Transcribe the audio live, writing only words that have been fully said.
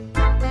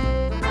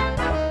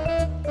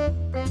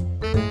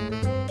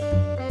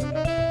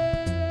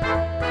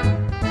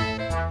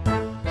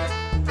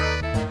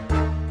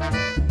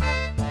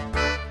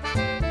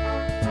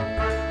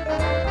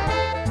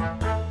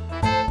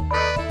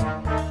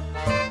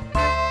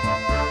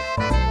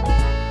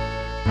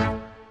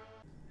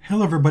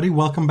Hello, everybody.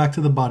 Welcome back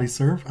to The Body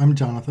Serve. I'm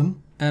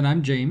Jonathan. And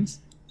I'm James.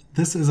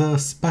 This is a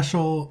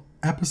special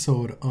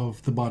episode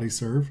of The Body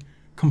Serve,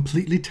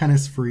 completely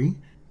tennis-free.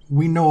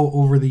 We know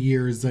over the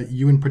years that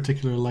you in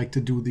particular like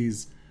to do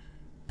these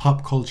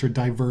pop culture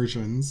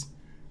diversions.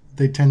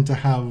 They tend to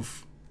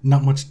have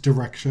not much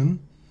direction.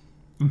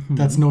 Mm-hmm.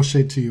 That's no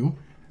shade to you.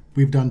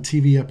 We've done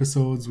TV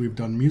episodes, we've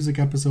done music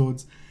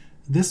episodes.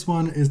 This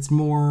one is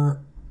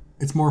more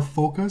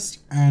focused,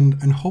 and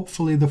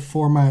hopefully the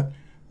format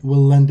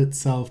will lend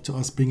itself to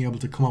us being able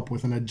to come up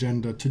with an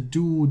agenda to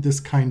do this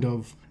kind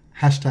of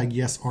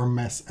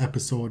 #YesOrMess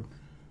episode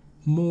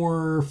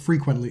more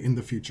frequently in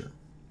the future.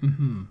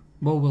 Mm-hmm.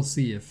 Well, we'll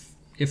see if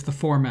the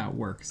format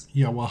works.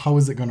 Yeah, well, how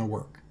is it going to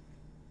work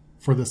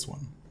for this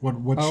one? What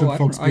should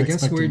folks be expecting? I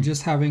guess we're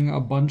just having a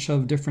bunch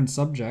of different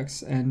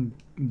subjects, and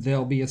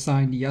they'll be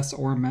assigned yes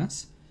or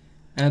mess.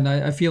 And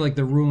I feel like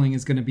the ruling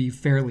is going to be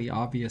fairly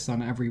obvious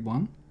on every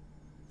one.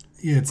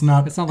 Yeah, it's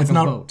not like a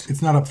vote.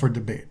 It's not up for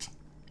debate.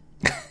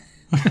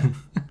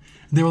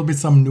 There will be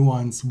some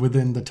nuance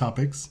within the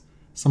topics.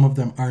 Some of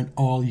them aren't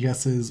all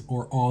yeses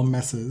or all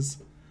messes.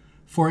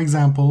 For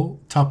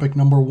example, topic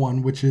number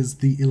 1, which is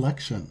the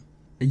election.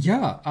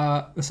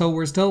 Yeah, so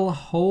we're still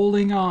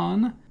holding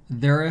on.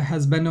 There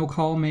has been no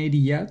call made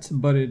yet,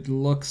 but it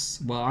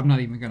looks... Well, I'm not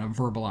even going to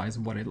verbalize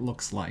what it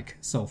looks like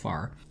so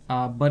far.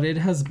 But it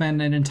has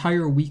been an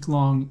entire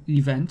week-long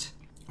event.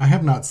 I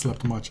have not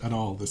slept much at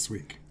all this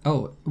week.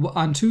 Oh, well,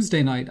 on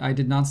Tuesday night, I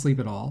did not sleep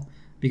at all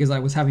because I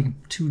was having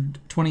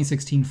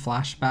 2016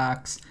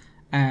 flashbacks,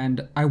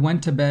 and I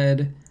went to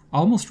bed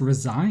almost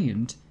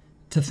resigned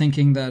to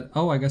thinking that,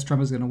 oh, I guess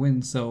Trump is going to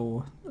win,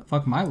 so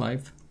fuck my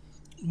life.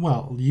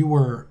 Well, you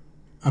were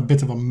a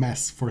bit of a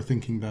mess for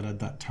thinking that at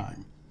that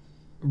time.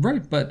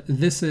 Right, but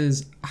this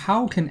is...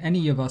 How can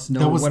any of us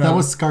know that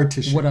was scar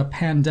tissue. What a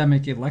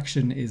pandemic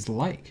election is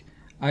like?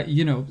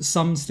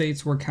 Some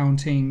states were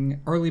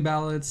counting early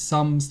ballots,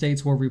 some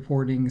states were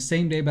reporting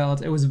same-day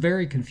ballots. It was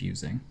very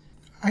confusing.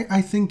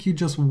 I think you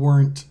just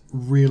weren't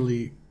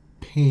really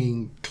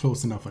paying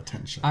close enough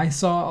attention. I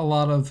saw a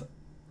lot of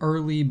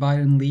early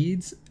Biden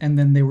leads, and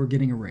then they were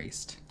getting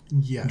erased.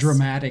 Yes.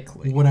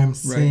 Dramatically. What I'm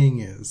saying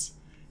is,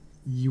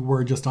 you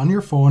were just on your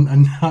phone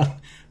and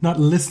not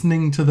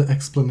listening to the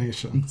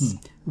explanations.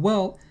 Mm-hmm.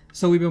 Well,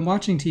 so we've been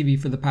watching TV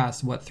for the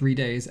past, 3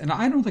 days, and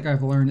I don't think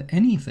I've learned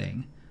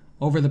anything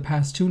over the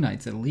past 2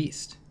 nights at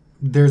least.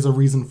 There's a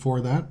reason for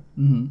that,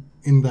 mm-hmm.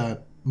 in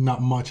that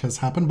not much has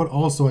happened, but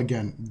also,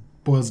 again,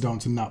 boils down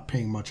to not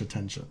paying much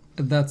attention.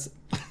 That's...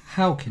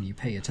 How can you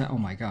pay attention? Oh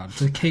my god,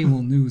 the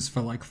cable news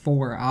for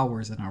 4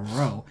 hours in a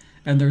row,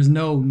 and there's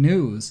no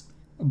news.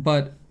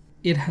 But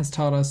it has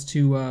taught us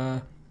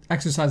to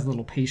exercise a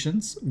little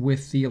patience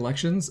with the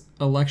elections.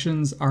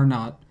 Elections are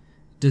not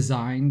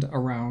designed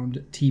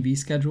around TV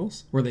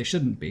schedules, where they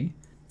shouldn't be.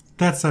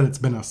 That said, it's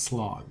been a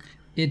slog.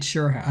 It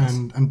sure has.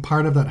 And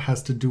part of that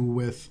has to do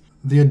with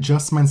the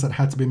adjustments that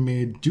had to be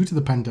made due to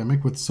the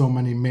pandemic, with so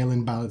many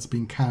mail-in ballots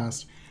being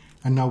cast.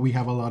 And now we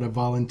have a lot of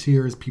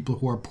volunteers, people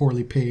who are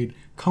poorly paid,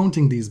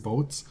 counting these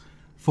votes.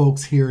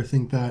 Folks here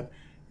think that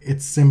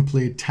it's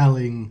simply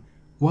telling,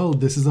 well,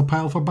 this is a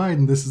pile for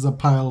Biden, this is a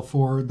pile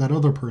for that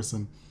other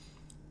person.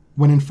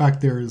 When in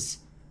fact there's,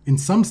 in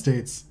some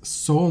states,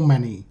 so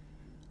many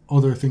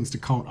other things to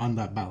count on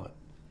that ballot.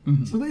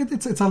 Mm-hmm. So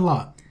it's a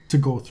lot to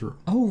go through.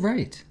 Oh,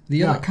 right.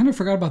 I kind of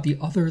forgot about the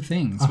other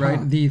things,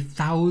 right? The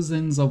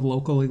thousands of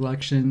local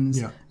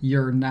elections,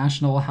 your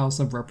National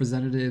House of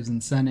Representatives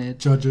and Senate.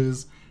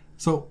 Judges.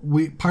 So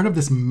part of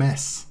this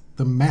mess,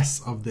 the mess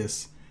of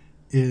this,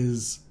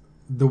 is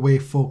the way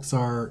folks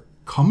are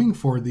coming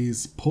for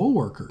these poll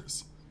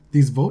workers,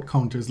 these vote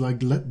counters.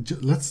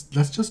 Let's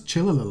just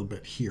chill a little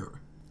bit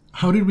here.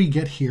 How did we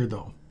get here,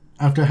 though,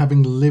 after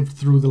having lived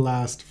through the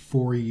last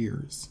 4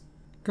 years?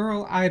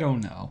 Girl, I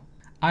don't know.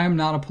 I am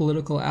not a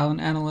political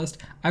analyst.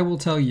 I will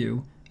tell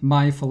you,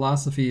 my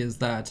philosophy is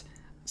that...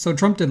 So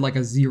Trump did a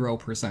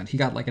 0%. He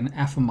got an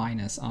F-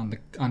 on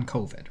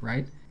COVID,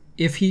 right?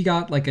 If he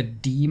got a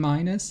D-,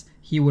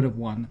 he would have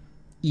won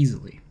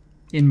easily,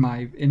 in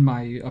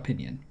my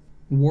opinion.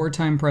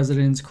 Wartime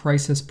presidents,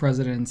 crisis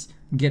presidents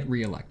get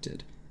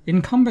reelected.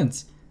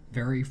 Incumbents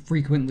very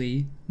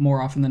frequently,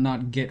 more often than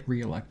not, get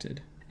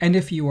reelected. And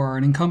if you are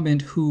an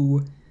incumbent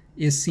who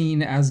is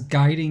seen as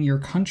guiding your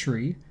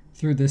country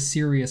through this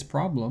serious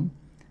problem,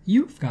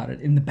 you've got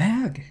it in the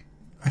bag.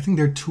 I think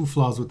there are 2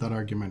 flaws with that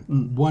argument.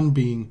 One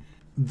being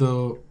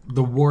the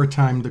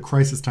wartime, the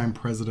crisis time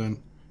president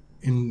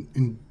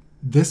in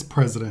this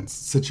president's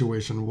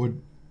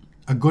situation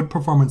a good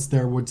performance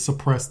there would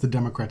suppress the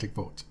Democratic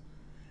vote.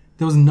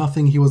 There was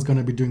nothing he was going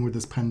to be doing with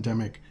this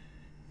pandemic,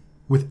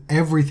 with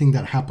everything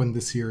that happened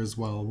this year as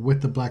well,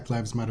 with the Black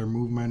Lives Matter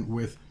movement,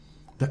 with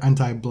the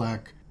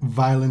anti-Black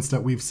violence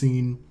that we've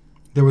seen.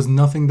 There was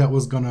nothing that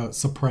was going to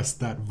suppress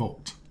that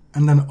vote.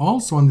 And then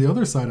also on the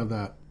other side of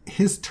that,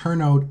 his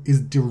turnout is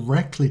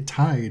directly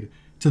tied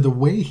to the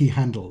way he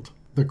handled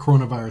the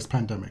coronavirus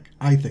pandemic,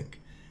 I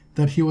think.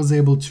 That he was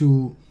able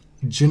to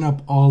gin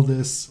up all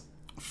this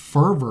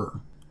fervor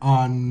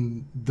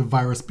on the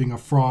virus being a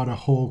fraud, a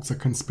hoax, a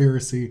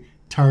conspiracy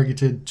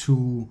targeted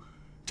to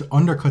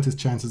undercut his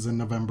chances in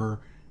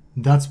November,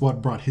 that's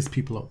what brought his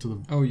people out to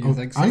the... Oh, you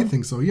think so? I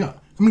think so, yeah.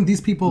 I mean,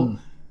 these people,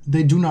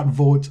 they do not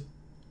vote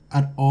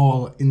at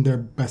all in their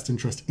best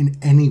interest in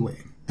any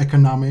way.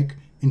 Economic,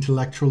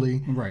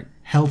 intellectually, Right.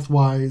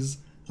 health-wise.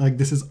 Like,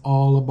 this is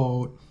all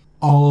about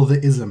all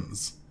the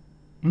isms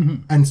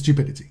and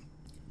stupidity.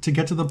 To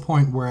get to the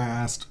point where I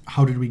asked,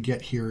 how did we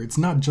get here? It's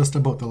not just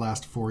about the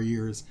last 4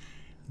 years.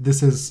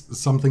 This is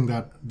something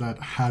that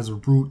has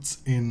roots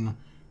in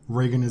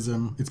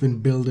Reaganism. It's been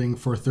building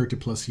for 30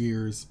 plus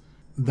years.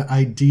 The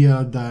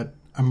idea that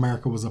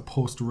America was a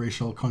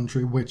post-racial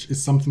country, which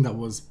is something that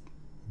was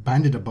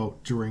bandied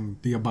about during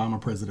the Obama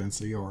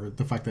presidency, or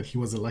the fact that he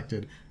was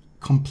elected,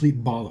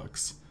 complete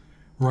bollocks,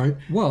 right?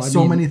 Well,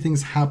 so many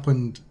things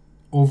happened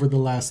over the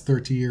last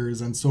 30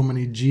 years, and so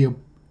many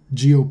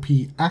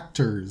GOP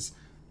actors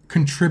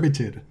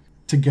contributed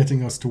to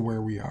getting us to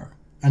where we are.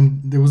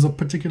 And there was a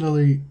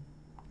particularly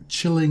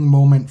chilling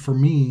moment for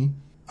me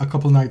a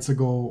couple nights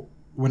ago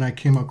when I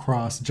came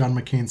across John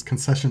McCain's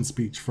concession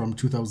speech from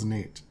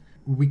 2008.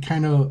 We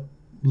kind of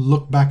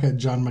look back at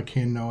John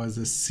McCain now as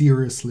a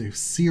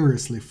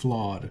seriously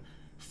flawed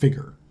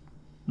figure.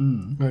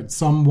 Right?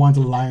 Some want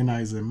to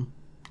lionize him,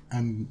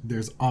 and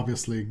there's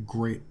obviously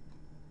great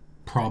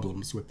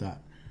problems with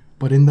that.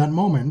 But in that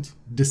moment,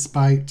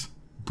 despite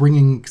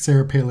bringing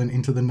Sarah Palin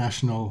into the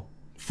national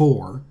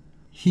fore,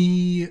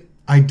 he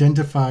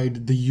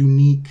identified the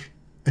unique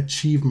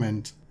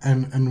achievement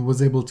and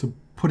was able to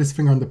put his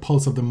finger on the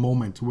pulse of the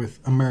moment with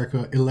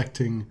America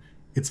electing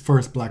its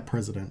first black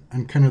president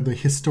and kind of the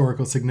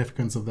historical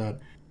significance of that,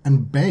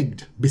 and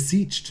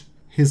beseeched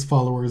his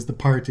followers, the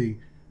party,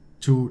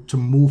 to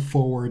move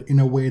forward in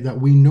a way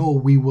that we know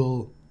we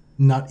will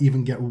not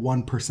even get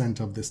 1%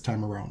 of this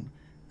time around.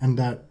 And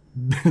that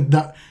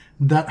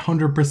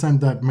 100%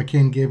 that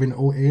McCain gave in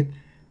 2008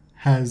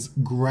 has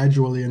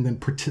gradually and then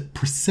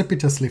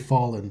precipitously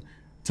fallen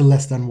to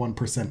less than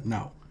 1%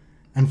 now.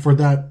 And for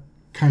that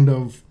kind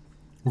of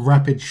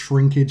rapid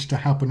shrinkage to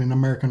happen in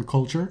American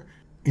culture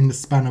in the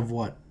span of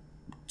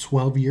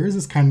 12 years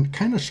is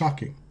kind of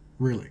shocking,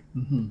 really.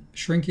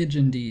 Shrinkage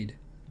indeed.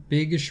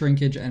 Big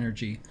shrinkage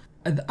energy.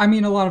 I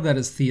mean, a lot of that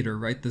is theater,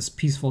 right? This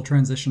peaceful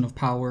transition of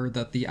power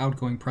that the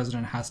outgoing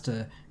president has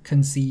to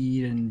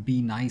concede and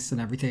be nice and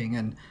everything.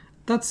 And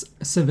that's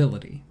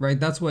civility, right?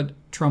 That's what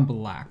Trump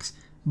lacks.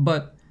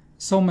 But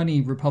so many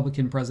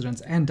Republican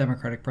presidents and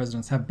Democratic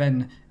presidents have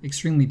been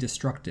extremely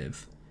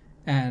destructive.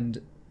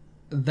 And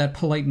that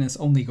politeness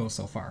only goes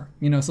so far.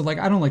 So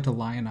I don't like to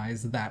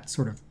lionize that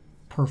sort of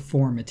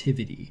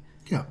performativity.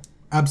 Yeah,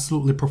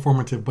 absolutely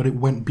performative, but it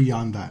went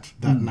beyond that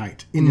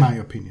night, in my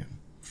opinion.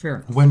 Fair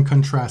enough. When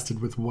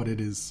contrasted with what it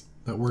is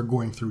that we're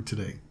going through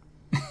today.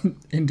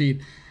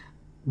 Indeed.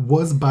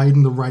 Was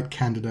Biden the right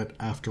candidate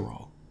after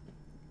all?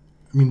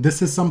 I mean,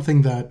 this is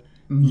something that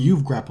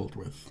you've grappled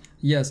with.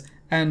 Yes,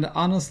 and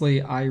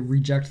honestly, I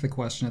reject the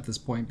question at this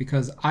point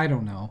because I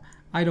don't know.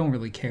 I don't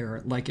really care.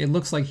 It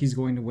looks like he's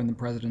going to win the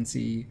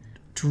presidency.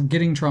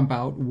 Getting Trump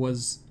out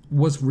was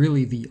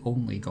really the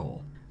only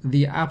goal.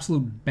 The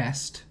absolute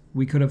best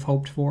we could have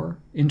hoped for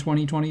in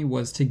 2020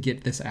 was to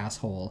get this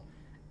asshole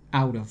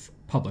out of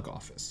public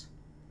office.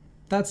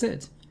 That's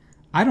it.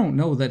 I don't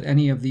know that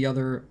any of the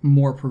other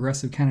more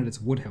progressive candidates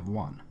would have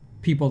won.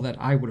 People that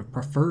I would have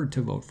preferred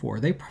to vote for,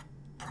 they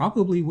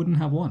probably wouldn't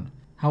have won.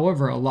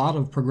 However, a lot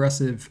of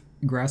progressive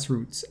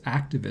grassroots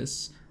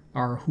activists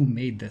are who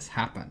made this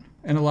happen.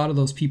 And a lot of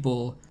those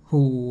people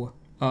who,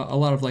 a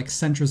lot of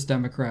centrist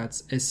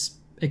Democrats is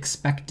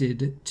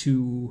expected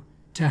to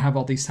have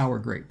all these sour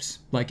grapes,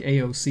 like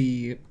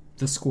AOC,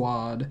 the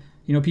Squad,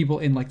 people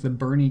in the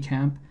Bernie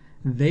camp,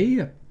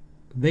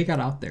 they got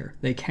out there.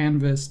 They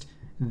canvassed,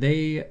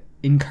 they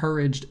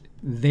encouraged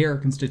their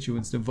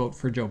constituents to vote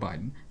for Joe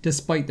Biden,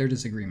 despite their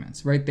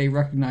disagreements, right? They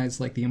recognize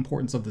the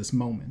importance of this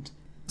moment.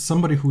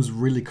 Somebody who's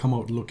really come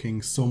out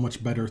looking so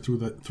much better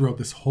throughout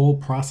this whole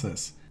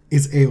process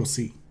is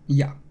AOC.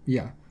 Yeah.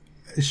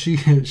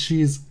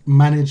 She's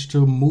managed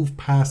to move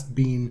past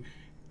being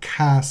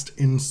cast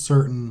in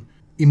certain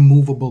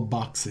immovable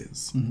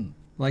boxes.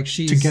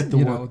 She's to get the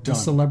work the done.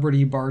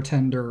 celebrity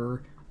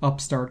bartender,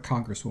 upstart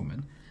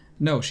congresswoman.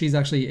 No, she's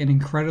actually an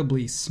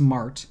incredibly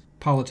smart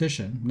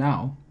politician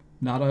now,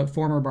 not a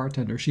former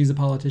bartender. She's a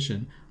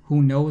politician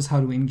who knows how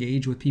to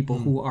engage with people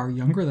who are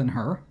younger than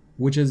her,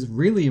 which is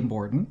really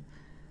important.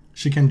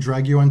 She can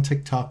drag you on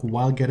TikTok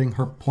while getting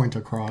her point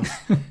across,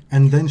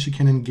 and then she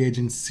can engage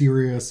in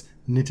serious,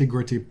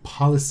 nitty-gritty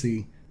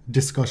policy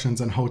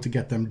discussions on how to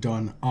get them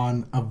done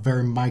on a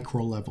very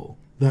micro level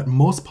that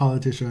most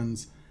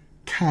politicians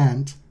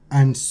can't,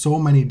 and so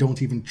many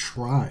don't even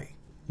try.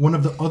 One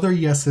of the other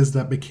yeses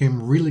that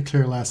became really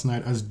clear last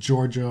night as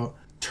Georgia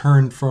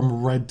turned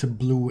from red to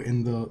blue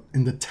in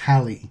the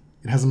tally.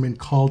 It hasn't been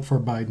called for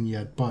Biden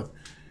yet, but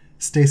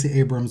Stacey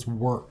Abrams'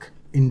 work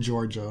in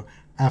Georgia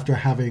after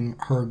having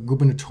her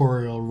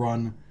gubernatorial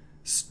run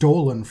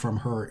stolen from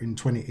her in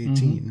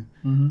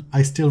 2018.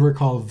 I still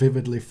recall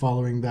vividly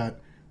following that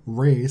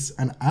race,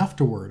 and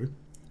afterward,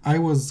 I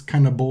was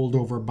kind of bowled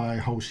over by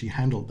how she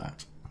handled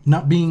that.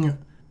 Not being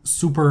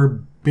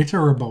super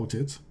bitter about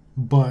it,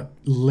 but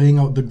laying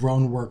out the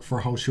groundwork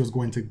for how she was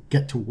going to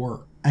get to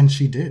work. And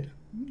she did.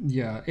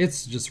 Yeah,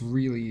 it's just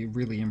really,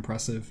 really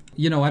impressive.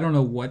 You know, I don't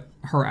know what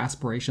her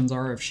aspirations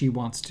are if she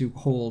wants to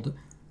hold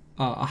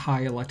a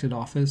high elected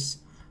office,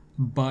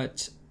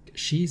 but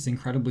she's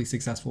incredibly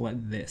successful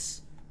at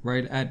this,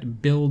 right?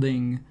 At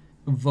building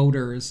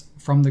voters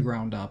from the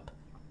ground up,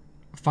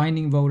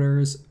 finding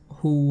voters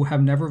who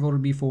have never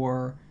voted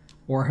before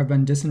or have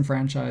been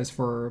disenfranchised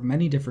for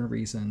many different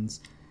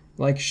reasons.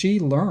 Like, she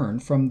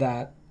learned from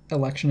that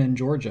election in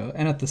Georgia,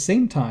 and at the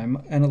same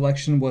time, an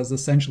election was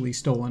essentially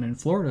stolen in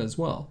Florida as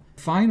well.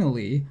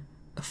 Finally,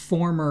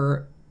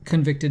 former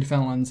convicted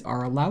felons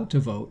are allowed to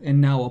vote,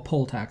 and now a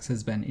poll tax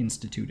has been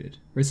instituted.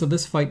 Right? So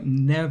this fight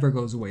never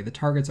goes away. The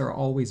targets are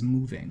always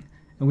moving,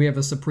 and we have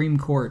a Supreme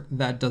Court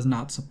that does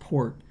not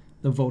support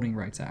the Voting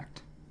Rights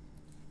Act.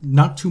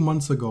 Not 2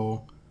 months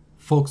ago,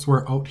 folks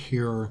were out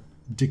here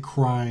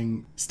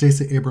decrying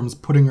Stacey Abrams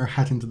putting her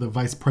hat into the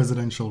vice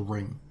presidential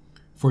ring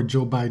for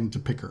Joe Biden to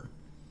pick her.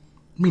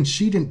 I mean,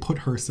 she didn't put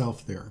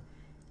herself there.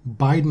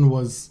 Biden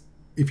was,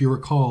 if you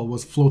recall,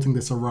 was floating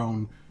this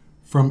around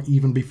from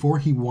even before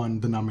he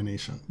won the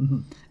nomination. Mm-hmm.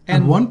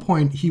 And at one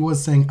point, he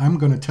was saying, I'm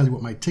going to tell you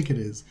what my ticket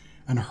is.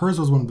 And hers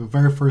was one of the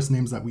very first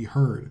names that we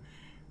heard.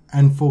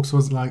 And folks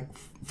were like,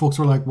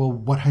 well,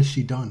 what has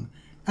she done?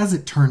 As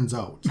it turns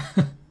out.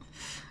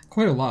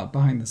 Quite a lot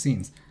behind the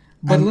scenes.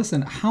 But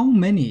listen, how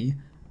many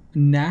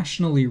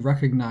nationally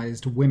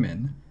recognized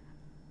women,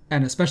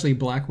 and especially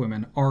black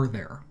women, are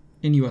there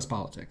in U.S.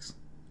 politics?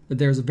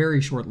 There's a very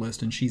short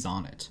list, and she's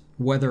on it,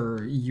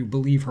 whether you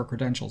believe her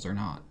credentials or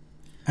not.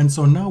 And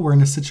so now we're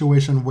in a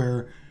situation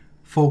where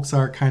folks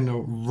are kind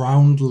of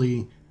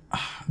roundly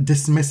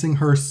dismissing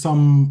her,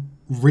 some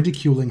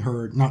ridiculing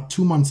her not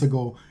 2 months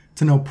ago,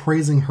 to now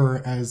praising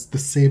her as the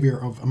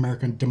savior of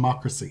American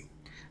democracy.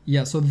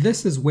 Yeah, so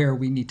this is where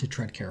we need to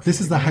tread carefully. This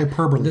is the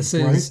hyperbole, This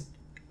is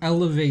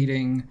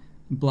elevating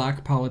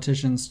black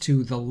politicians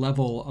to the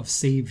level of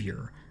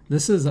savior.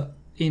 This is,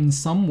 in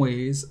some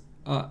ways,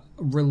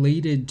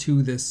 related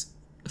to this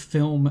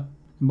film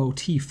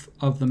motif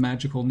of the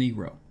magical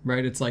Negro,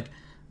 right? It's like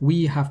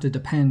we have to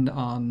depend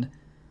on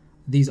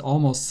these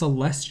almost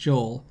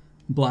celestial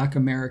black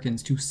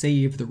Americans to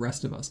save the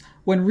rest of us,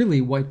 when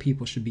really white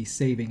people should be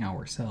saving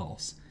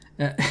ourselves.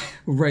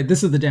 Right?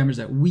 This is the damage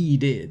that we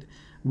did.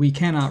 We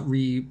cannot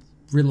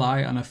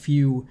rely on a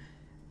few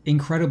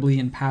incredibly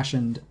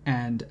impassioned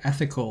and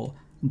ethical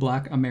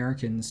black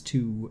Americans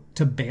to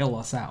bail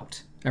us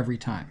out every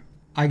time.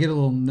 I get a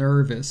little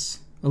nervous,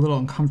 a little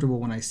uncomfortable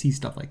when I see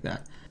stuff like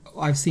that.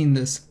 I've seen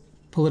this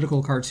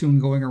political cartoon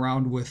going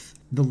around with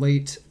the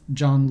late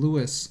John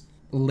Lewis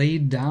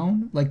laid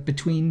down, like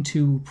between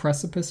two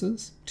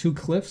precipices, two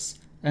cliffs,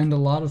 and a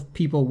lot of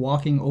people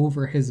walking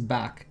over his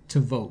back to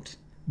vote.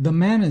 The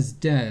man is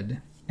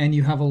dead, and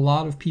you have a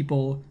lot of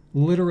people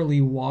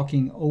literally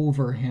walking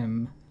over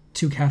him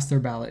to cast their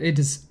ballot. It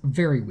is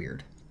very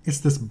weird. It's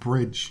this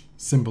bridge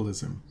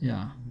symbolism.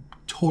 Yeah.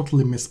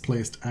 Totally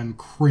misplaced and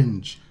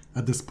cringe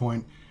at this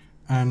point.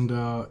 And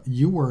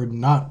you were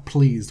not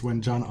pleased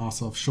when Jon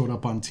Ossoff showed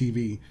up on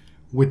TV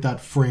with that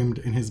framed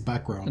in his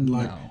background.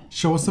 Like,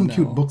 show us some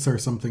cute books or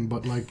something,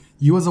 but like,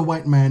 you as a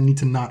white man need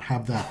to not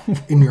have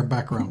that in your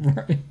background.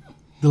 Right.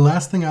 The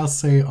last thing I'll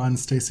say on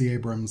Stacey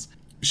Abrams,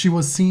 she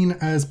was seen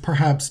as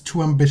perhaps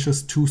too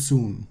ambitious too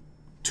soon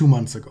 2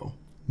 months ago.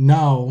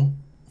 Now,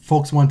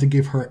 folks want to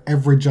give her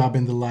every job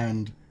in the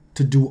land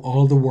to do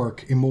all the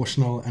work,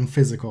 emotional and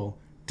physical,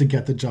 to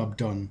get the job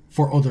done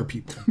for other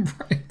people.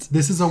 Right.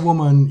 This is a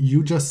woman,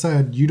 you just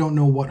said you don't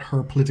know what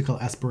her political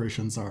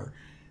aspirations are.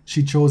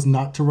 She chose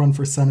not to run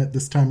for Senate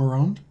this time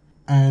around,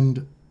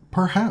 and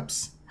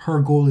perhaps her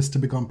goal is to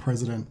become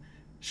president.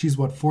 She's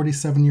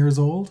 47 years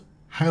old,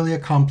 highly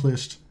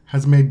accomplished,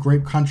 has made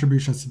great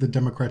contributions to the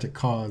Democratic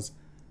cause.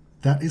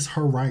 That is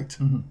her right.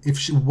 Mm-hmm.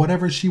 If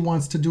whatever she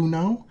wants to do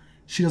now,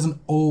 she doesn't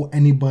owe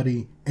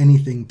anybody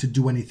anything to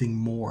do anything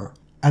more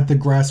at the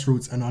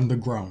grassroots and on the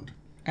ground.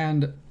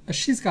 And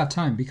she's got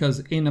time, because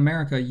in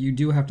America, you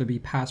do have to be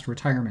past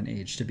retirement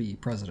age to be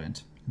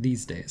president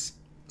these days.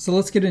 So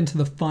let's get into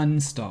the fun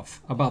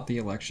stuff about the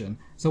election.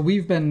 So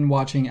we've been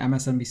watching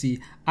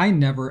MSNBC. I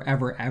never,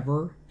 ever,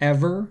 ever,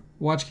 ever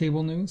watch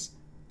cable news.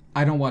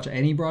 I don't watch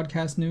any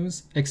broadcast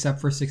news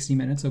except for 60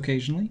 Minutes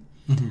occasionally.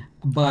 Mm-hmm.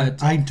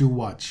 But I do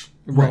watch.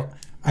 Right. Well,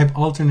 I've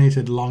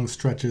alternated long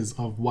stretches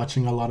of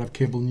watching a lot of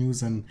cable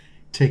news and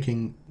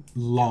taking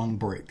long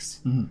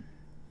breaks. Mm-hmm.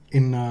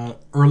 In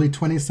early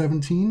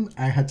 2017,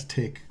 I had to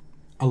take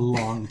a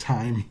long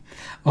time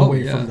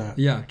away from that.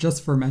 Yeah,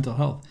 just for mental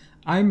health.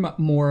 I'm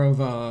more of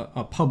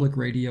a public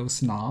radio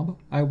snob,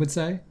 I would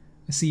say.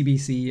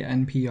 CBC,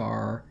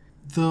 NPR.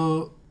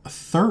 The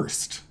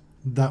thirst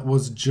that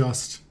was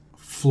just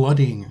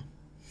flooding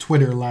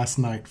Twitter last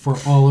night for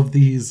all of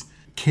these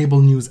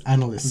cable news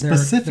analysts,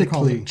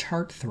 specifically... They're called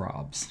chart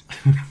throbs.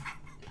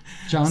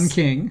 John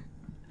King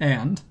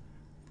and...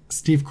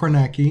 Steve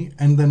Kornacki,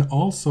 and then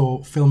also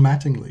Phil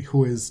Mattingly,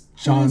 who is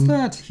John... Who is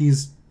that?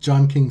 He's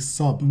John King's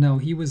sub. No,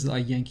 he was a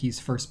Yankees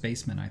first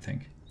baseman, I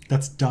think.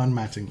 That's Don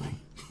Mattingly.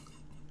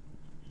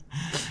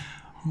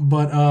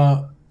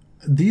 But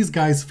these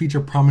guys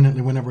feature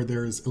prominently whenever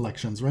there's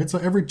elections, right? So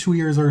every 2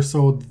 years or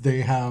so,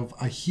 they have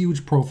a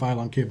huge profile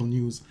on cable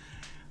news.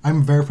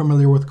 I'm very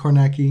familiar with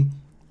Kornacki.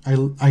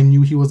 I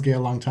knew he was gay a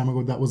long time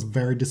ago. That was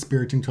very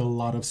dispiriting to a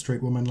lot of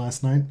straight women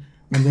last night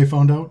when they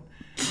found out.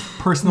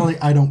 Personally,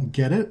 I don't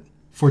get it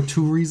for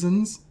two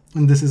reasons.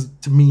 And this is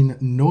to mean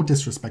no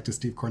disrespect to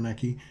Steve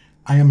Kornacki.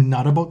 I am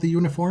not about the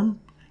uniform.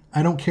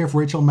 I don't care if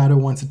Rachel Maddow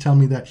wants to tell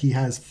me that he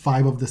has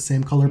 5 of the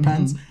same color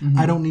pants.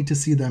 I don't need to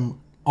see them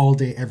all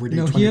day, every day,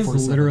 24/7. No, he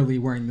is literally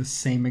wearing the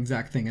same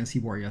exact thing as he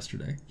wore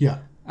yesterday. Yeah.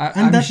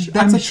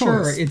 I'm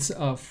sure it's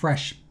a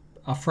fresh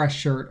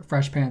shirt,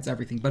 fresh pants,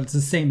 everything, but it's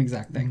the same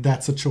exact thing.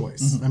 That's a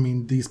choice. I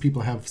mean, these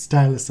people have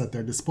stylists at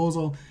their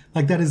disposal.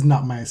 Like, that is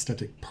not my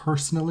aesthetic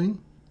personally,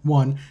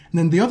 one. And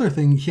then the other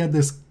thing, he had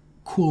this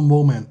cool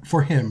moment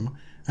for him,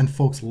 and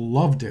folks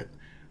loved it,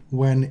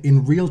 when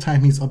in real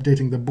time he's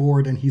updating the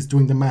board and he's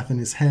doing the math in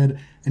his head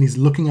and he's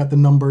looking at the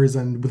numbers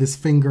and with his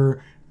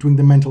finger doing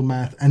the mental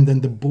math, and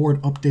then the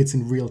board updates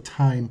in real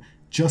time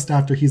just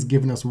after he's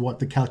given us what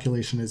the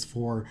calculation is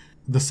for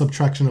the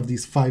subtraction of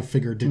these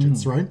 5-figure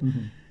digits, right?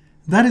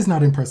 That is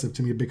not impressive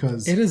to me,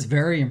 because it is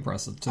very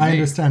impressive to me. I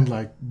understand,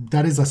 like,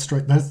 that is a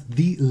strength. That's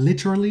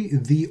literally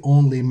the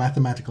only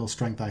mathematical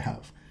strength I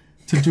have,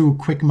 to do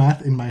quick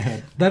math in my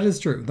head. That is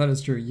true.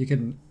 You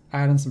can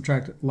add and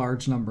subtract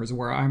large numbers,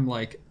 where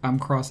I'm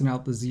crossing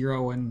out the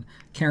 0 and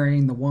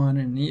carrying the 1,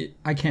 and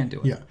I can't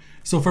do it. Yeah.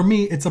 So for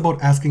me, it's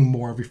about asking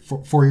more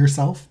for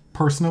yourself,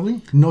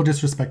 personally. No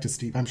disrespect to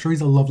Steve. I'm sure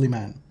he's a lovely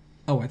man.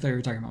 Oh, I thought you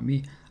were talking about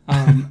me.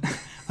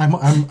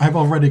 I've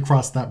already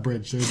crossed that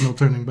bridge. There's no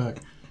turning back.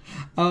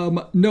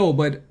 No,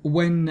 but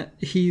when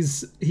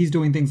he's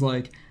doing things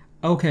like,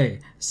 okay,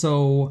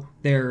 so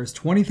there's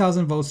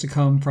 20,000 votes to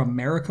come from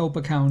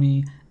Maricopa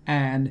County,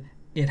 and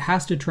it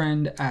has to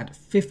trend at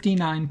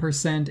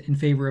 59% in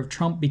favor of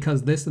Trump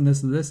because this and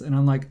this and this. And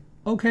I'm like,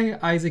 okay,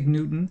 Isaac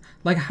Newton,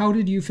 like, how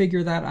did you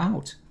figure that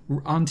out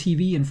on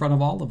TV in front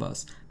of all of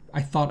us?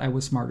 I thought I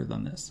was smarter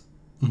than this.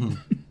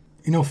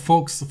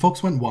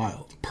 Folks went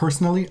wild.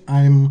 Personally,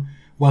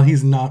 while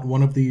he's not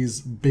one of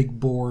these big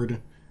board,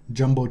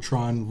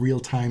 Jumbotron,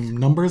 real-time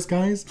numbers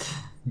guys,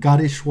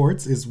 Gadi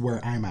Schwartz is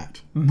where I'm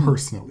at,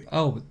 personally.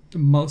 Oh,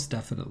 most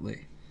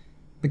definitely.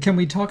 But can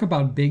we talk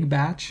about Big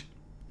Batch?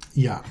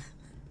 Yeah.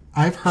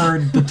 I've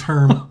heard the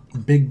term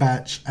Big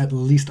Batch at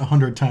least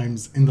 100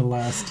 times in the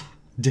last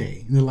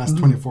day, in the last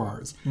 24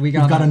 hours. We've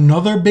got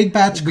another Big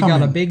Batch coming. We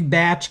got a Big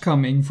Batch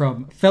coming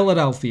from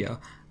Philadelphia.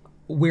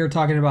 We're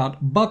talking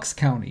about Bucks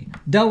County,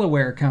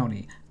 Delaware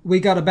County. We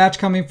got a batch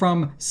coming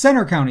from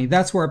Center County.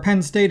 That's where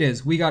Penn State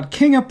is. We got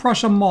King of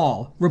Prussia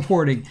Mall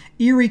reporting.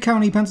 Erie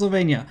County,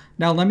 Pennsylvania.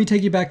 Now let me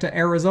take you back to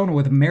Arizona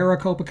with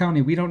Maricopa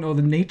County. We don't know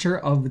the nature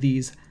of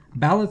these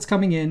ballots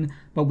coming in,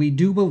 but we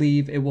do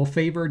believe it will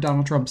favor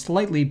Donald Trump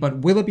slightly, but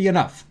will it be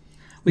enough?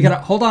 We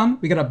got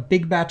a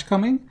big batch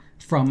coming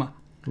from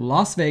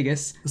Las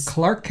Vegas,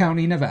 Clark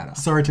County, Nevada.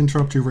 Sorry to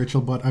interrupt you,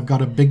 Rachel, but I've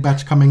got a big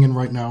batch coming in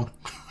right now.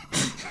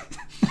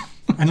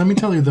 And let me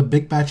tell you, the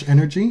big batch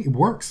energy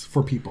works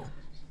for people.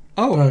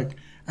 Oh.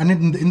 And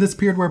in this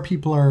period where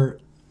people are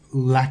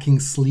lacking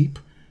sleep,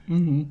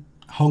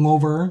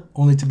 hungover,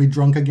 only to be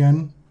drunk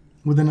again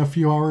within a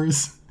few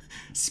hours,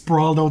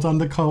 sprawled out on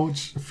the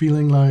couch,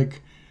 feeling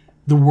like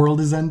the world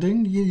is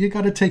ending, you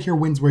got to take your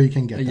wins where you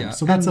can get them. Yeah.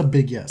 So that's a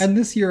big yes. And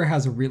this year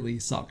has really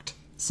sucked.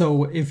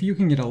 So if you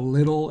can get a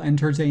little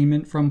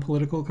entertainment from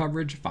political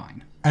coverage,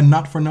 fine. And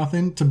not for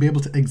nothing, to be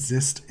able to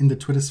exist in the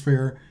Twitter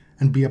sphere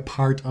and be a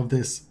part of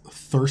this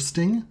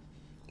thirsting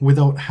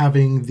without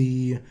having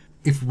the,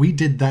 if we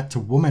did that to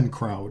woman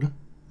crowd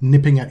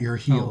nipping at your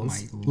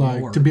heels. Oh my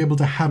Lord. Like, to be able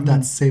to have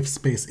that safe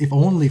space, if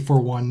only for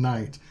one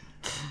night,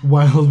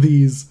 while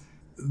this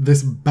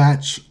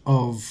batch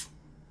of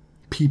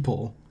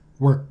people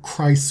were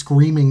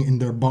screaming in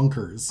their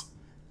bunkers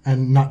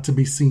and not to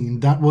be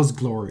seen. That was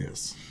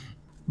glorious.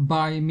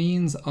 By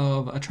means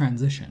of a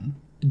transition,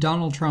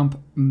 Donald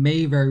Trump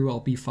may very well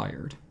be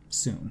fired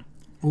soon.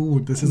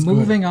 Ooh, this is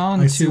moving good. on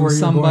to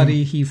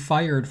somebody he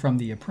fired from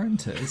The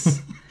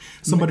Apprentice.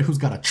 Somebody who's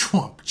got a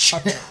Trump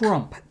check. A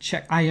Trump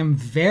check. I am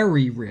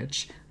very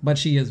rich, but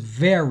she is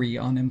very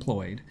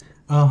unemployed.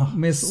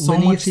 Miss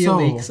Lenny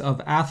Theolakes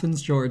of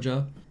Athens,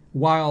 Georgia.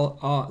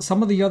 While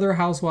some of the other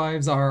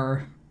housewives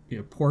are,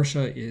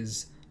 Portia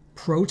is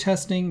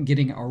protesting,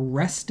 getting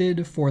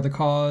arrested for the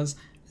cause.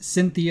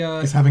 Cynthia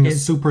is having a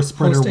super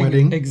spreader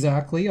wedding.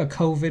 Exactly, a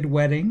COVID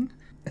wedding.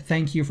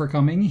 Thank you for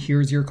coming.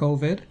 Here's your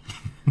COVID.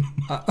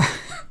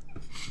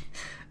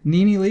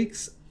 Nene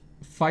Leakes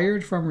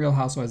fired from Real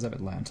Housewives of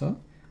Atlanta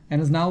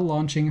and is now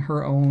launching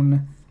her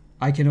own,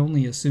 I can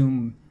only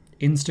assume,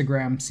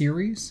 Instagram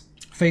series.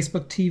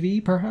 Facebook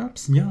TV,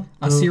 perhaps? Yeah.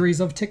 A series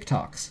of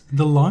TikToks.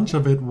 The launch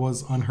of it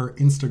was on her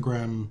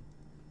Instagram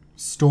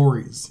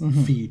stories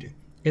feed.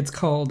 It's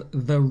called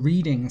The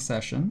Reading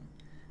Session.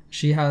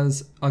 She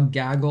has a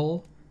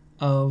gaggle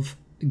of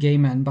gay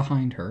men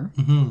behind her.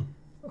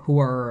 who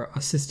are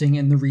assisting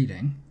in the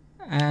reading.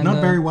 And,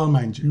 Not very well,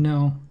 mind you.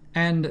 No.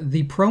 And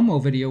the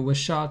promo video was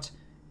shot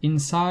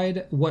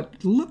inside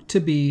what looked to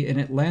be an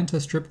Atlanta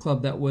strip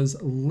club that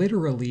was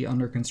literally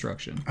under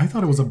construction. I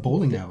thought it was a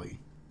bowling alley.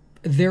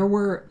 There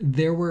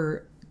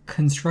were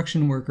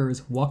construction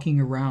workers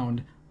walking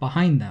around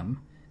behind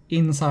them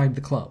inside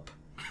the club.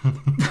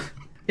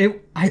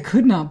 I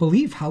could not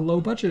believe how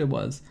low budget it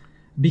was,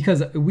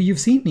 because you've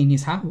seen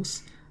Nini's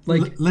house.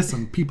 Like,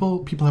 listen,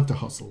 people have to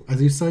hustle.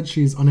 As you said,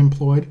 she's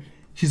unemployed.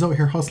 She's out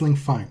here hustling.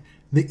 Fine.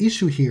 The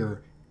issue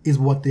here is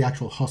what the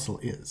actual hustle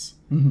is.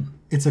 Mm-hmm.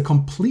 It's a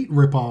complete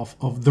ripoff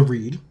of The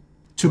Read,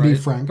 to be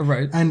frank.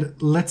 Right. And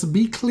let's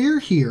be clear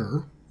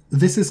here.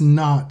 This is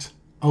not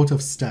out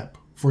of step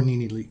for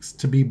Nene Leakes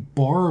to be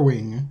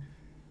borrowing,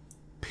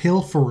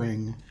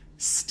 pilfering,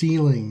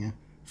 stealing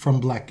from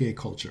black gay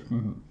culture.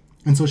 Mm-hmm.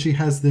 And so she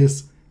has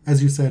this,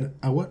 as you said,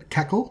 a what?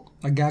 Cackle?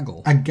 A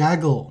gaggle. A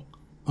gaggle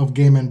of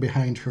gay men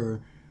behind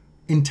her,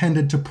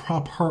 intended to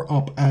prop her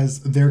up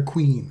as their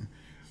queen,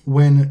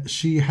 when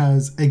she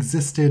has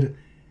existed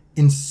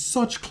in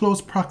such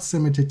close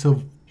proximity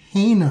to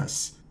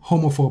heinous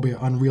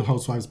homophobia on Real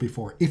Housewives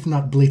before, if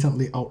not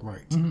blatantly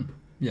outright. Mm-hmm.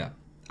 Yeah.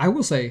 I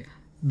will say,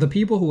 the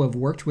people who have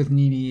worked with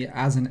Nene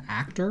as an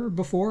actor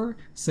before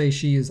say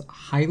she is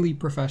highly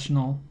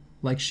professional.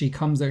 Like, she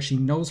comes there, she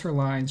knows her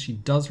lines, she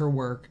does her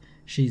work,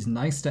 she's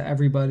nice to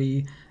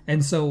everybody.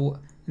 And so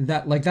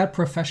that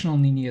professional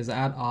Nene is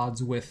at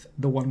odds with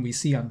the one we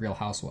see on Real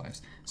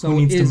Housewives. So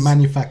who needs to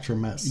manufacture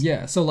mess.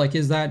 Yeah, so like,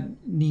 is that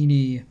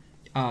Nene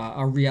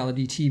a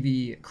reality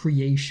TV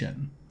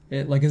creation?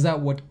 Is that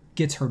what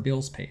gets her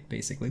bills paid,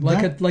 basically?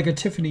 Like a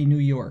Tiffany New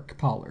York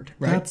Pollard,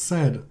 right? That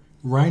said,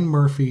 Ryan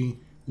Murphy,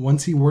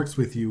 once he works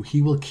with you,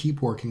 he will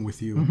keep working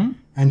with you. Mm-hmm.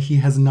 And he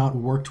has not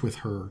worked with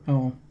her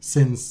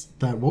since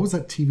that, what was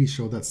that TV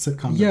show, that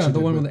sitcom? Yeah, the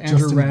one with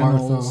Andrew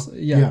Rannells.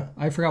 Yeah,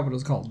 I forgot what it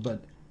was called,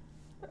 but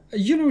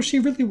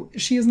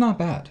she is not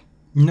bad.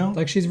 No.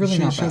 Like, she's really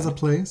not bad. She has a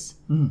place.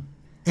 Mm.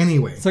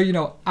 Anyway.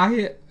 So,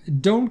 I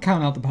don't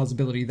count out the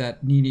possibility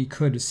that Nene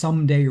could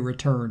someday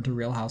return to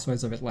Real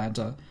Housewives of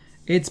Atlanta.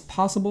 It's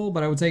possible,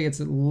 but I would say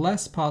it's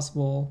less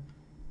possible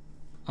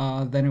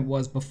than it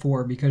was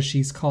before, because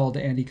she's called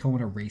Andy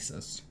Cohen a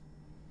racist.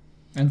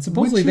 And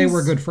supposedly they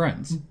were good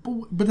friends.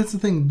 But that's the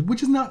thing,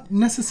 which is not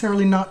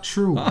necessarily not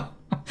true.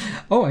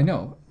 Oh, I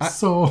know.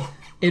 So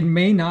it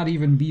may not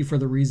even be for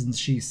the reasons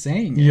she's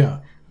saying it. Yeah.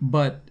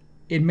 But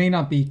it may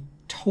not be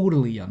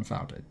totally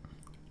unfounded.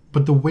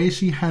 But the way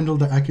she handled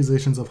the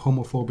accusations of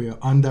homophobia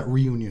on that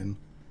reunion,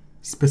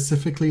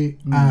 specifically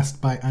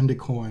asked by Andy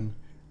Cohen,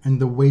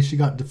 and the way she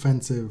got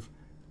defensive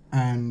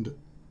and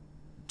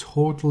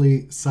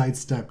totally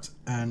sidestepped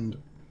and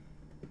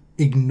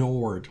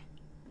ignored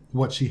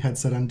what she had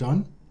said and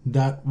done,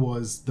 that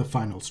was the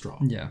final straw.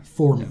 Yeah.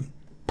 For me,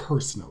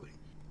 personally.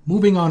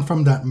 Moving on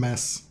from that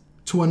mess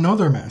to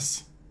another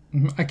mess.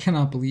 I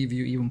cannot believe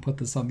you even put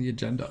this on the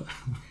agenda.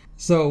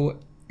 So,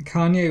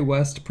 Kanye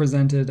West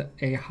presented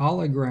a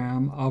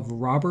hologram of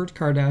Robert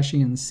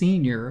Kardashian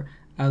Sr.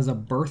 as a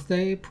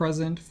birthday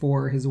present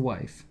for his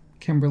wife,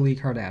 Kimberly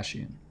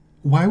Kardashian.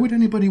 Why would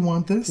anybody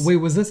want this? Wait,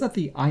 was this at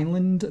the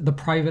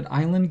private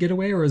island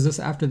getaway, or is this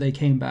after they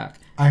came back?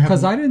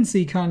 Because I didn't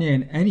see Kanye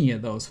in any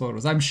of those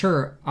photos. I'm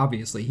sure,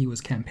 obviously, he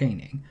was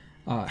campaigning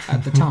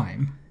at the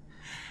time.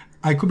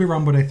 I could be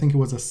wrong, but I think it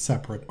was a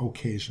separate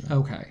occasion.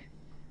 Okay.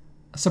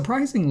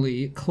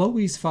 Surprisingly,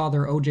 Chloe's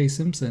father, O.J.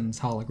 Simpson's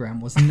hologram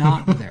was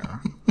not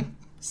there.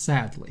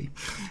 Sadly.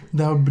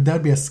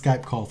 That'd be a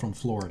Skype call from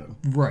Florida.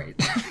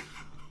 Right.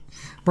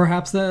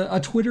 Perhaps a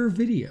Twitter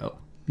video,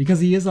 because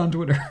he is on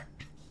Twitter.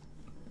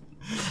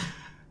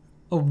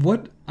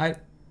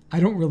 I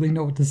don't really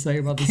know what to say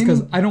about this,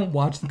 because I don't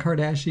watch the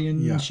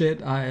Kardashian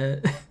shit.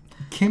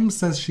 Kim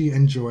says she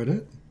enjoyed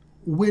it,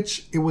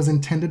 which it was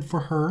intended for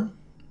her.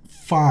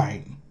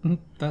 Fine.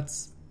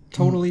 That's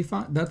totally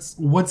fine.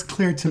 What's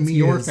clear to me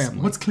your is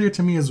family. What's clear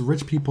to me is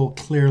rich people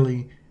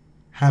clearly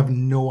have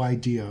no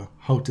idea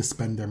how to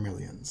spend their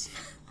millions.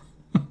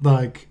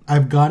 Like,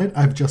 I've got it,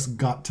 I've just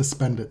got to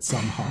spend it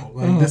somehow.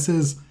 Like, this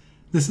is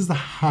the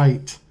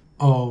height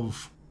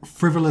of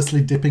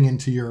frivolously dipping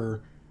into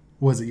your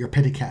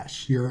petty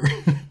cash,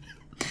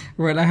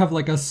 Right, I have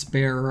like a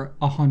spare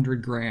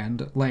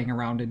 $100,000 laying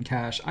around in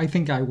cash. I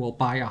think I will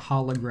buy a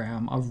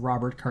hologram of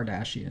Robert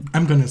Kardashian.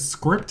 I'm gonna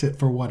script it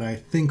for what I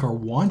think or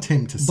want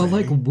him to say. But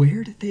like,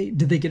 where did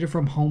they get it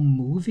from? Home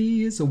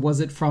movies? Or was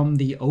it from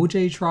the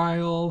OJ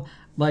trial?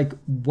 Like,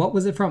 what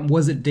was it from?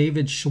 Was it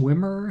David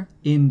Schwimmer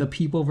in The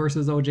People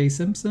versus O.J.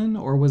 Simpson?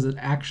 Or was it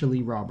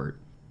actually Robert?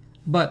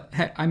 But,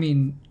 hey, I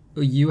mean,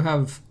 you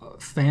have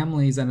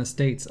families and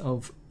estates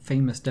of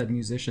famous dead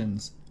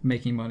musicians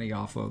making money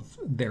off of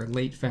their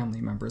late family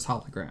members'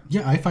 holograms.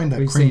 Yeah, I find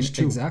that cringe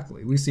too.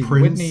 Exactly. We've seen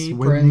Whitney,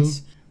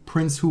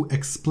 Prince, who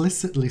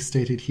explicitly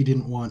stated he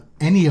didn't want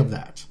any of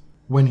that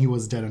when he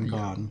was dead and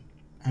gone.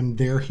 And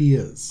there he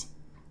is.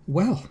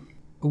 Well,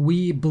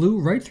 we blew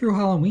right through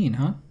Halloween,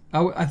 huh?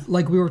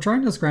 We were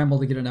trying to scramble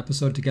to get an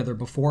episode together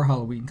before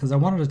Halloween, because I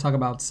wanted to talk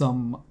about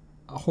some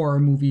horror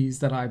movies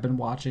that I've been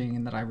watching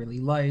and that I really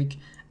like,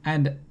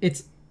 and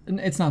it's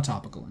not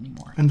topical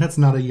anymore. And that's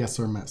not a yes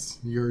or miss.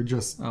 You're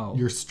just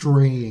you're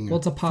straying. Well,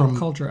 it's a pop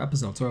culture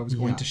episode, so I was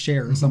going to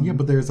share some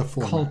but there's a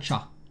format.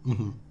 culture.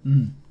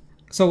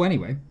 So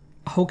anyway,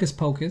 Hocus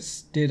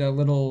Pocus did a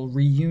little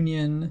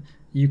reunion.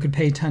 You could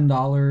pay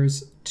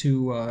 $10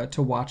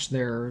 to watch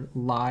their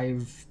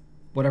live,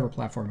 whatever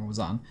platform it was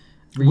on.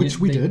 Which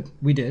we did.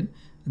 We did.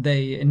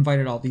 They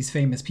invited all these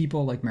famous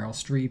people like Meryl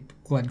Streep,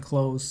 Glenn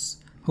Close.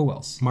 Who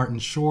else? Martin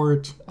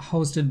Short.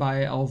 Hosted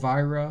by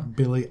Elvira.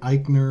 Billy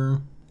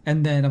Eichner.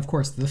 And then, of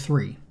course, the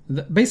three.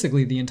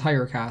 Basically, the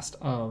entire cast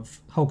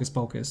of Hocus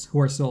Pocus, who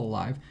are still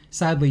alive.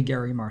 Sadly,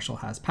 Gary Marshall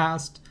has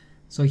passed,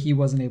 so he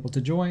wasn't able to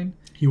join.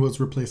 He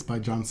was replaced by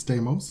John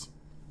Stamos.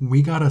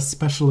 We got a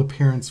special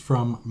appearance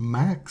from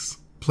Max,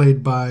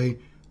 played by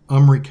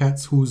Omri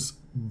Katz, who's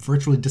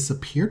virtually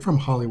disappeared from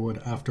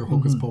Hollywood after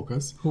Hocus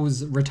Pocus.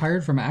 Who's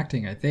retired from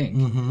acting, I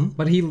think.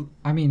 But he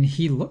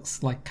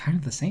looks like kind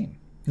of the same.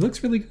 He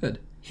looks really good.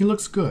 He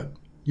looks good.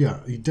 Yeah,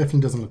 he definitely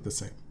doesn't look the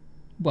same.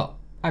 Well,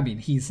 I mean,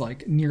 he's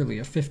like nearly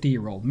a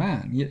 50-year-old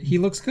man. He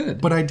looks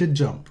good. But I did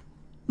jump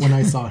when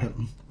I saw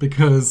him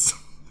because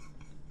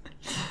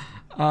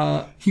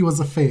he was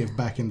a fave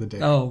back in the day.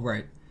 Oh,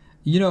 right.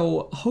 You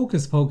know,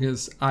 Hocus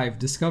Pocus, I've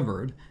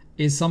discovered,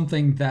 is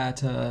something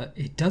that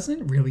it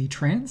doesn't really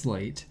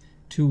translate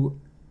to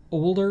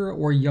older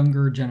or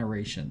younger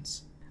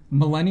generations.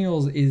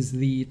 Millennials is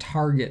the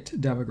target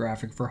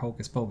demographic for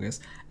Hocus Pocus,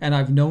 and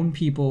I've known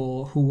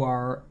people who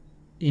are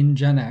in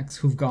Gen X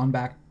who've gone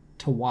back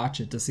to watch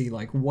it to see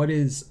like what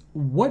is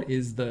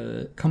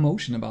the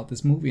commotion about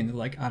this movie, and they're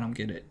like, I don't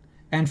get it.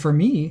 And for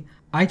me,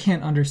 I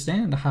can't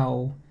understand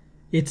how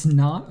it's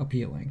not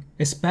appealing,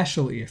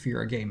 especially if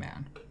you're a gay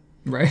man,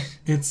 right?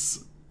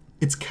 It's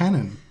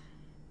canon.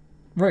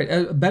 Right.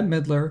 Bette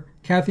Midler,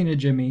 Kathy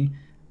Najimy,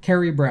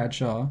 Carrie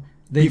Bradshaw.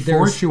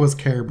 Before she was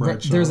Carrie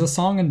Bradshaw. There's a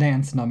song and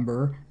dance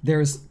number.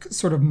 There's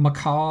sort of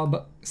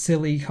macabre,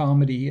 silly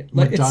comedy.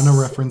 Madonna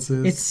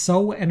references. It's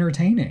so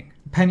entertaining.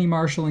 Penny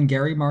Marshall and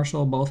Gary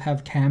Marshall both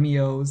have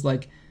cameos.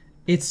 Like,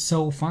 it's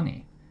so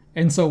funny.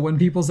 And so when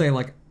people say,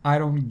 like, I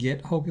don't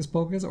get Hocus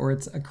Pocus or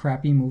it's a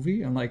crappy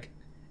movie, I'm like,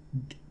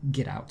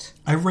 get out.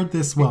 I read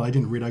this, I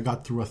didn't read, I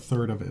got through a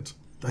third of it.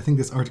 I think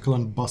this article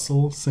on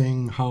Bustle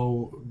saying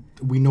how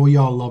we know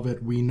y'all love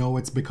it, we know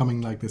it's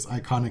becoming like this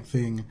iconic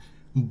thing,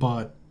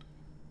 but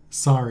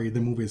sorry,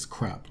 the movie is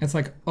crap. It's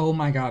like, oh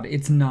my god,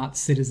 it's not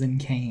Citizen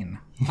Kane.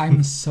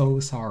 I'm so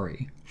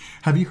sorry.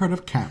 Have you heard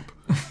of camp?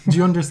 Do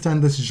you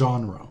understand this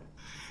genre?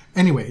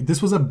 Anyway,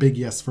 this was a big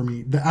yes for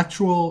me. The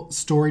actual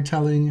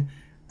storytelling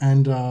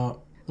and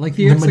like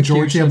the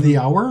majority of the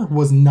hour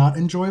was not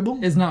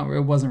enjoyable. It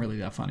wasn't really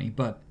that funny,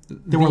 but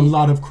there were a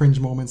lot of cringe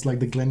moments,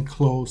 like the Glenn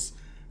Close,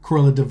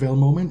 Cruella de Vil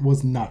moment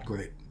was not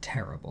great.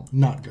 Terrible.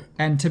 Not good.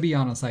 And to be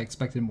honest, I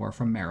expected more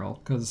from Meryl,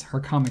 because her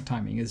comic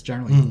timing is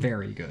generally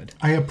very good.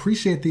 I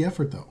appreciate the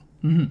effort, though.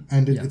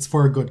 And it's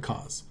for a good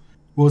cause.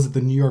 What was it, the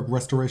New York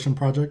Restoration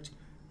Project?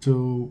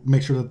 To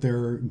make sure that there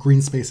are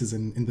green spaces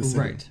in the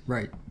city.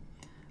 Right.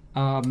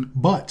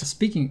 But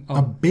speaking of...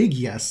 a big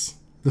yes,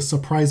 the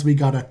surprise we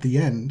got at the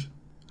end,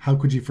 how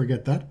could you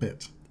forget that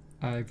bit?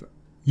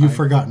 You've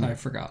forgotten. I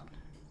forgot.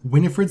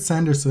 Winifred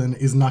Sanderson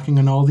is knocking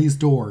on all these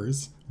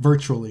doors,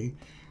 virtually,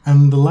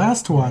 and the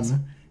last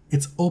one,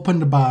 it's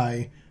opened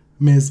by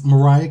Ms.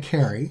 Mariah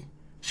Carey.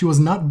 She was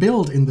not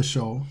billed in the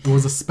show. It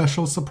was a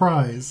special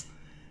surprise.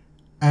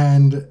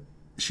 And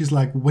she's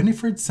like,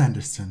 Winifred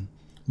Sanderson,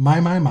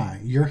 my,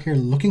 you're here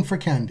looking for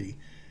candy.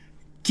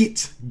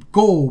 Get,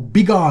 go,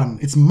 be gone.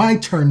 It's my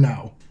turn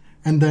now.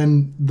 And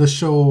then the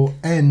show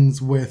ends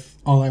with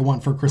All I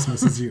Want for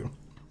Christmas Is You.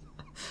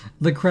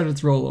 The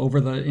credits roll over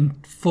the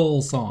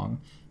full song.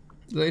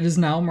 It is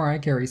now Mariah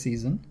Carey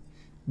season,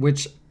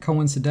 which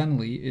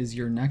coincidentally is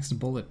your next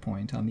bullet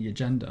point on the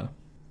agenda.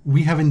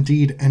 We have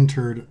indeed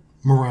entered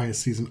Mariah's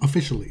season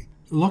officially.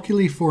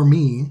 Luckily for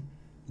me,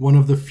 one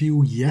of the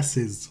few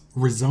yeses,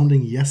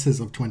 resounding yeses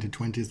of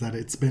 2020 is that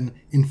it's been,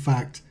 in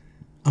fact,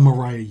 a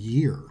Mariah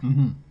year.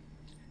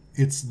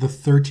 It's the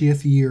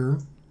 30th year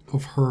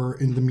of her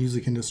in the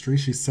music industry.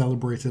 She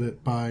celebrated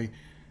it by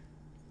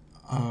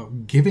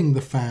giving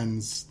the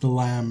fans, the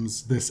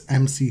Lambs, this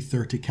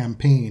MC30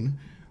 campaign.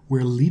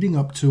 We're leading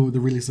up to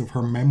the release of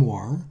her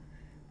memoir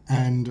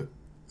and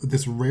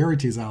this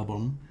Rarities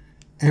album.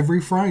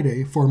 Every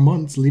Friday, for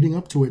months leading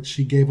up to it,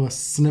 she gave us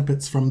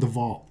snippets from the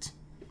vault.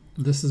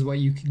 This is what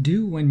you can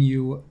do when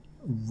you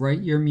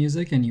write your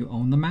music and you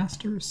own the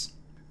masters.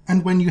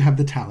 And when you have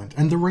the talent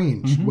and the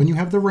range. When you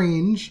have the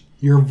range,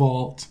 your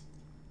vault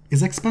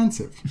is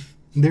expansive.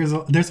 There's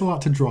a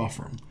lot to draw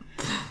from.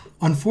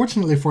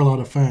 Unfortunately for a lot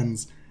of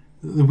fans,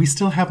 we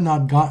still have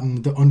not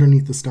gotten the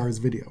Underneath the Stars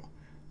video.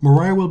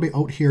 Mariah will be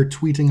out here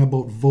tweeting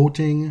about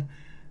voting,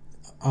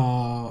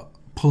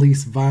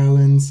 police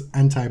violence,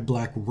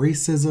 anti-black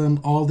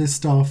racism, all this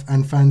stuff,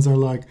 and fans are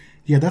like,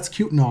 yeah, that's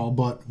cute and all,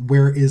 but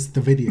where is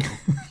the video?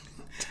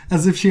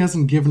 As if she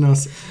hasn't given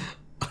us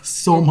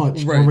so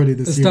much already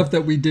this year. Stuff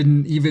that we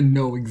didn't even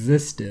know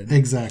existed.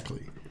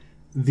 Exactly.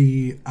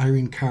 the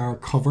Irene Cara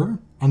cover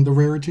on the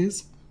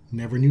Rarities.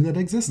 Never knew that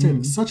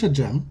existed. Such a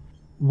gem.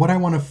 What I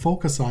want to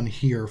focus on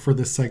here for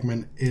this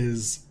segment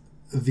is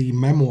the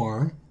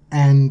memoir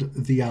and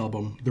the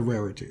album, The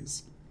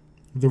Rarities.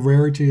 The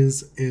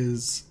Rarities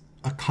is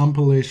a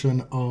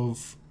compilation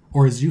of,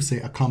 or as you say,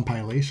 a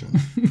compilation.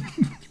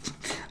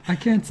 I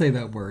can't say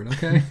that word,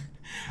 okay?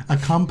 A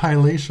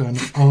compilation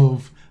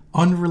of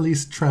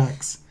unreleased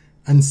tracks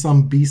and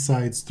some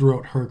B-sides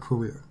throughout her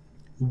career.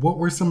 What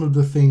were some of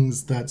the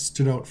things that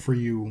stood out for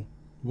you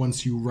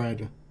once you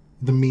read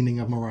The Meaning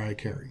of Mariah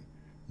Carey?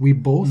 We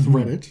both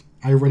read it.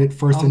 I read it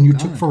first and you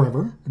took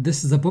forever.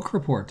 This is a book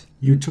report.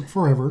 You took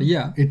forever.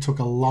 Yeah. It took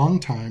a long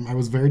time. I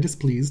was very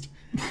displeased.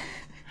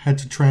 Had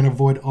to try and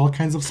avoid all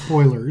kinds of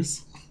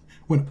spoilers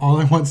when all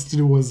I wanted to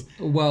do was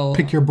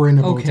pick your brain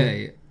about it.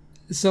 Okay.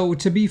 So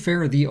to be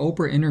fair, the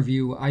Oprah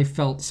interview, I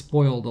felt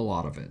spoiled a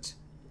lot of it.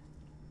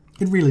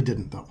 It really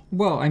didn't, though.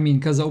 Well, I mean,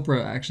 because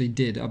Oprah actually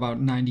did about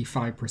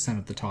 95%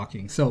 of the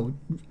talking. So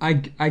I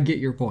get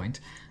your point.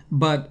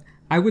 But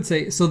I would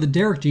say, so the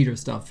Derek Jeter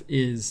stuff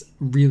is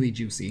really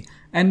juicy.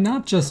 And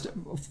not just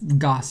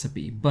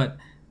gossipy, but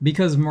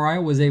because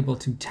Mariah was able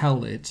to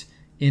tell it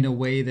in a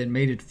way that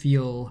made it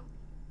feel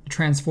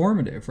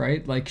transformative,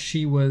 right? Like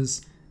she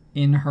was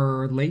in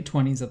her late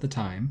 20s at the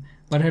time,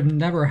 but had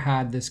never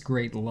had this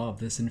great love,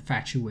 this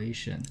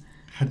infatuation.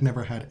 Had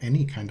never had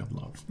any kind of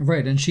love.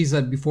 Right, and she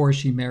said before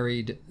she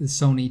married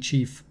Sony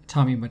chief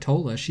Tommy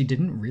Mottola, she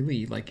didn't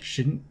really,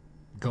 she didn't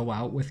go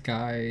out with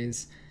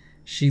guys.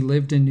 She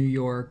lived in New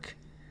York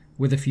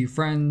with a few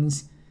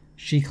friends.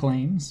 She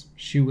claims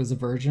she was a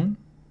virgin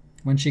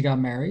when she got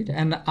married,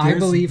 and I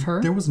believe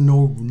her. There was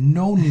no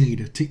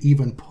need to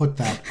even put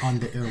that on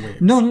the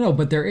airwaves. No,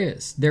 but there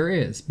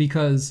is,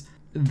 because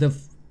the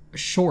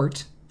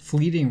short,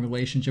 fleeting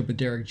relationship with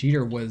Derek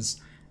Jeter was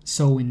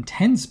so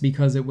intense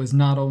because it was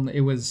not only,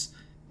 it was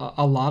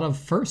a lot of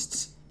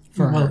firsts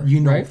for her. Well, you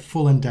know right?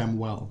 full and damn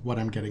well what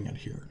I'm getting at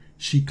here.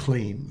 She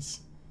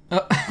claims.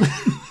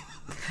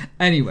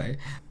 Anyway,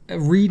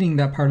 reading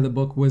that part of the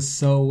book was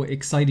so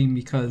exciting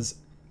because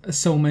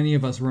so many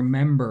of us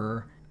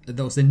remember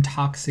those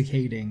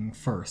intoxicating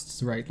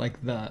firsts, right? Like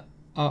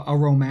a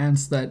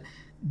romance that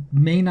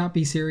may not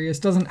be serious,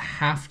 doesn't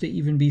have to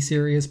even be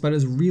serious, but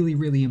is really,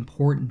 really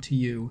important to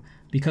you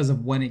because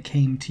of when it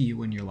came to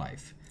you in your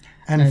life.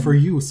 And for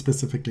you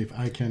specifically, if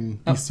I can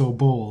be so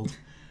bold,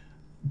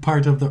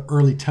 part of the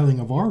early telling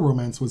of our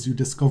romance was you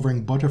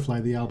discovering Butterfly,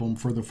 the album,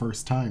 for the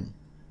first time.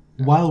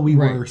 While we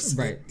were,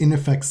 in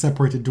effect,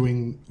 separated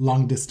doing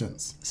long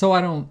distance. So I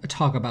don't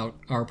talk about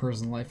our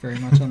personal life very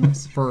much on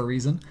this for a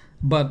reason.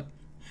 But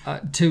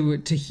to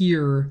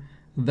hear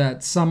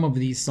that some of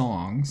these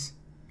songs,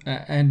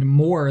 and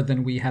more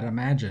than we had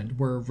imagined,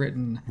 were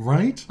written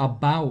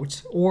about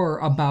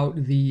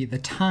the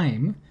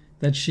time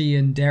that she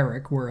and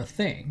Derek were a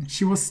thing.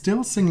 She was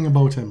still singing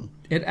about him.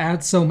 It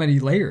adds so many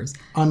layers.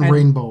 On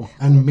Rainbow,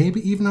 and maybe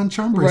even on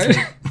Charm Bracelet.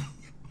 Right?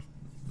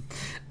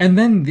 And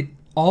then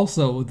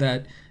also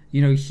that,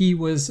 he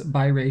was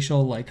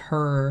biracial like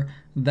her,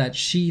 that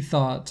she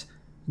thought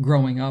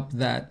growing up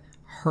that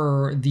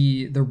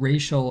the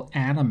racial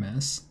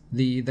animus,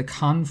 the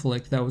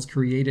conflict that was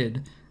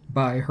created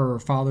by her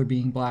father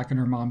being black and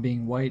her mom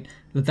being white,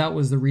 that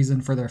was the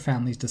reason for their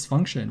family's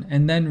dysfunction.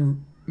 And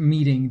then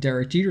meeting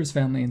Derek Jeter's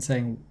family and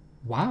saying,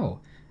 wow,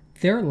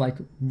 they're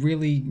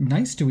really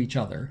nice to each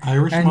other.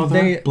 Irish and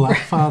mother, black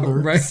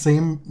father,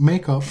 same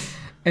makeup.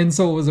 And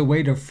so it was a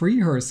way to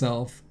free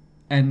herself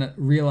and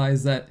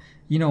realize that,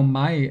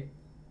 my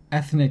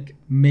ethnic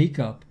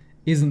makeup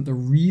isn't the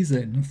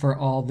reason for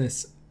all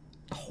this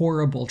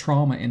horrible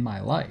trauma in my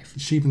life.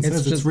 She even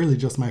says it's really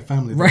just my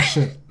family. That's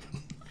shit.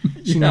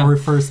 She now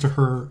refers to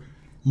her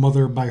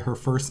mother by her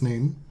first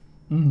name.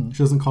 Mm-hmm. She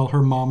doesn't call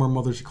her mom or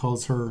mother. She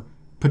calls her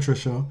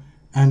Patricia,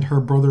 and her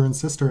brother and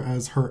sister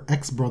as her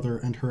ex-brother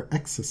and her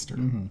ex-sister.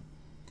 Mm-hmm.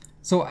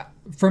 So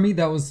for me,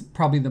 that was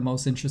probably the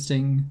most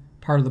interesting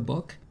part of the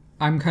book.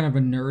 I'm kind of a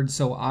nerd,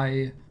 so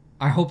I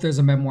hope there's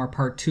a memoir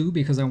part 2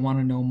 because I want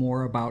to know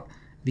more about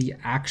the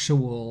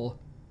actual,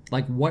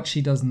 what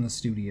she does in the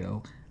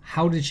studio.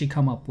 How did she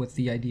come up with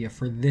the idea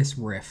for this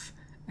riff?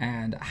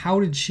 And how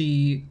did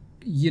she,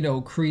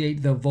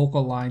 create the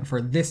vocal line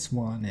for this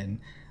one? And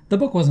the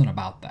book wasn't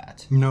about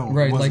that. No,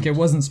 right? It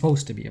wasn't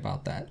supposed to be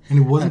about that. And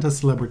it wasn't a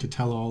celebrity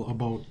tell-all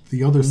about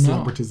the other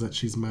celebrities that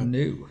she's met.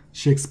 No.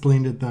 She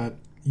explained it that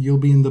you'll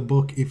be in the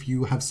book if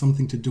you have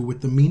something to do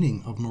with the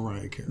meaning of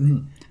Mariah Carey.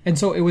 Mm. And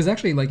so it was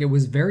actually it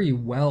was very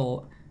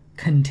well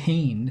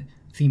contained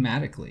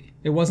thematically.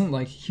 It wasn't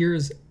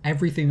here's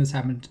everything that's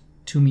happened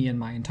to me in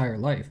my entire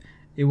life.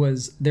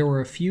 There were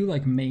a few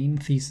main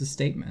thesis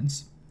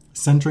statements.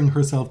 Centering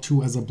herself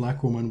too as a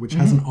black woman, which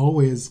hasn't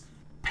always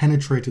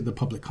penetrated the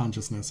public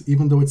consciousness,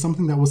 even though it's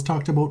something that was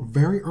talked about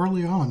very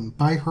early on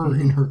by her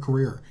in her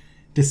career,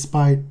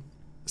 despite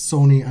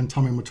Sony and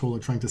Tommy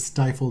Mottola trying to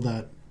stifle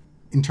that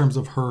in terms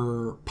of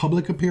her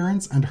public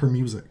appearance and her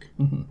music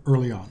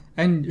early on.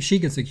 And she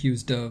gets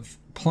accused of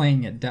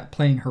playing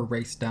her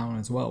race down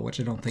as well, which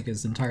I don't think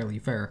is entirely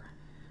fair.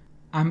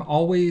 I'm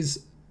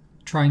always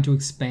trying to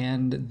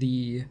expand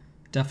the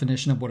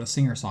definition of what a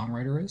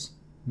singer-songwriter is,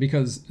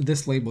 because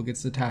this label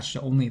gets attached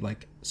to only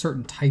like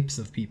certain types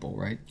of people,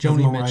 right? Joni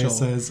Joni Mariah Mitchell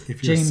says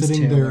if you're James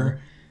sitting Taylor.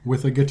 there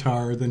with a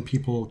guitar, then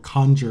people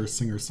conjure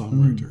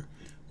singer-songwriter.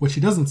 What she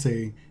doesn't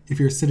say, if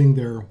you're sitting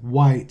there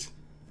white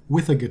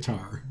with a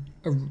guitar.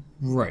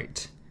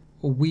 Right.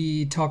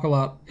 We talk a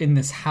lot in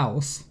this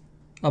house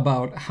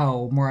about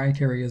how Mariah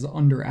Carey is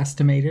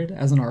underestimated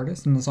as an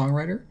artist and a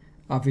songwriter,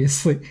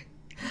 obviously.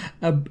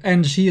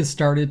 And she has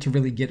started to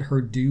really get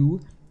her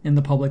due in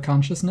the public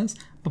consciousness.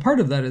 But part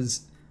of that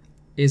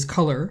is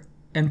color,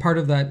 and part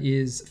of that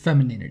is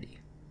femininity,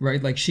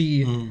 right? Like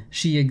she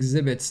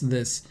exhibits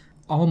this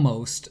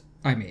almost,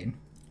 I mean...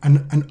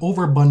 An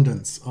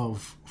overabundance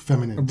of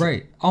femininity.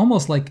 Right.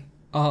 Almost like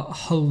a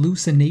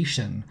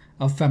hallucination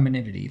of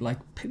femininity, like,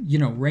 you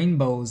know,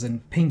 rainbows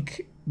and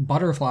pink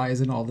butterflies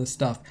and all this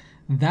stuff.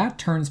 That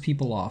turns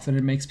people off, and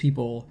it makes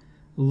people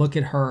look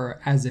at her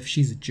as if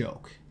she's a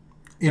joke.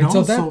 And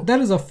so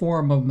that is a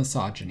form of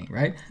misogyny,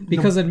 right?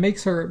 Because it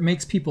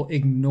makes people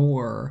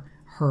ignore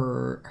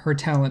her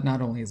talent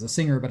not only as a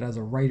singer but as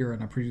a writer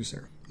and a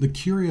producer. The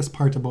curious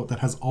part about that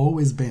has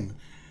always been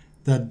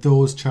that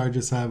those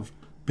charges have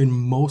been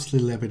mostly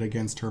levied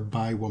against her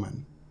by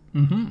women.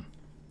 Mm-hmm.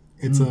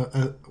 It's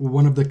a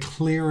one of the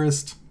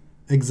clearest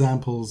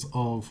examples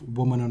of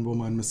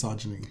woman-on-woman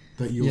misogyny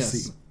that you'll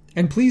see.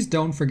 And please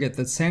don't forget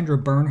that Sandra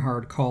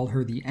Bernhard called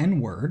her the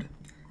N-word.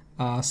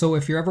 So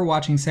if you're ever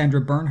watching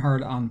Sandra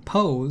Bernhard on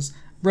Pose,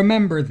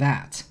 remember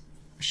that.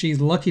 She's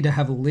lucky to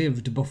have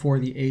lived before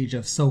the age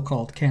of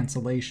so-called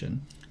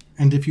cancellation.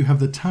 And if you have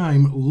the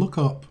time, look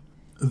up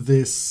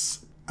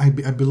this... I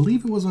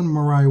believe it was when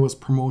Mariah was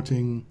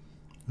promoting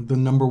the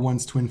Number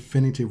Ones to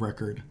Infinity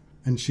record.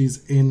 And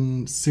she's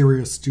in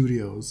Sirius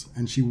Studios.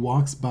 And she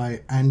walks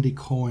by Andy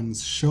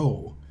Cohen's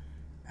show.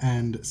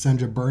 And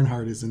Sandra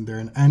Bernhard is in there.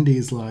 And Andy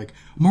is like,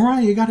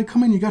 Mariah, you gotta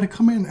come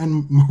in.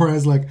 And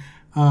Mariah's like...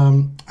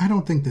 I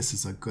don't think this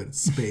is a good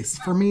space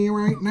for me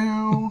right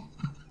now.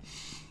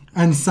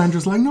 And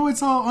Sandra's like, no,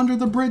 it's all under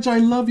the bridge. I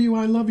love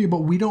you.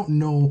 But we don't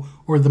know,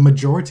 or the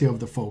majority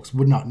of the folks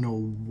would not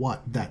know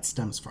what that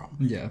stems from.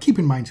 Yeah. Keep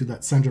in mind, too,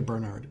 that Sandra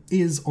Bernhard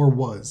is or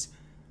was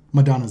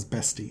Madonna's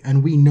bestie.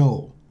 And we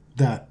know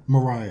that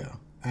Mariah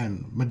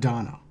and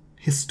Madonna,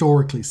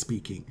 historically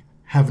speaking,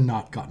 have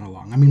not gotten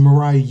along. I mean,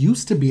 Mariah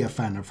used to be a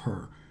fan of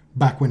her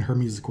back when her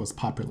music was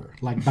popular,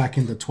 like back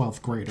in the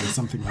 12th grade or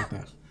something like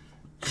that.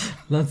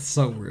 That's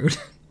so rude.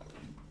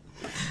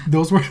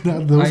 Those were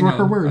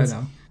her words.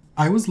 I know.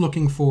 I was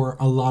looking for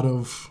a lot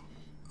of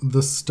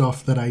the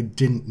stuff that I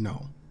didn't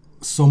know.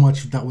 So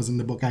much that was in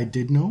the book I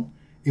did know.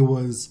 It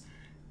was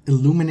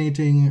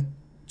illuminating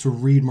to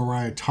read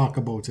Mariah talk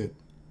about it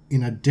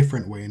in a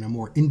different way, in a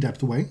more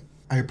in-depth way.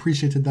 I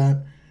appreciated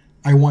that.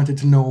 I wanted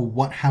to know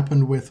what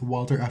happened with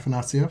Walter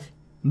Afanasieff.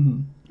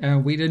 Mm-hmm.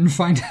 And we didn't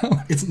find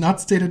out. It's not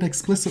stated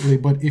explicitly,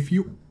 but if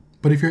you're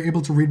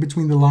able to read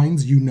between the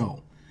lines, you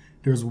know.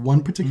 There's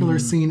one particular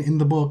scene in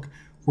the book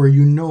where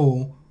you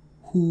know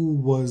who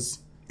was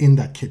in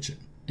that kitchen.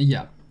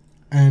 Yeah.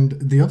 And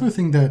the other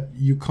thing that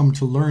you come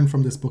to learn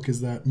from this book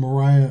is that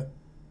Mariah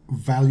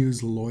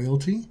values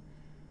loyalty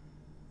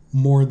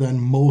more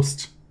than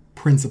most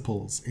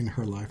principles in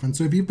her life. And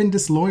so if you've been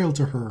disloyal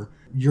to her,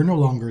 you're no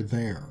longer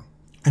there.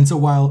 And so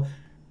while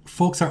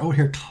folks are out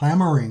here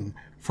clamoring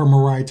for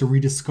Mariah to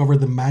rediscover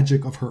the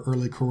magic of her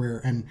early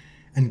career and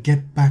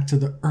get back to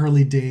the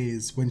early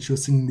days when she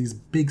was singing these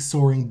big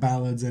soaring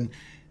ballads. And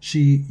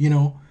she, you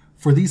know,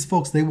 for these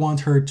folks, they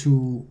want her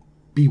to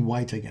be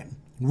white again.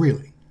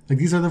 Really. Like,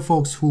 these are the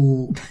folks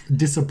who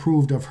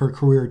disapproved of her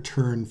career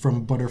turn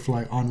from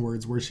Butterfly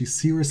onwards, where she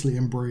seriously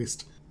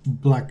embraced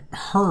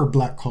her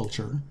black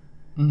culture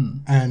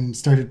and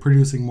started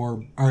producing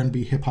more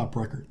R&B hip-hop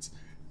records.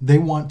 They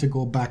want to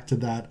go back to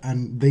that,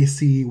 and they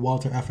see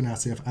Walter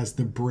Afanasieff as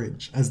the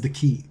bridge, as the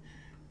key.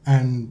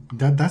 And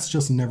that's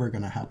just never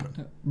going to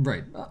happen.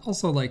 Right.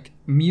 Also, like,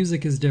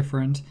 music is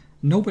different.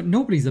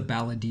 Nobody's a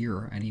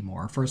balladeer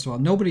anymore. First of all,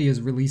 nobody is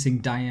releasing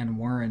Diane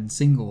Warren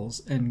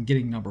singles and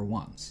getting number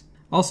ones.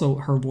 Also,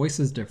 her voice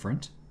is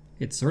different.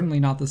 It's certainly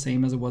not the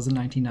same as it was in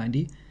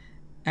 1990.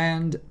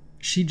 And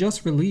she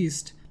just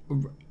released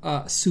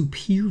a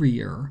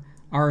superior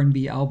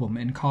R&B album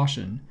in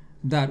Caution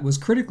that was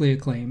critically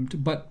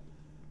acclaimed, but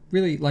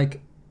really,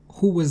 like,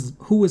 who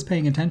was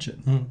paying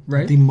attention,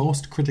 right? The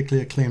most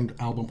critically acclaimed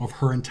album of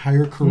her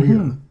entire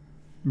career.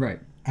 Right.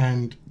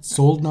 And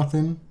sold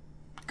nothing,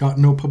 got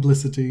no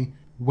publicity,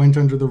 went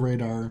under the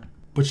radar,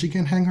 but she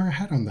can hang her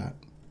hat on that.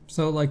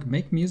 So, like,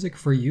 make music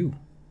for you.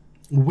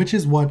 Which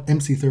is what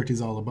MC30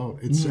 is all about.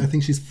 I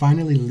think she's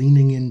finally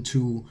leaning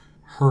into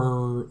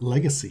her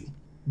legacy.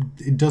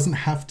 It doesn't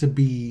have to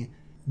be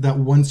that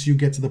once you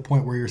get to the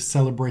point where you're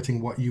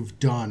celebrating what you've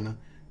done,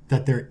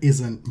 that there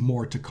isn't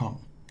more to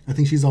come. I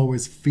think she's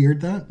always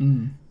feared that,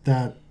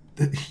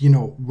 you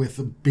know,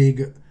 with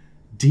big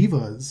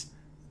divas,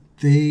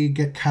 they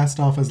get cast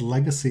off as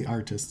legacy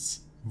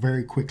artists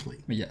very quickly.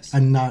 Yes.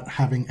 And not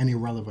having any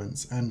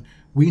relevance. And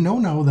we know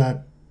now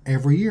that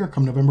every year,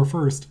 come November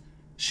 1st,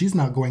 she's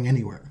not going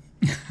anywhere.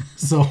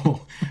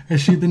 So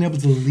has she been able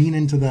to lean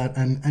into that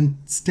and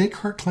stake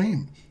her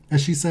claim?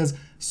 As she says,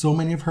 so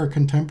many of her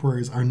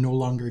contemporaries are no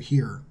longer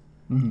here.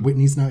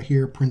 Whitney's not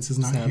here. Prince is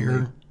not Sadly.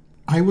 here.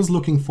 I was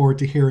looking forward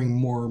to hearing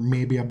more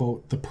maybe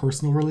about the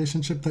personal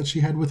relationship that she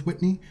had with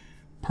Whitney.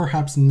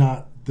 Perhaps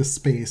not the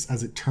space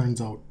as it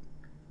turns out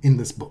in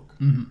this book.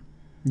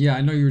 Yeah,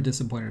 I know you were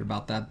disappointed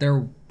about that.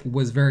 There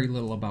was very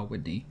little about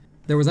Whitney.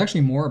 There was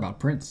actually more about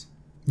Prince.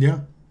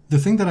 Yeah. The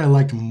thing that I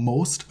liked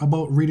most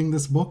about reading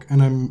this book,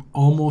 and I'm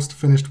almost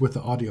finished with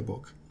the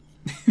audiobook.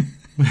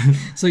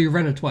 So you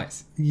read it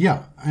twice.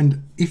 Yeah,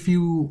 and if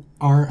you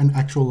are an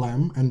actual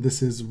lamb and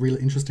this is really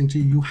interesting to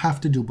you, you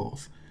have to do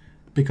both.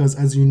 Because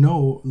as you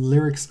know,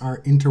 lyrics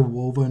are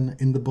interwoven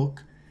in the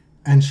book,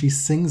 and she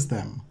sings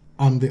them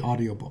on the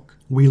audiobook.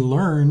 We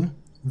learn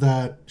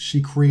that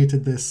she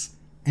created this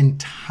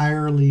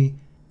entirely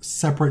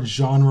separate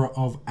genre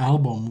of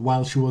album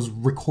while she was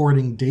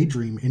recording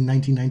Daydream in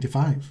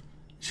 1995.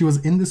 She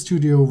was in the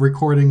studio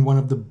recording one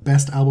of the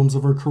best albums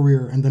of her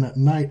career, and then at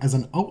night, as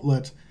an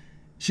outlet,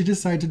 she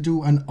decided to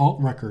do an alt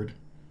record,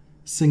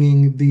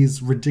 singing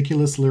these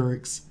ridiculous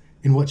lyrics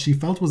in what she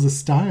felt was a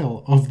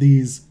style of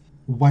these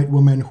white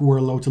women who were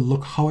allowed to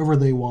look however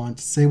they want,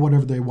 say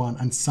whatever they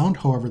want, and sound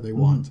however they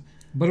want.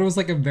 But it was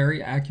like a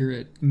very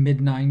accurate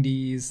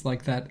mid-90s,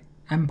 like that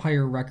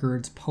Empire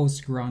Records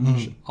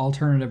post-grunge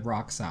alternative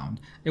rock sound.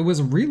 It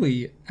was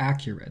really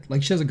accurate.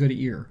 Like, she has a good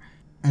ear.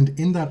 And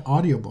in that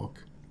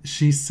audiobook,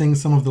 she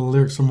sings some of the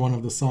lyrics from one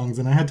of the songs,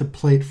 and I had to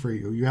play it for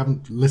you. You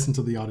haven't listened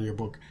to the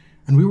audiobook.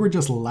 And we were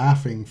just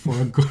laughing for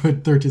a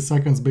good 30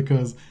 seconds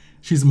because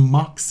she's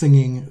mock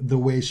singing the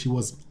way she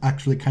was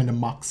actually kind of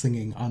mock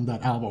singing on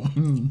that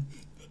album.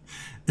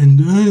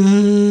 And I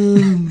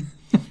am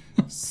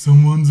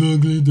someone's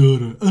ugly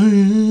daughter. I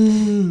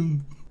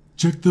am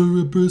Jack the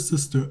Ripper's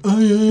sister.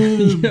 I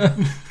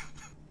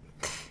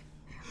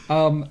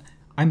am.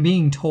 I'm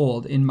being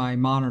told in my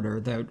monitor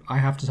that I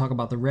have to talk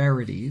about the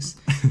rarities,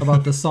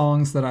 about the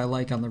songs that I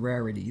like on the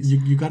rarities.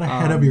 You got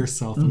ahead of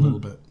yourself a little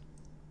bit.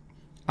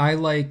 I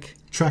like,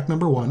 Track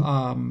number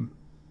 1.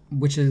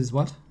 which is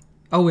what?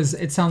 Oh,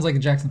 it sounds like a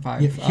Jackson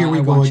 5. Yeah, Here We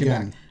I Go Want You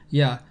Again. Back.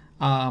 Yeah.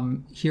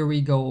 Here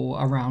We Go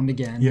Around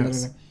Again.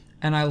 Yes.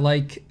 And I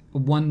like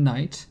One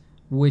Night,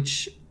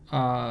 which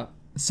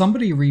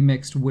somebody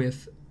remixed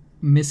with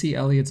Missy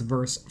Elliott's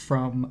verse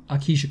from a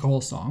Keisha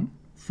Cole song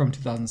from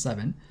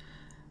 2007.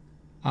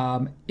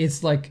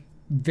 It's like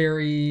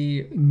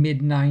very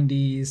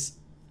mid-90s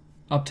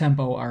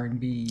up-tempo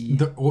R&B.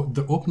 The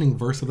opening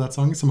verse of that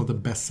song is some of the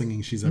best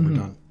singing she's ever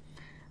done.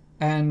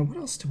 And what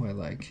else do I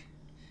like?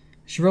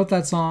 She wrote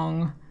that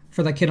song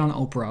for that kid on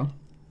Oprah.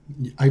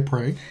 I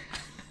pray.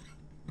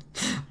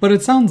 But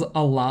it sounds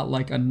a lot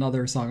like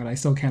another song, and I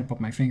still can't put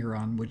my finger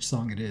on which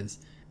song it is.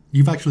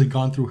 You've actually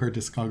gone through her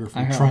discography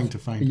I have. trying to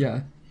find it.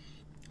 Yeah.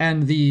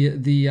 And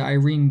the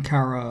Irene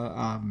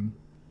Cara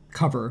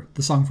cover,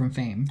 the song from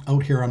Fame,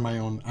 Out Here on My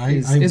Own.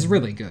 is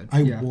really good. I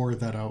Yeah. wore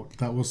that out.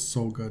 That was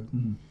so good.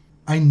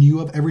 I knew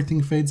of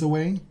Everything Fades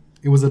Away.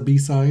 It was a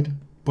B-side,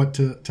 but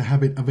to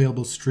have it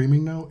available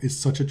streaming now is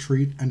such a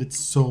treat, and it's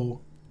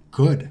so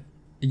good.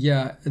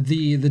 Yeah,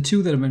 the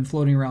two that have been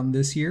floating around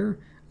this year.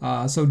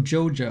 So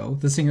JoJo,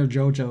 the singer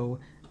JoJo,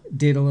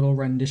 did a little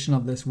rendition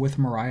of this with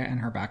Mariah and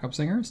her backup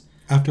singers,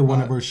 After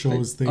one of her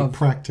shows, they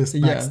practiced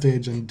yeah.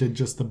 backstage and did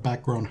just the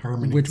background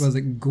harmonies. which was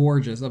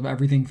gorgeous, of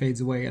Everything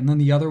Fades Away. And then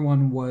the other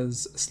one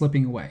was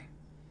Slipping Away.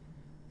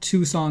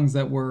 Two songs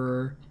that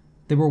were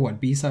what,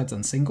 B-sides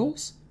and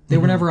singles? They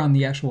were never on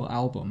the actual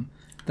album,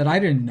 that I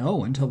didn't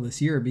know until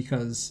this year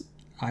because,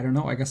 I don't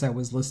know, I guess I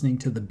was listening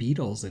to the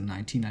Beatles in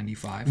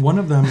 1995. One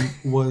of them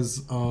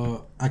was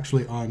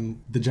actually on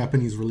the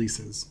Japanese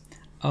releases,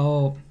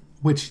 Oh,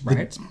 which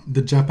Right.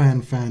 the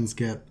Japan fans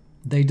get.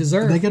 they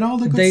deserve. They get all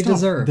the good they stuff.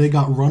 deserve. They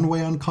got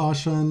Runway on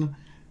Caution.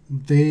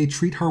 They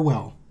treat her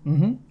well.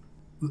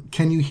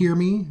 Can You Hear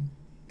Me?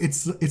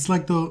 It's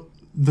like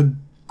the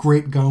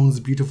great gowns,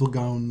 beautiful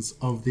gowns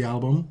of the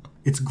album.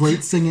 It's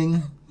great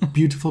singing,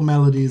 beautiful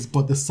melodies,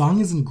 but the song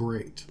isn't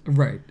great.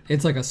 Right.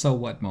 It's like a so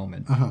what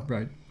moment.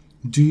 Right.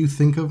 Do You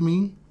Think of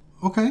Me?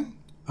 Okay.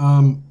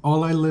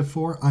 All I Live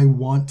For, I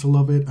want to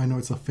love it. I know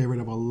it's a favorite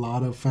of a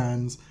lot of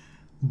fans,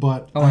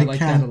 but Oh, I like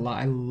can't. that a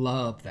lot. I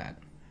love that.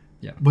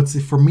 Yeah. But see,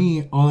 for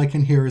me, all I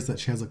can hear is that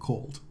she has a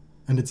cold,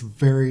 and it's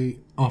very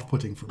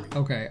off-putting for me.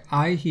 Okay.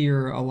 I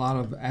hear a lot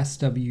of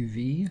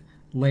SWV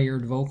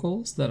layered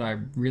vocals that I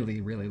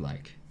really, really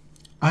like.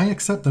 I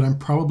accept that I'm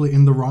probably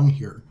in the wrong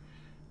here.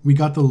 We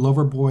got the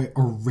Loverboy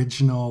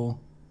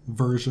original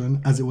version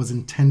as it was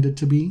intended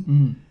to be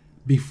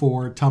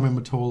before Tommy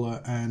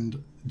Mottola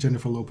and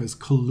Jennifer Lopez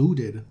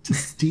colluded to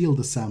steal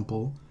the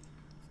sample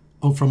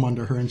out from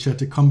under her, and she had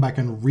to come back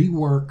and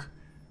rework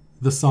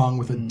the song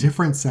with a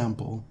different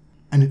sample,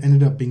 and it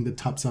ended up being the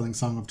top-selling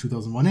song of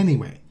 2001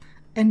 anyway.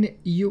 And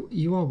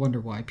you all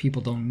wonder why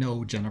people don't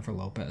know Jennifer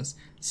Lopez.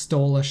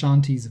 Stole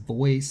Ashanti's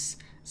voice,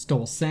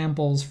 stole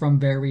samples from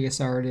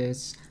various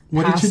artists,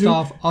 What did she passed do?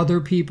 off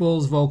other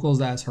people's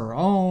vocals as her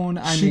own.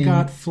 She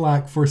got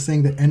flack for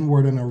saying the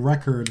N-word on a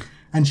record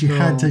and she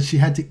had Girl.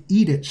 to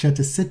eat it. She had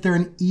to sit there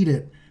and eat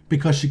it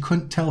because she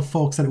couldn't tell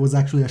folks that it was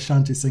actually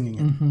Ashanti singing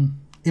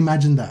it.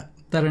 Imagine that.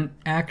 That an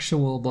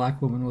actual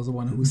black woman was the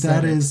one who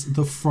said That it. is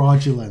the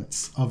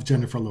fraudulence of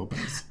Jennifer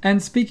Lopez.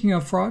 And speaking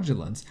of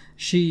fraudulence,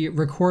 she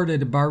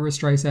recorded Barbara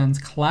Streisand's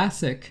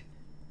classic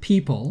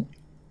People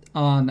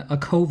on a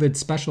COVID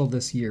special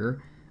this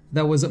year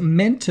that was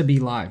meant to be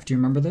live. Do you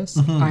remember this?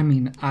 I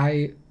mean,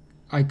 I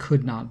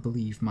could not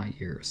believe my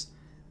ears.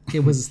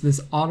 It was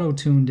this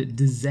auto-tuned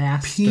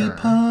disaster.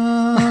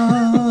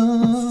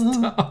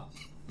 Stop.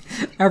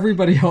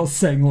 Everybody else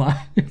sang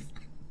live.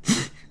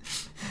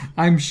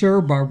 I'm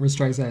sure Barbara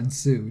Streisand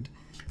sued.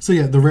 So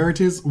yeah, the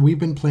Rarities, we've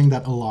been playing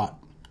that a lot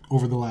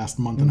over the last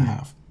month and a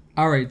half.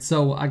 All right,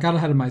 so I got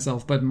ahead of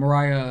myself, but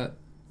Mariah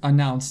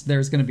announced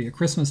there's going to be a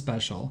Christmas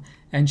special,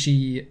 and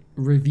she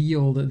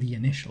revealed the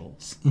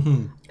initials.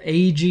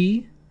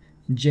 AG,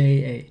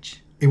 JH.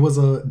 It was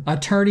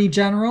Attorney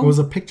General? It was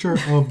a picture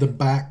of the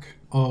back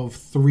of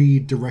 3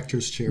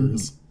 directors'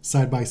 chairs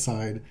side by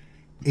side.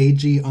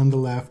 AG on the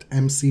left,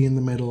 MC in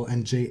the middle,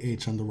 and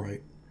JH on the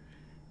right.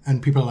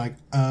 And people are like,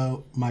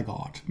 oh my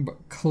God.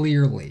 But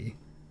clearly,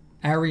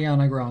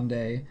 Ariana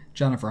Grande,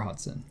 Jennifer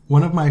Hudson.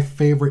 One of my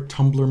favorite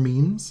Tumblr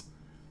memes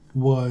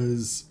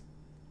was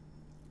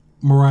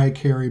Mariah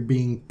Carey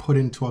being put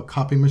into a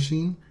copy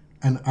machine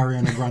and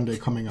Ariana Grande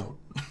coming out.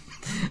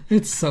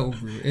 It's so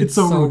rude. It's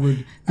so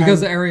rude.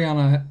 Because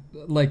Ariana,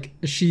 like,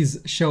 she's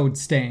showed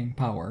staying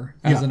power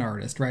as an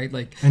artist, right?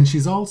 Like, and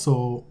she's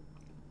also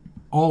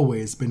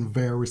always been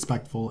very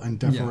respectful and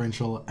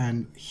deferential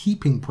and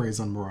heaping praise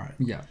on Mariah.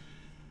 Yeah.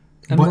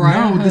 And But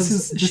Mariah now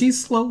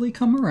she's slowly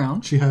come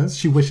around. She has.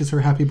 She wishes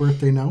her happy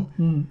birthday now.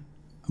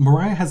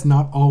 Mariah has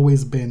not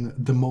always been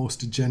the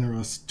most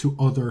generous to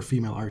other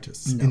female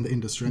artists in the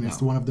industry. And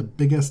it's one of the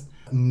biggest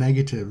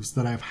negatives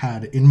that I've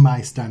had in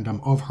my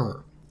stand-up of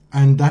her.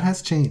 And that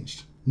has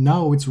changed.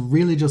 Now it's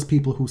really just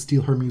people who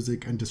steal her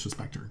music and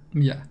disrespect her.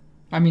 Yeah.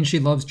 I mean, she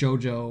loves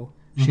JoJo.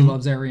 She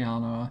loves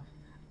Ariana.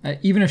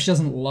 Even if she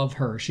doesn't love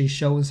her, she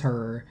shows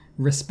her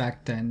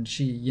respect, and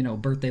she,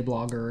 birthday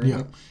blogger.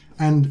 Yeah.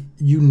 And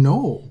you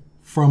know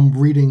from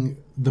reading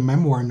the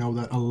memoir now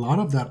that a lot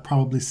of that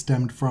probably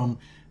stemmed from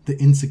the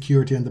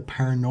insecurity and the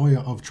paranoia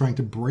of trying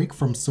to break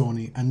from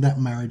Sony and that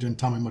marriage and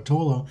Tommy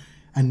Mottola,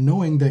 and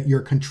knowing that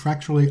you're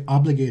contractually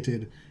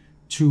obligated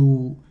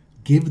to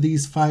give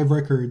these 5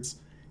 records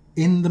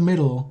in the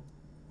middle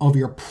of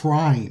your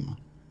prime,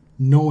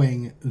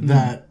 knowing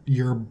that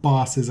your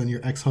bosses and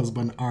your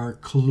ex-husband are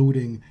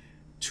colluding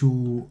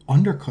to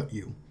undercut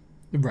you.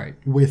 Right.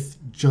 With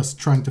just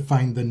trying to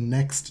find the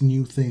next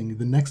new thing,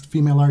 the next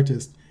female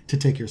artist to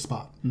take your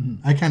spot.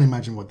 I can't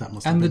imagine what that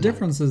must have been. And the like.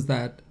 difference is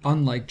that,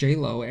 unlike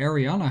J-Lo,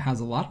 Ariana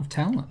has a lot of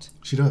talent.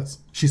 She does.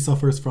 She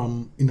suffers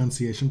from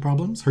enunciation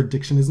problems. Her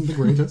diction isn't the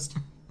greatest.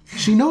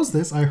 She knows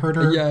this. I heard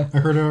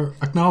her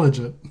acknowledge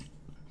it.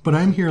 But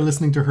I'm here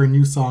listening to her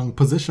new song,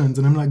 Positions,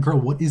 and I'm like, girl,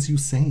 what is you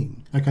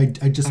saying? Like, I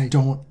just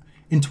don't...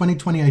 In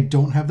 2020, I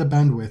don't have the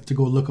bandwidth to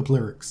go look up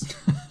lyrics.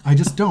 I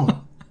just don't.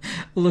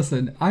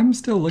 Listen, I'm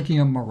still looking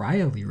at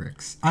Mariah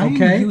lyrics. I'm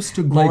Okay? used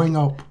to growing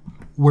up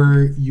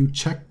where you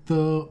check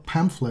the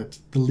pamphlet,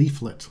 the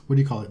leaflet, what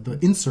do you call it? The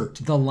insert.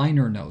 The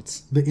liner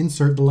notes. The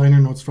liner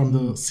notes from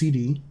the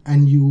CD,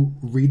 and you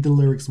read the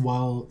lyrics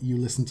while you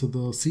listen to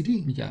the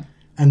CD. Yeah.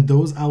 And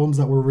those albums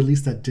that were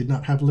released that did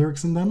not have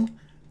lyrics in them,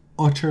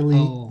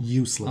 utterly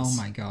useless. Oh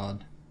my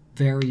God.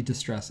 Very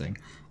distressing.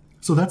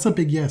 So that's a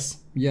big yes.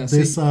 Yes.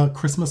 This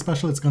Christmas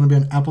special, it's going to be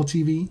on Apple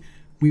TV.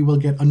 We will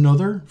get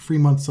another free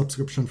month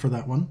subscription for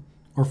that one,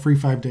 or free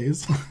 5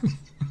 days.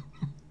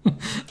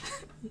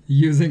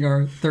 Using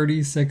our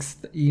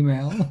 36th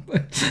email.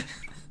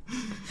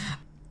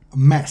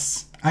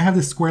 Mess. I have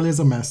this squarely as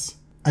a mess.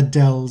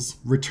 Adele's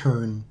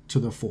return to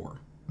the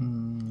fore.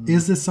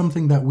 Is this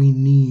something that we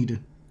need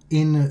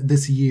in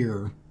this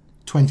year,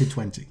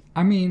 2020?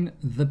 I mean,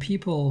 the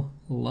people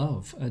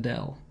love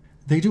Adele.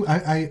 They do.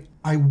 I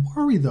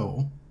worry,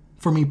 though,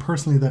 for me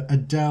personally, that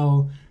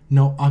Adele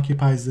now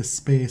occupies this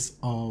space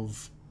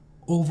of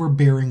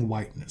overbearing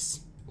whiteness.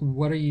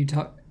 What are you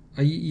talking...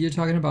 You're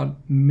talking about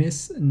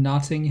Miss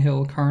Notting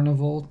Hill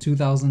Carnival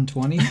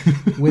 2020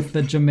 with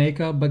the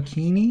Jamaica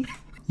bikini?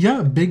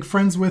 Yeah, big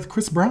friends with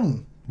Chris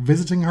Brown,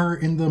 visiting her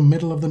in the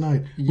middle of the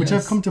night. Yes. Which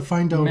I've come to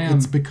find out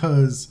it's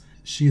because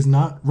she's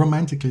not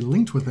romantically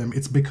linked with him.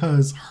 It's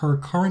because her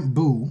current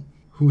boo,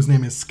 whose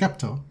name is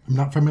Skepta, I'm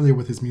not familiar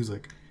with his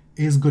music,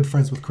 is good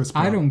friends with Chris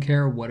Brown. I don't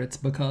care what it's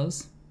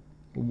because,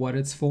 what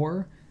it's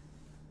for.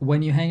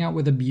 When you hang out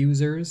with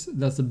abusers,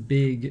 that's a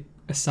big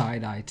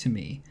side eye to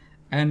me.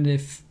 And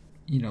if,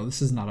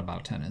 this is not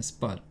about tennis,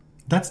 but...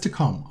 That's to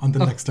come on the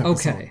next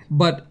episode. Okay,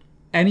 but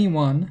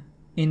anyone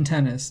in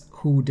tennis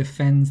who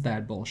defends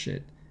that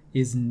bullshit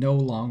is no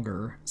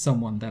longer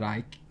someone that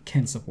I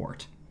can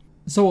support.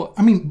 So...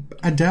 I mean,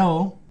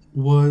 Adele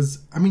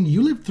was... I mean,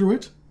 you lived through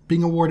it,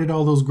 being awarded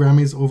all those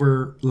Grammys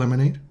over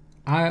Lemonade.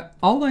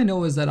 All I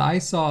know is that I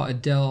saw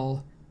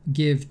Adele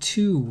give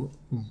 2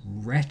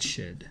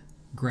 wretched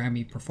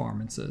Grammy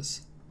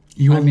performances.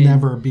 You will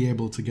never be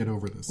able to get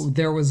over this.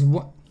 There was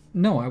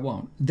No, I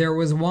won't. There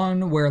was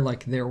one where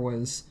like there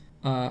was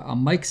a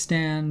mic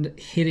stand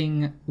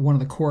hitting one of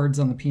the chords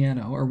on the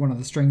piano or one of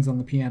the strings on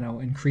the piano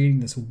and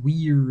creating this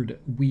weird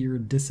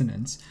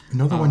dissonance.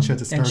 Another one she had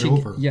to start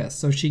over. Yes,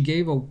 so she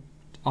gave a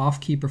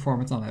off-key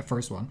performance on that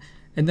first one.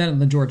 And then in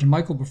the George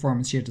Michael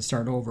performance, she had to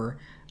start over.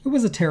 It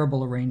was a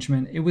terrible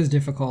arrangement. It was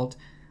difficult,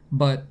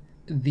 but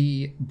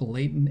the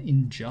blatant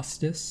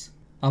injustice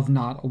of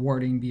not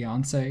awarding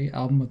Beyonce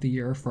Album of the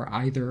Year for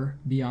either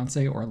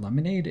Beyonce or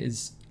Lemonade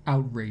is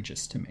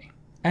outrageous to me.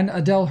 And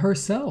Adele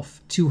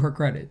herself, to her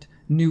credit,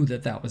 knew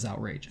that that was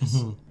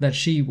outrageous, that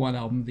she won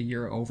Album of the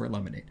Year over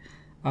Lemonade.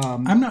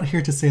 I'm not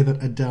here to say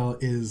that Adele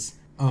is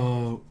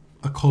a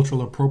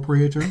cultural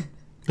appropriator.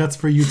 That's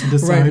for you to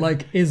decide. Right,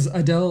 like, is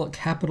Adele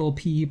capital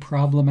P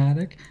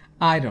problematic?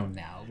 I don't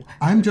know.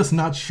 I'm just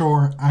not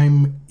sure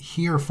I'm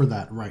here for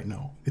that right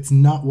now. It's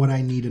not what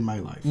I need in my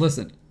life.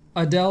 Listen,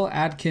 Adele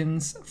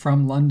Atkins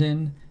from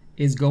London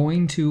is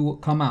going to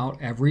come out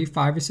every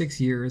 5 or 6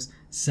 years,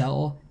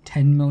 sell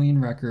 10 million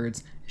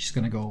records. She's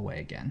going to go away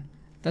again.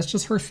 That's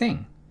just her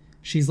thing.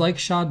 She's like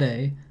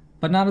Sade,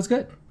 but not as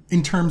good.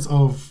 In terms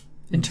of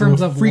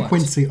the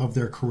frequency of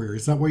their career.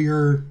 Is that what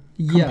you're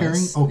comparing?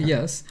 Yes. Okay.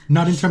 Yes.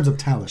 Not in terms of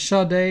talent.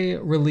 Sade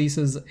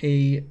releases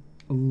a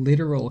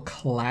literal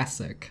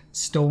classic,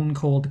 stone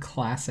cold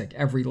classic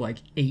every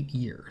 8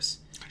 years.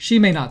 She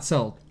may not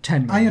sell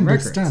 10 million I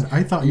understand. records.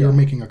 I thought you were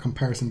making a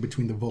comparison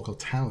between the vocal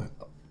talent.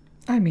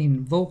 I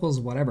mean, vocals,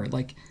 whatever.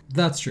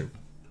 That's true.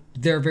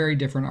 They're very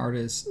different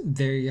artists.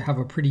 They have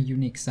a pretty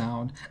unique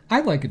sound. I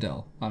like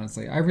Adele,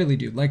 honestly. I really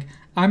do.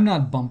 I'm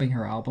not bumping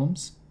her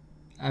albums.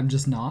 I'm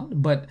just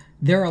not. But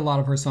there are a lot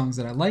of her songs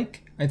that I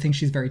like. I think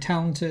she's very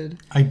talented.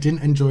 I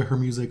didn't enjoy her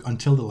music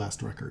until the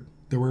last record.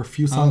 There were a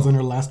few songs on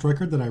her last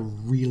record that I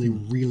really,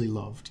 really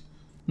loved.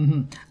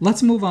 Mm-hmm.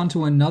 Let's move on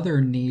to another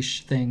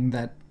niche thing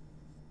that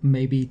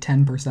maybe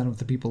 10% of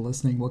the people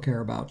listening will care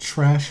about.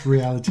 Trash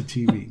reality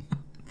TV.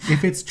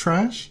 If it's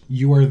trash,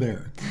 you are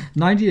there.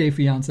 90 Day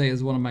Fiancé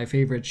is one of my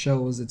favorite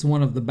shows. It's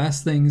one of the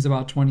best things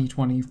about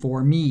 2020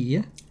 for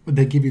me.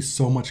 They give you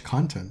so much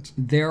content.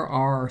 There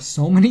are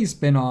so many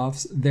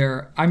spin-offs.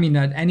 At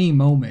any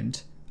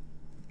moment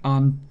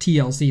on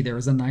TLC, there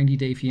is a 90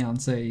 Day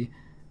Fiancé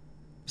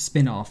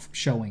spin-off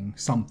showing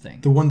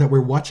something. The one that we're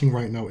watching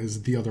right now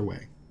is The Other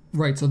Way.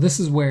 Right, so this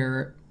is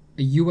where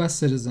U.S.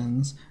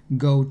 citizens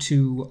go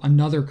to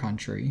another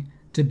country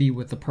to be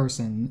with the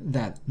person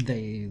that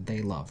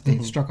they love.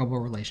 They've struck up a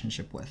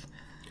relationship with.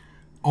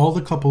 All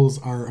the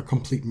couples are a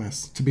complete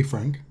mess, to be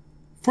frank,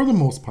 for the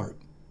most part.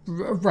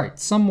 Right,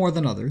 some more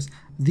than others.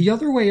 The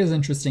Other Way is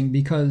interesting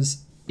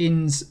because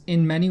in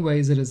many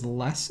ways it is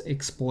less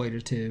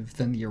exploitative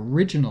than the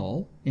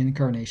original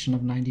incarnation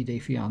of 90 Day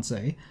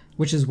Fiancé,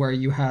 which is where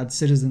you had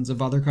citizens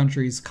of other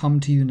countries come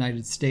to the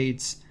United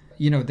States.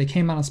 They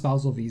came on a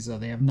spousal visa.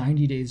 They have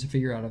 90 days to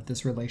figure out if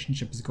this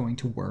relationship is going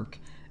to work.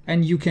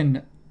 And you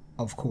can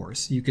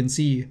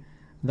see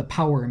the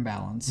power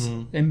imbalance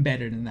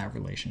embedded in that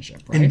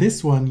relationship, right? In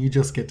this one, you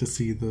just get to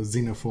see the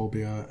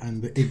xenophobia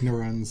and the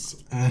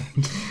ignorance and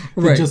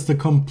right. just the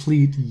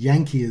complete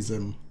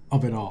Yankeeism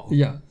of it all.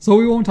 Yeah. So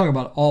we won't talk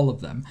about all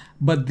of them.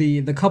 But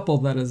the couple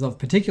that is of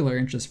particular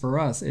interest for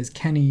us is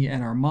Kenny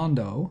and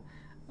Armando,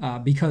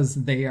 because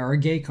they are a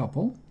gay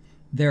couple.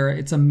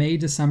 It's a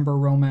May-December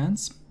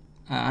romance.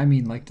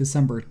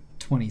 December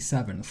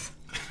 27th.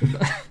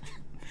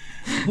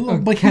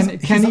 But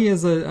Kenny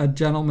is a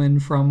gentleman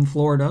from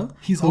Florida.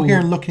 He's out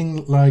here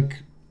looking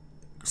like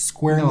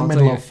square in the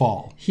middle of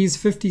fall. He's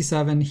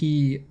 57.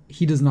 He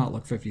does not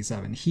look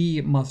 57.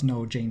 He must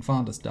know Jane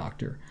Fonda's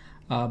doctor.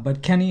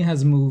 But Kenny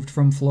has moved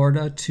from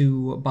Florida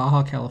to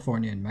Baja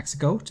California in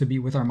Mexico to be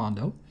with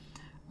Armando.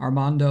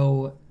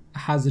 Armando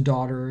has a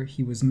daughter.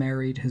 He was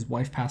married. His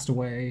wife passed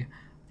away.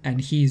 And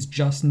he's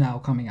just now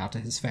coming out to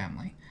his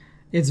family.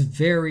 It's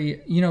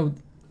very,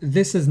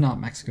 this is not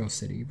Mexico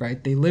City,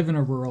 right? They live in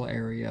a rural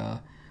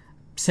area.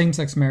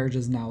 Same-sex marriage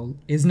is now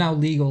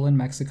legal in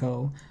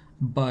Mexico,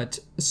 but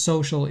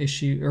social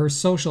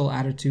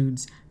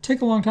attitudes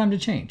take a long time to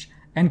change.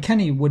 And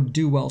Kenny would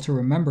do well to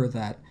remember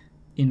that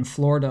in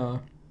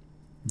Florida,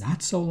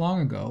 not so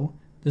long ago,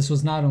 this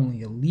was not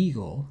only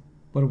illegal,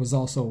 but it was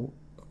also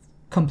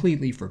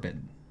completely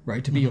forbidden,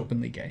 right, to be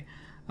openly gay.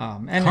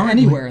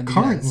 Anywhere in the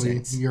United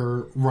States.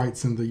 Your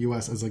rights in the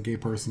U.S. as a gay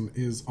person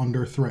is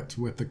under threat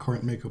with the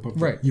current makeup of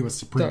the U.S.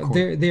 Supreme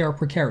Court. They are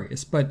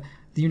precarious, but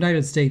the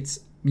United States,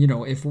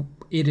 if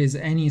it is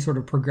any sort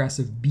of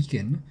progressive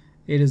beacon,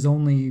 it has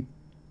only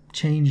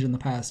changed in the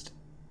past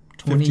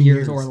 20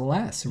 years or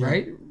less,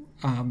 right?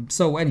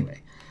 So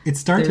anyway. It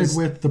started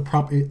with the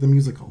Prop 8, the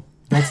musical.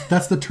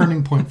 That's the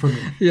turning point for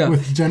me.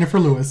 With Jennifer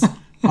Lewis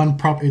on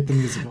Prop 8, the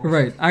musical.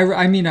 Right. I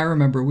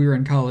remember we were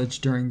in college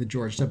during the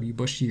George W.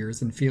 Bush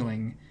years and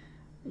feeling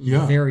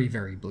very,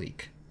 very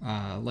bleak.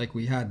 Like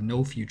we had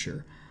no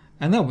future.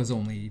 And that was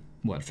only,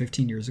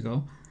 15 years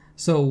ago?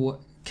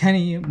 So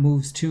Kenny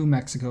moves to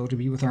Mexico to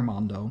be with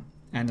Armando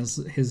and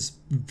his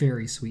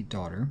very sweet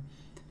daughter.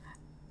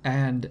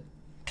 And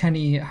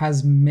Kenny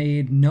has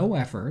made no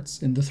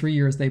efforts in the 3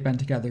 years they've been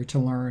together to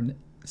learn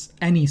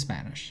any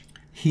Spanish.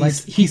 He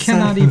He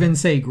cannot even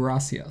say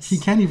gracias. He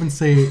can't even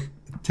say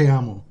te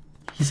amo.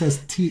 He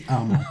says ti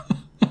amo.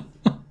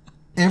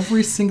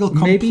 Every single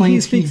complaint Maybe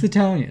he speaks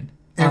Italian.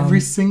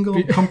 Every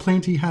single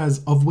complaint he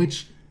has, of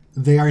which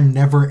they are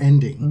never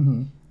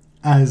ending,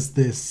 as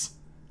this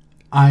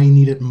I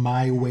need it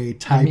my way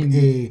type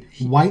A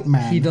white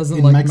man. He doesn't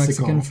in like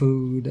Mexico. Mexican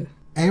food.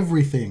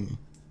 Everything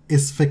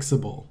is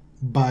fixable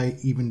by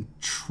even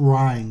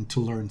trying to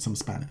learn some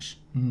Spanish.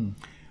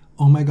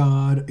 Oh my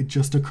God, it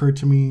just occurred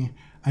to me.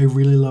 I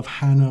really love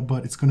Hannah,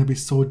 but it's going to be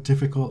so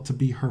difficult to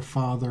be her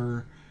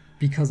father.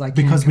 Because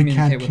we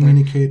can't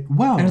communicate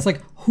well. And it's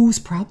like, whose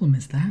problem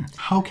is that?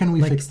 How can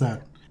we fix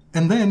that?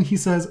 And then he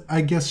says,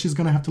 I guess she's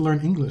going to have to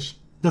learn English.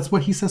 That's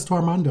what he says to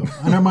Armando.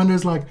 And Armando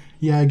is like,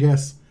 yeah, I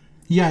guess.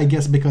 Yeah, I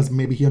guess because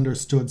maybe he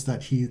understands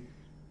that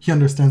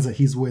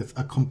he's with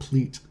a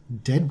complete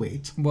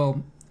deadweight.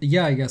 Well,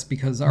 yeah, I guess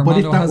because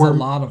Armando has a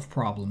lot of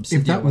problems.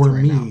 If that were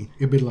me,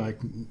 it'd be like,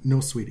 no,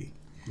 sweetie.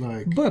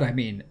 But I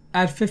mean,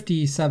 at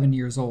 57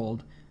 years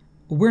old,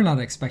 we're not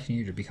expecting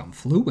you to become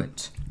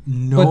fluent.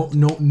 No.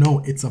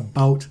 It's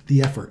about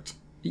the effort.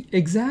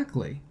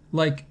 Exactly.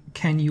 Like,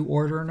 can you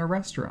order in a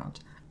restaurant?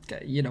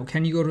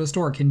 Can you go to a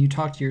store? Can you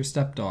talk to your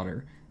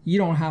stepdaughter? You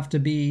don't have to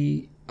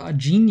be a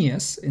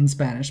genius in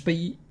Spanish, but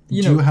do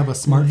you have a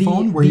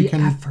smartphone where you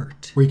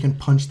can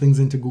punch things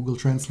into Google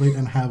Translate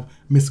and have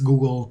Miss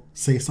Google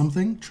say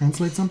something,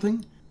 translate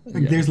something?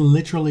 There's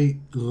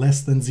literally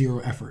less than zero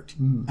effort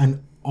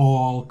and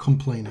all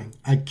complaining.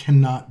 I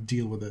cannot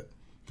deal with it.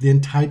 The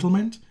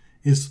entitlement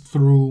is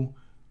through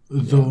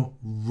the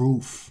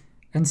roof.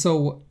 And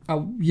so,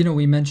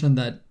 we mentioned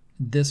that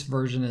this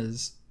version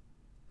is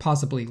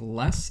possibly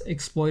less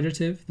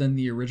exploitative than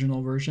the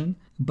original version,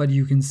 but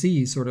you can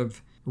see sort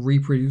of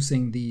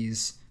reproducing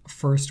these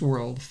first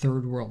world,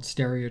 third world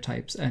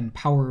stereotypes and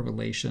power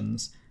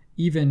relations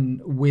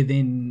even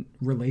within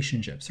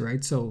relationships,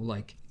 right? So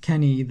like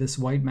Kenny, this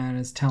white man,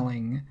 is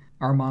telling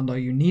Armando,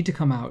 you need to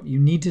come out, you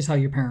need to tell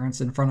your parents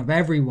in front of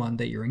everyone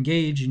that you're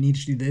engaged, you need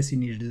to do this, you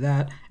need to do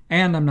that,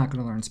 and I'm not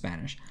going to learn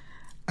Spanish.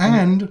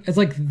 And it's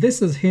like,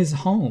 this is his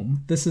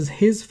home, this is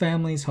his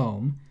family's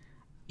home,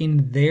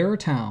 in their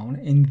town,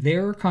 in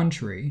their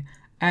country,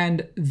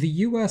 and the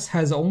U.S.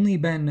 has only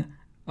been,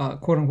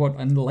 quote-unquote,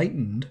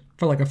 enlightened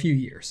for like a few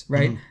years,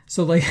 right?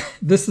 So like,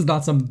 this is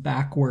not some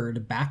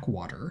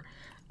backwater.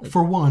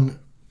 For one,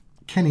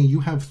 Kenny, you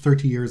have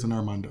 30 years in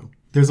Armando.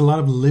 There's a lot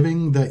of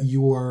living that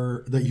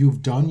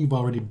you've done, you've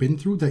already been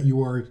through, that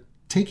you are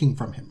taking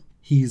from him.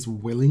 He's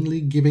willingly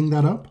giving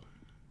that up,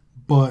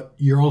 but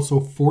you're also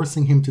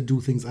forcing him to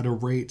do things at a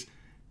rate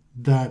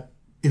that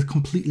is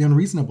completely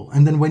unreasonable.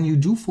 And then when you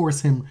do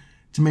force him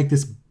to make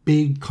this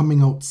big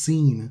coming out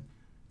scene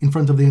in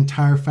front of the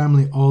entire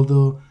family, all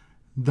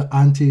the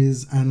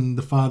aunties and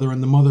the father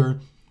and the mother,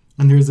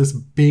 and there's this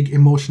big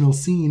emotional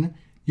scene,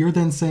 you're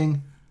then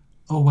saying,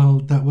 oh, well,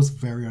 that was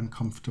very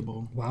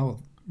uncomfortable. Wow.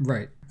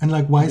 Right. And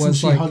like, why isn't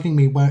she hugging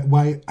me?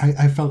 Why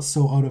I felt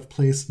so out of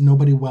place.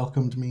 Nobody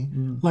welcomed me.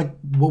 Like,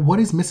 what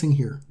is missing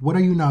here? What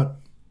are you not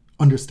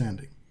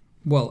understanding?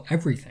 Well,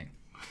 everything.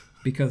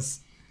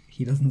 Because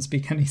he doesn't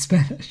speak any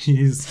Spanish.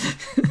 He's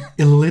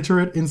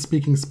illiterate in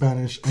speaking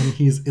Spanish, and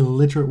he's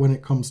illiterate when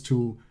it comes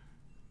to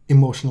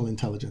emotional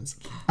intelligence,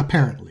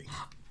 apparently.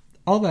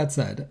 All that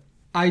said,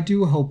 I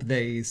do hope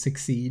they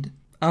succeed.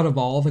 Out of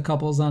all the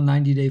couples on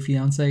 90 Day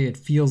Fiancé, it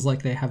feels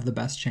like they have the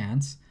best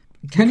chance.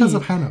 Because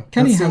of Hannah.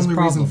 Kenny That's the has only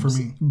problems,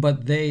 reason for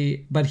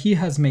me. but he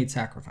has made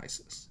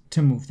sacrifices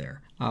to move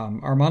there.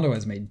 Armando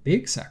has made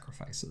big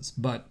sacrifices,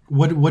 but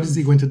what is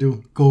he going to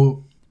do?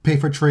 Go pay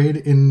for trade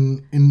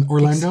in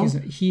Orlando?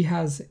 Excuse me,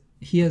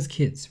 he has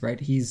kids, right?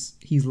 He's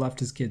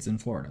left his kids in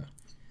Florida.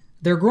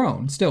 They're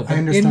grown still, but I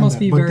understand it must that,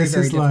 be but very, this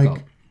very is difficult.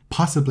 like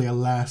possibly a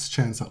last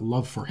chance at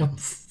love for him.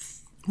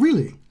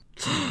 Really?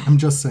 I'm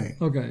just saying.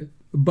 Okay,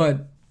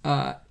 but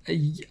I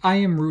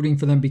am rooting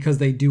for them because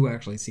they do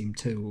actually seem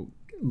to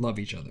love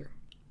each other,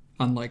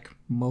 unlike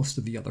most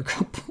of the other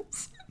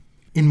couples.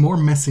 In more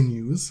messy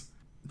news,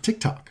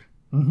 TikTok.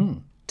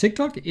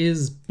 TikTok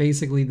is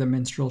basically the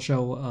minstrel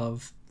show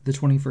of the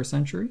 21st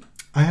century.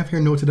 I have here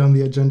noted on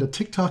the agenda,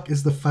 TikTok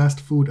is the fast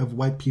food of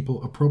white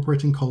people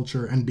appropriating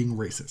culture and being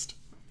racist.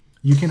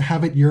 You can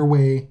have it your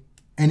way,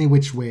 any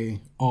which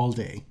way, all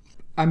day.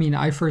 I mean,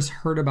 I first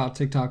heard about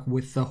TikTok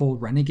with the whole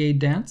Renegade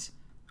dance,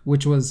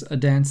 which was a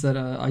dance that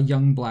a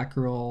young black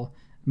girl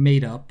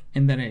made up,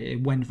 and then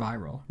it went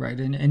viral, right?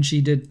 And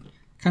she did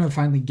kind of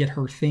finally get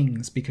her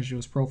things because she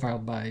was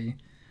profiled by,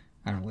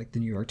 I don't know, like the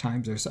New York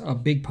Times or a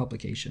big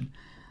publication.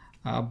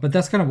 But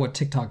that's kind of what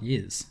TikTok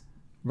is,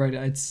 right?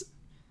 It's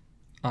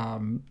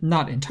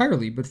not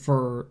entirely, but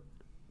for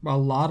a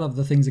lot of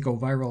the things that go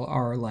viral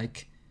are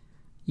like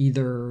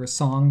either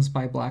songs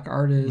by black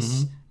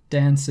artists,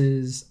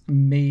 dances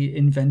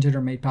invented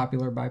or made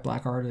popular by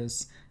black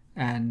artists,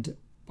 and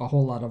a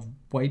whole lot of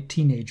white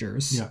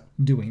teenagers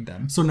doing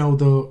them. So now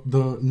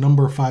the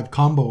number 5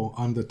 combo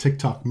on the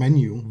TikTok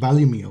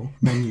value meal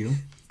menu,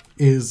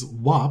 is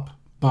WAP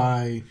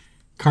by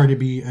Cardi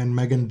B and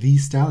Megan Thee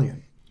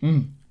Stallion.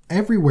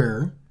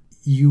 Everywhere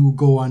you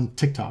go on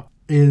TikTok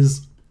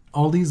is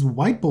all these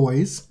white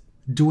boys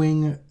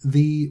doing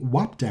the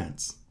WAP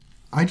dance.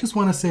 I just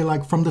want to say,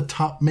 like, from the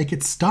top, make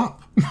it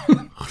stop.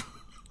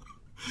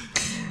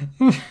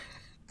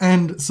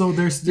 And so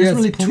there's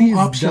really two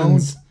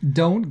options.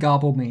 Don't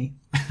gobble me.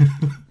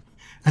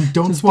 And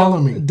don't swallow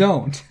me.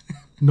 Don't.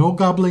 No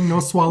gobbling, no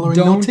swallowing,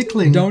 no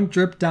tickling. Don't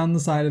drip down the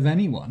side of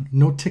anyone.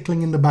 No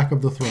tickling in the back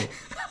of the throat.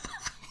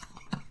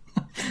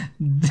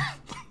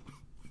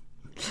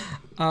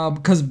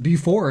 Because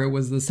before it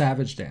was the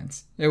Savage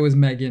dance. It was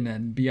Megan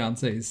and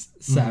Beyonce's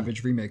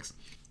Savage remix.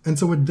 And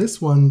so with this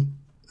one,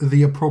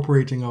 the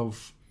appropriating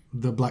of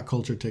the black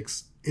culture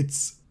ticks,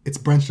 it's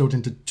branched out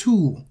into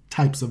two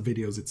types of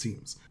videos, it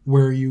seems,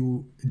 where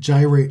you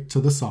gyrate to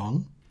the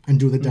song and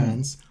do the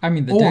dance. I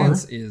mean, the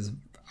dance is...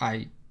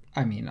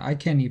 I mean, I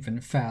can't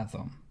even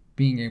fathom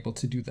being able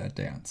to do that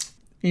dance.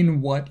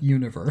 In what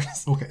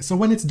universe? Okay, so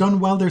when it's done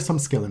well, there's some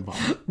skill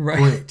involved. Right.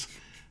 Great.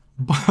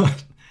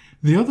 But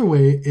the other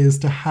way is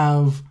to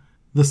have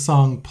the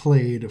song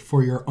played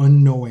for your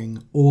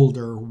unknowing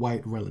older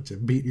white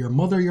relative, be it your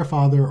mother, your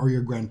father, or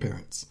your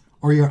grandparents,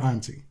 or your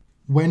auntie.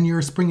 When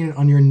you're springing it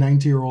on your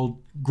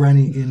 90-year-old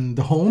granny in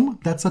the home,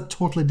 that's a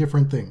totally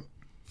different thing.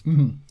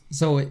 Mm-hmm.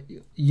 So,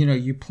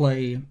 you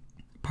play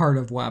part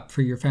of WAP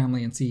for your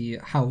family and see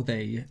how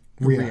they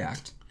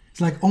react. It's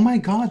like, oh my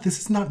God, this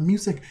is not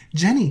music.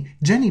 Jenny,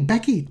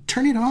 Becky,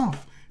 turn it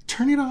off.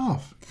 Turn it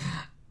off.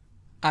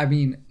 I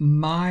mean,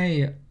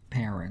 my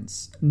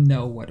parents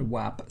know what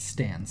WAP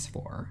stands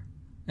for,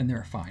 and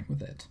they're fine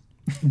with it.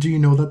 Do you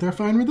know that they're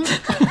fine with it?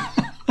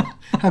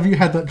 Have you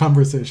had that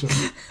conversation?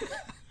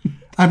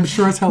 I'm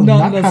sure as hell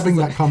not having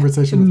that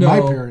conversation with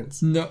my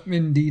parents. No,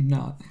 indeed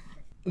not.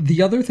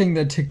 The other thing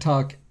that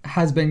TikTok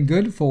has been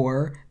good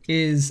for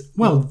is...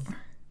 Well,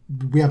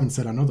 we haven't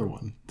said another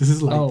one. This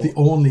is like the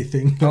only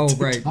thing that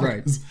TikTok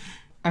right. is.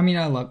 I mean,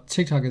 I love...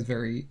 TikTok is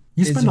very...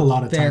 You spend a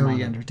lot of time on it.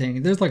 Very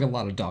entertaining. There's like a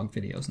lot of dog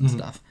videos and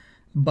stuff.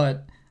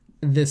 But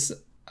this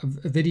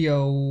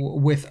video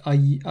with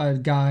a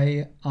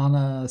guy on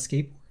a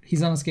skateboard.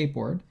 He's on a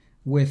skateboard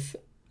with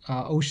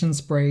Ocean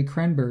Spray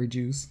Cranberry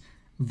Juice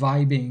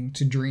vibing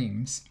to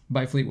Dreams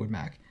by Fleetwood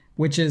Mac,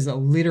 which is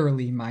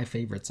literally my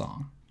favorite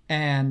song.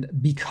 And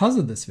because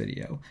of this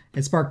video,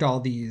 it sparked all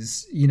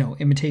these,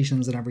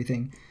 imitations and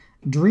everything.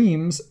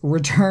 Dreams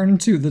returned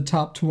to the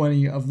top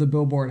 20 of the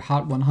Billboard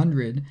Hot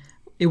 100.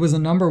 It was a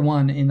number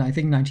one in, I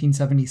think,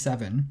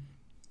 1977.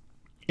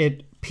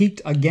 It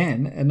peaked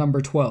again at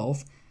number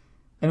 12,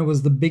 and it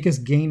was the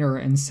biggest gainer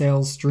in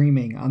sales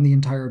streaming on the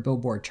entire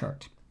Billboard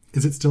chart.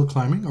 Is it still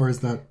climbing, or is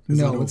that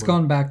it's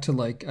gone back to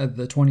like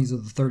the 20s or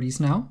the 30s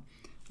now.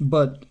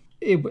 But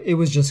it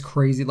was just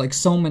crazy. Like,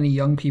 so many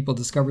young people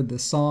discovered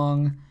this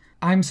song.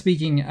 I'm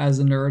speaking as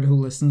a nerd who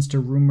listens to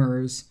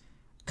Rumors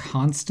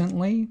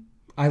constantly.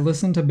 I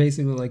listen to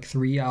basically like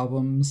 3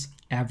 albums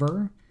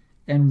ever,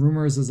 and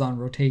Rumors is on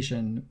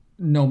rotation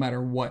no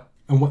matter what.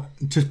 And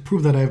to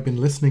prove that I've been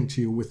listening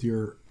to you with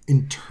your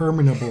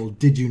interminable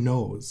did you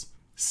knows,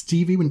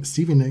 Stevie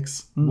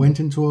Nicks went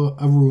into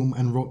a room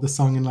and wrote the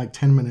song in like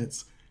 10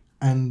 minutes,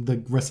 and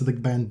the rest of the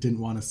band didn't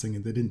want to sing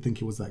it. They didn't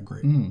think it was that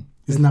great.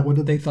 Isn't that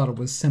what they thought? It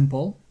was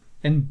simple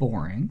and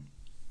boring.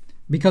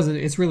 Because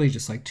it's really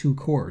just like 2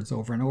 chords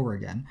over and over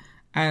again.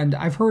 And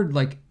I've heard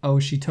like,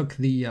 she took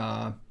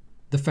the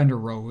Fender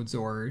Rhodes,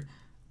 or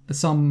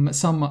some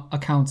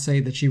accounts say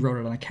that she wrote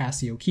it on a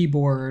Casio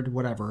keyboard,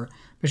 whatever.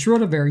 But she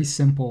wrote a very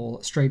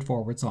simple,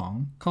 straightforward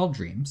song called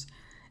Dreams.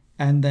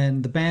 And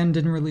then the band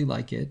didn't really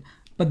like it.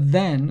 But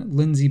then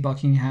Lindsey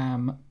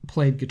Buckingham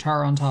played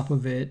guitar on top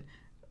of it,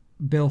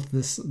 built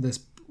this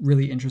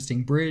really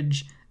interesting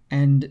bridge,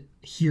 and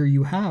here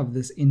you have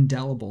this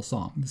indelible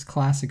song, this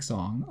classic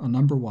song, a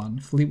number one,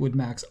 Fleetwood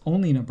Mac's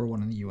only number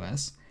one in the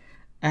US.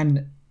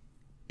 And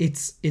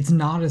it's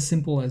not as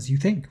simple as you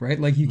think, right?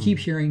 Like, you keep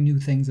hearing new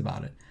things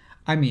about it.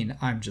 I mean,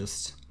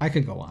 I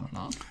could go on and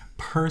on.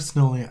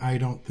 Personally, I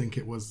don't think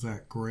it was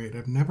that great.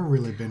 I've never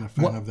really been a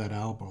fan of that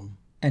album.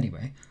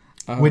 Anyway.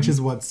 Which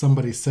is what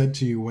somebody said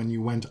to you when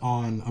you went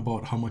on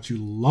about how much you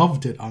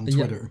loved it on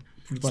Twitter.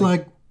 Yeah, it's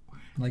like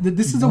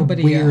this is a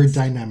weird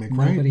dynamic,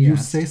 right? You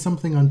say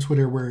something on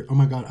Twitter where, oh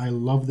my God, I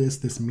love this.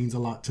 This means a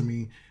lot to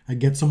me. I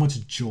get so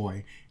much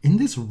joy. In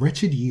this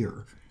wretched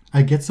year,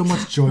 I get so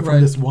much joy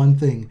from this one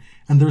thing.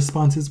 And the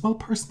response is, well,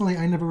 personally,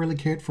 I never really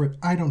cared for it.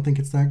 I don't think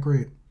it's that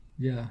great.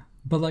 Yeah,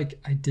 but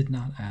I did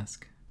not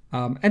ask.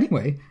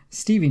 Anyway,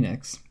 Stevie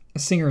Nicks, a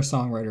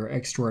singer-songwriter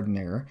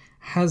extraordinaire,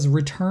 has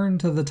returned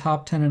to the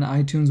top 10 in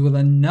iTunes with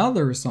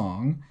another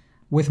song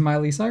with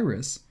Miley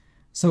Cyrus.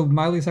 So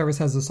Miley Cyrus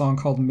has a song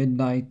called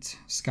Midnight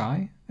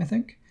Sky, I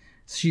think.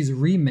 She's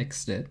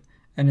remixed it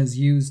and has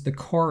used the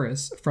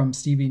chorus from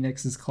Stevie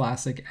Nicks'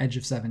 classic Edge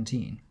of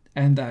 17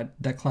 and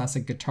that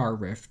classic guitar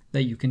riff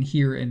that you can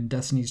hear in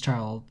Destiny's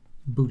Child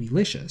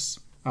Bootylicious.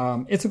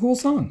 It's a cool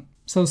song.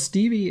 So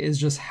Stevie is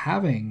just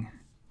having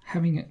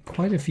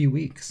quite a few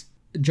weeks.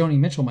 Joni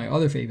Mitchell, my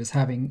other fave, is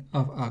having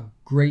a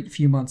great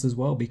few months as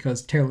well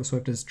because Taylor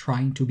Swift is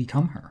trying to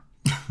become her.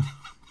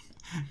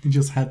 You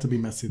just had to be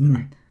messy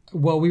there.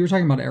 Well, we were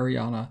talking about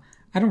Ariana.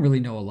 I don't really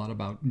know a lot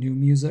about new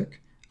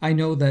music. I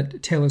know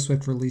that Taylor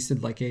Swift released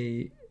like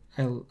a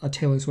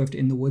Taylor Swift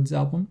in the Woods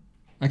album.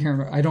 I can't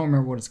remember. I don't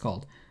remember what it's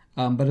called.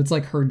 But it's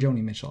like her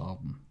Joni Mitchell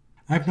album.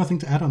 I have nothing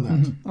to add on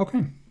that.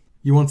 Okay.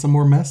 You want some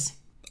more mess?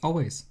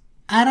 Always.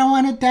 I don't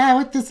want to die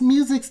with this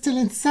music still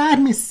inside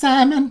me,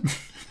 Simon.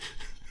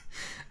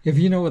 If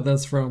you know what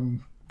that's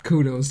from,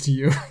 kudos to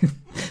you.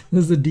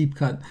 This is a deep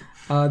cut.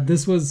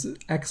 This was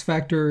X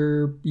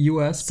Factor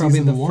US, probably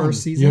Season the 1,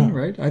 first season, yeah.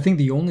 right? I think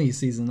the only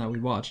season that we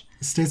watched.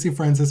 Stacey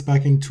Francis,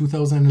 back in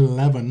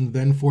 2011,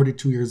 then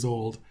 42 years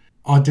old,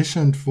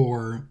 auditioned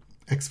for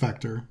X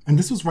Factor. And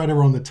this was right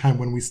around the time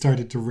when we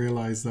started to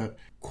realize that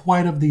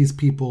quite of these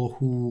people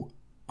who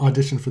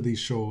auditioned for these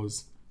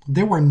shows,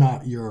 they were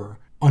not your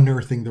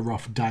unearthing the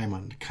rough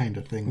diamond kind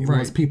of thing. It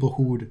was people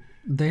who'd...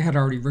 They had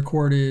already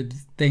recorded.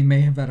 They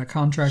may have had a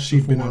contract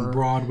She'd before. been on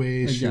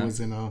Broadway. She was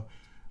in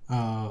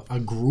a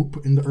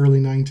group in the early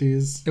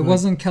 90s. It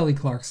wasn't Kelly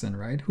Clarkson,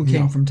 right? Who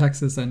came from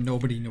Texas and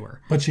nobody knew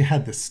her. But she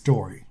had this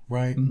story,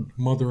 right?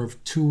 Mother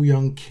of 2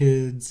 young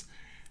kids.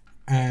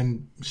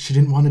 And she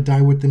didn't want to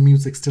die with the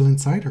music still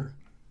inside her.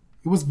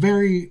 It was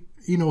very,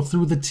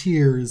 through the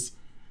tears,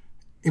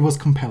 it was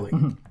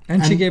compelling.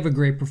 And she gave a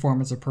great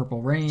performance of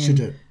Purple Rain. She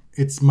did.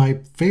 It's my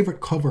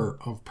favorite cover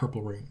of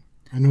Purple Rain.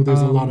 I know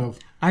there's a lot of...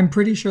 I'm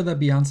pretty sure that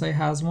Beyonce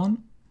has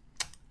one.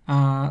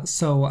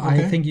 So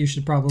I think you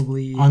should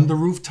probably... On the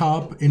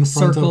rooftop in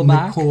front of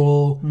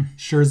Nicole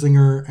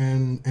Scherzinger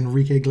and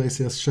Enrique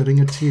Iglesias shedding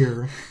a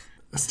tear,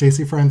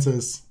 Stacey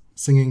Francis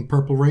singing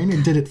Purple Rain,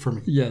 it did it for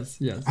me. Yes.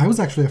 I was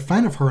actually a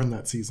fan of her in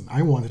that season.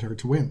 I wanted her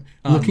to win.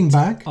 Looking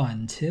back,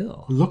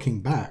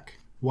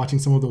 watching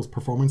some of those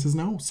performances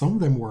now, some of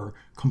them were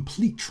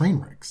complete train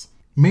wrecks.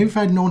 Maybe if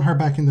I'd known her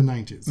back in the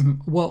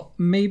 90s. Well,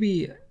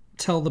 maybe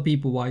tell the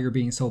people why you're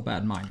being so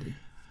bad-minded.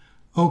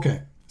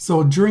 Okay,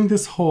 so during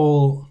this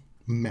whole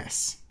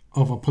mess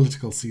of a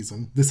political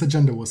season, this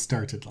agenda was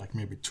started like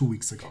maybe 2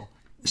 weeks ago.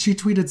 She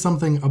tweeted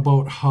something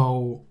about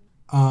how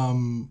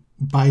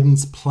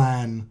Biden's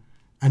plan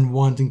and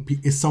wanting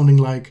is sounding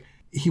like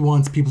he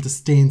wants people to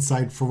stay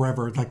inside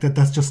forever. Like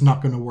that's just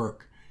not going to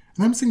work.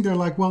 And I'm sitting there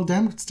like, well,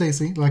 damn it,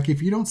 Stacey. Like,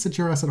 if you don't sit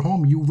your ass at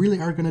home, you really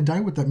are going to die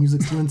with that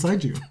music still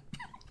inside you.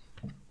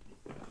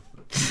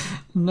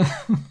 No.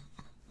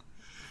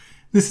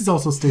 This is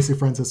also Stacey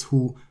Francis,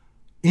 who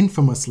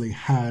infamously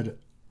had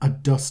a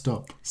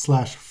dust-up /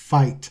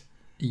 fight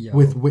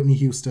with Whitney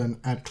Houston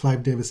at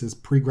Clive Davis's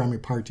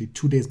pre-Grammy party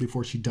 2 days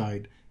before she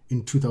died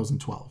in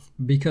 2012.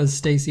 Because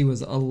Stacey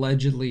was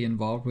allegedly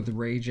involved with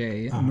Ray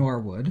J.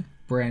 Norwood,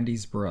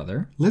 Brandy's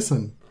brother.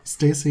 Listen,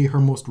 Stacey, her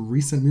most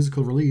recent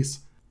musical release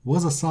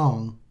was a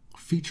song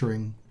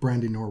featuring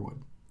Brandy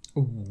Norwood.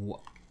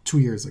 2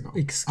 years ago.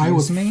 I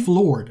was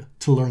floored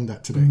to learn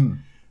that today.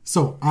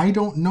 So I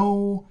don't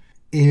know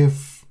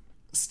if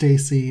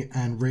Stacey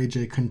and Ray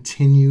J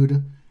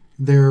continued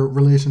their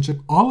relationship.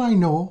 All I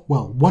know,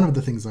 well, one of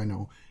the things I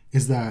know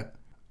is that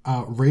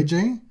Ray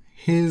J,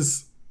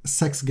 his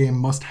sex game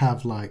must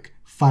have like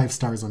 5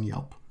 stars on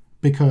Yelp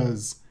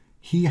because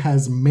he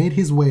has made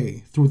his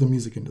way through the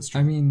music industry.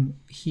 I mean,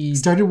 he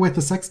started with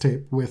a sex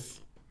tape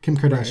with Kim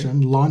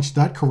Kardashian, launched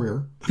that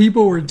career.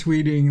 People were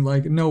tweeting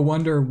like, no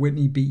wonder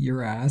Whitney beat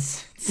your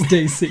ass,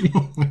 Stacey.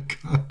 Oh my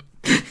God.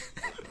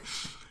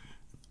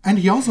 And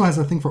he also has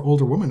a thing for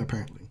older women,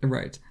 apparently.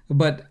 Right.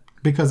 But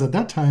because at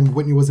that time,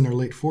 Whitney was in her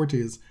late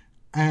 40s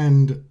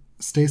and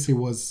Stacey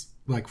was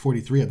like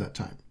 43 at that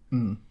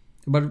time.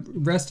 But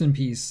rest in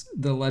peace,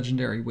 the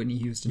legendary Whitney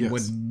Houston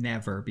would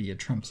never be a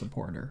Trump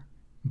supporter,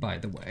 by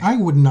the way. I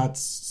would not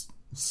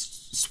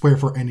swear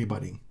for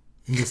anybody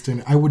in this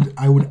day. I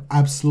would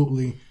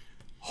absolutely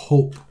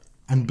hope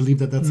and believe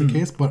that that's the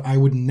case, but I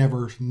would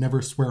never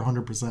swear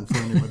 100% for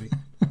anybody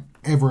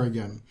ever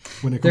again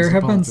when it comes to There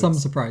have politics. been some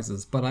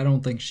surprises, but I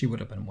don't think she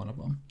would have been one of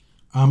them.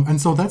 And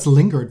so that's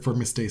lingered for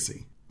Miss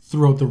Stacey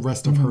throughout the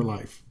rest of her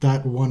life.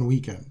 That one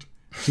weekend,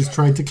 she's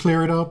tried to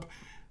clear it up.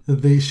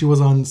 She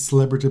was on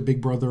Celebrity Big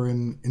Brother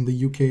in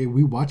the UK.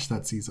 We watched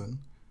that season,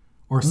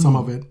 or some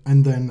of it,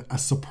 and then a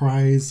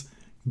surprise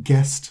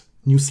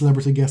new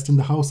celebrity guest in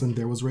the house, and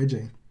there was Ray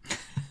J.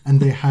 And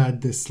they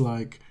had this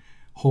like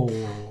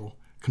whole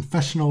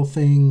confessional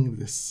thing,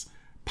 this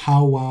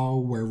powwow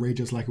where Ray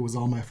J's like, it was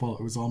all my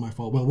fault.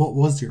 Well, what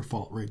was your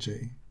fault, Ray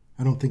J?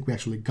 I don't think we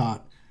actually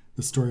got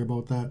the story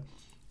about that.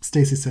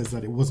 Stacey says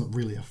that it wasn't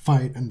really a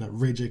fight and that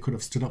Ray J could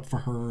have stood up for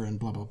her and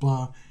blah, blah,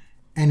 blah.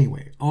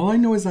 Anyway, all I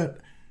know is that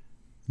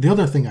the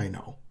other thing I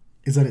know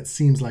is that it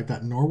seems like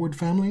that Norwood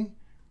family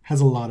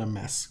has a lot of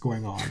mess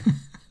going on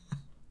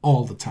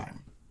all the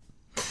time.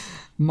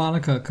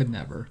 Monica could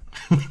never.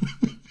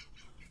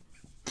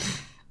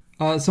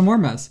 Some more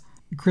mess.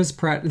 Chris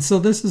Pratt. So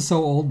this is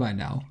so old by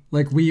now.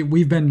 Like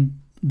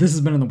this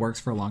has been in the works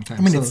for a long time.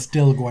 I mean, it's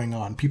still going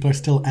on. People are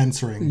still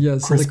answering.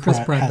 Yes, Chris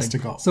Pratt has thing. to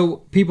go. So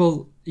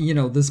people,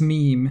 this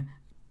meme,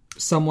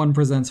 someone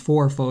presents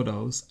 4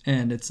 photos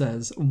and it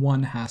says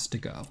one has to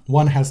go.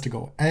 One has to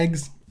go.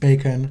 Eggs,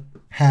 bacon,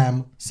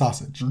 ham,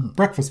 sausage.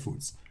 Breakfast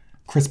foods.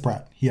 Chris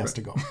Pratt, he has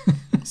to go.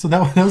 So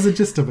that was the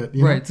gist of it.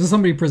 You know? Right. So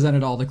somebody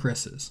presented all the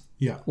Chris's.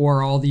 Yeah.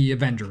 Or all the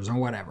Avengers or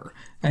whatever.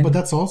 And But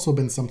that's also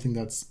been something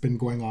that's been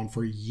going on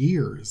for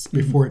years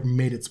before it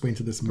made its way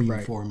into this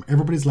meme form.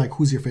 Everybody's like,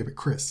 who's your favorite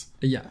Chris?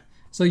 yeah.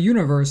 So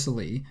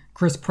universally,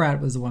 Chris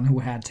Pratt was the one who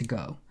had to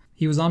go.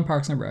 He was on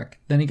Parks and Rec.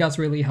 Then he got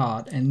really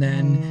hot. And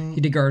then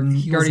he did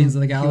Guardians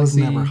of the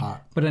Galaxy. He was never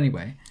hot. But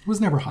anyway. He was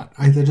never hot.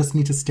 I just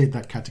need to state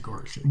that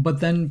categorically.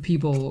 But then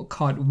people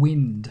caught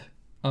wind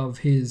of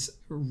his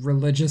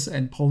religious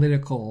and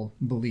political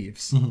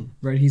beliefs.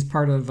 Right? He's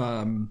part of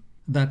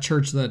that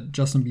church that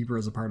Justin Bieber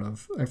is a part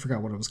of. I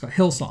forgot what it was called.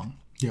 Hillsong.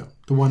 Yeah.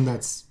 The one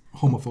that's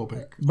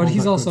homophobic. But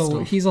he's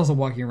also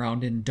walking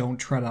around in "Don't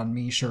Tread on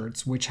Me"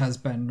 shirts, which has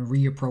been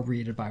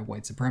reappropriated by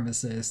white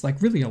supremacists,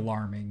 like really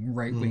alarming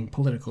right-wing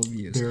political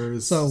views.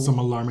 There's some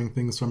alarming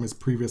things from his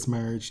previous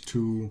marriage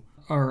to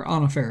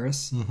Anna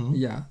Faris.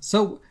 Yeah.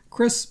 So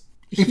Chris,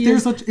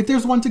 if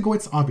there's one to go,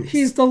 it's obvious.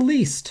 He's the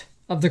least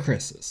of the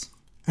Chris's.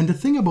 And the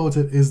thing about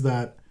it is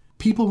that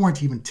people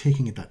weren't even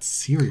taking it that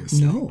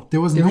seriously. No. There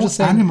was They were no just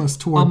saying, animus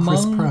toward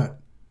Chris Pratt.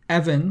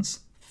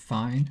 Evans,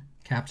 fine.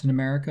 Captain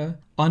America,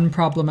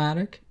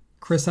 unproblematic.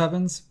 Chris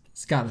Evans,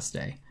 it's gotta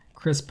stay.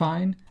 Chris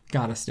Pine,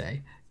 gotta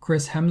stay.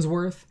 Chris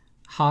Hemsworth,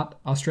 hot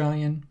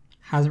Australian,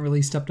 hasn't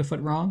really stepped a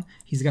foot wrong.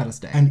 He's gotta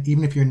stay. And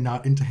even if you're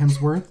not into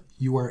Hemsworth,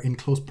 you are in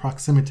close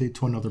proximity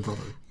to another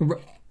brother.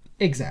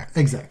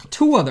 Exactly. Exactly.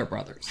 2 other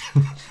brothers.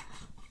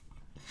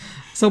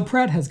 So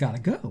Pratt has gotta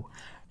go.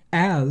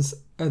 As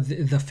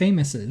the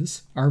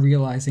famouses are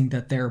realizing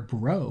that their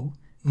bro,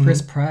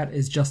 Chris Pratt,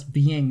 is just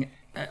being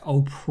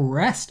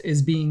oppressed,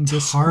 is being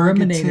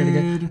discriminated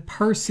against,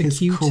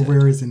 persecuted. His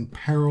career is in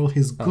peril.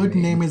 His good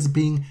name is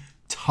being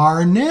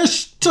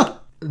tarnished.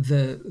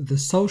 The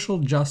social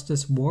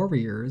justice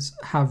warriors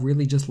have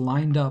really just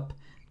lined up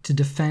to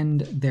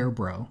defend their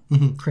bro,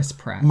 Chris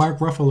Pratt. Mark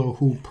Ruffalo,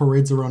 who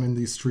parades around in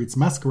these streets,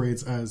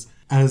 masquerades as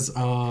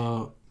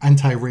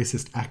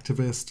anti-racist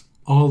activist,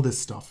 all this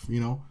stuff, you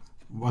know,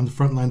 on the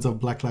front lines of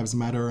Black Lives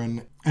Matter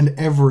and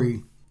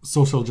every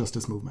social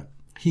justice movement.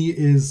 He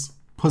is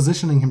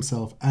positioning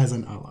himself as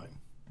an ally,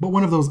 but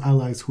one of those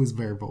allies who is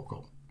very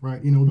vocal,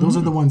 right? You know, those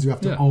are the ones you have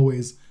to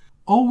always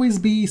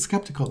be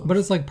skeptical of. But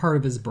it's like part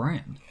of his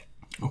brand.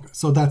 Okay,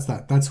 so that's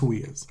that. That's who he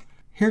is.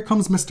 Here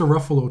comes Mr.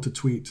 Ruffalo to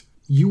tweet,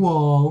 you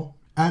all,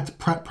 at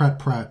Pratt,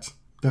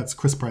 that's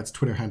Chris Pratt's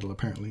Twitter handle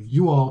apparently,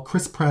 you all,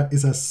 Chris Pratt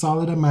is as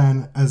solid a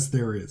man as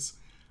there is.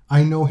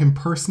 I know him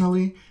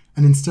personally,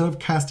 and instead of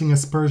casting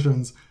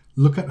aspersions,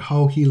 look at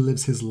how he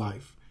lives his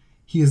life.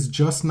 He is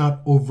just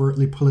not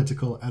overtly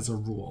political as a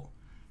rule.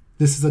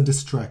 This is a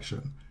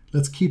distraction.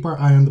 Let's keep our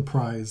eye on the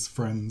prize,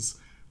 friends.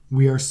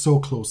 We are so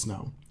close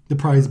now. The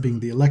prize being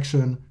the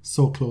election,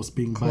 so close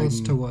being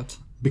Close Biden to what?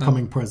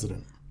 becoming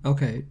president.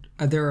 Okay,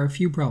 there are a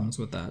few problems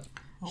with that.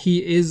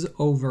 He is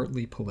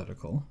overtly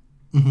political.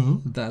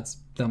 That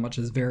much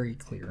is very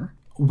clear.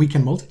 We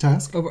can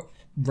multitask.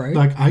 Right?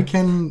 Like, I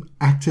can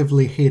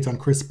actively hate on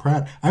Chris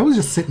Pratt. I was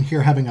just sitting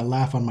here having a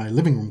laugh on my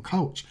living room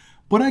couch.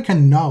 But I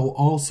can now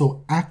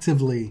also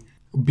actively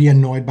be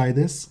annoyed by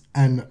this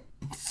and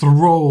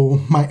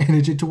throw my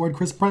energy toward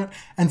Chris Pratt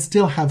and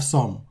still have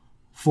some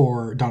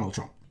for Donald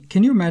Trump.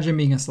 Can you imagine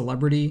being a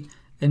celebrity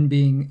and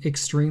being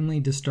extremely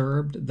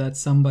disturbed that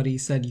somebody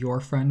said your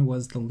friend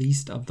was the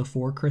least of the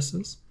 4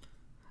 Chris's?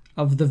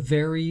 Of the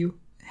very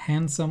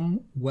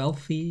handsome,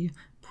 wealthy,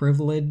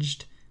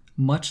 privileged,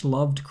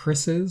 much-loved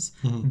Chris's?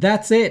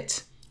 That's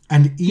it.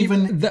 And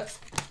even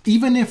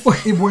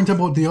if it weren't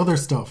about the other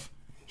stuff,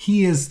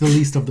 he is the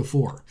least of the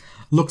 4,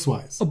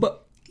 looks-wise.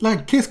 But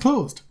like, case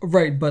closed.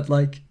 Right, but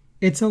like,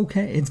 it's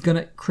okay.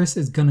 Chris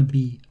is gonna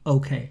be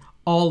okay.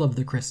 All of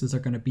the Chris's are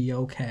gonna be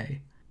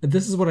okay.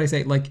 This is what I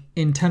say. Like,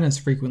 in tennis,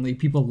 frequently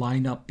people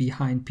line up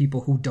behind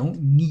people who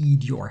don't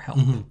need your help.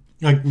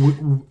 Like,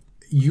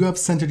 you have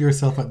centered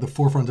yourself at the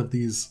forefront of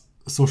these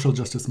social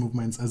justice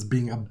movements as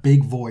being a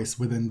big voice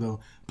within the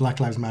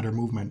Black Lives Matter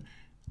movement,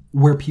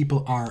 where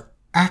people are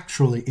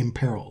actually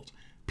imperiled.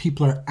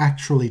 People are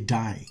actually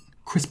dying.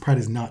 Chris Pratt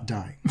is not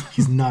dying.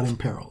 He's not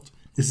imperiled.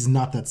 This is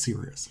not that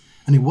serious.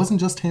 And it wasn't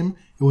just him.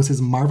 It was his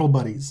Marvel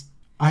buddies.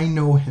 I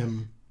know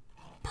him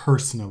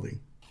personally.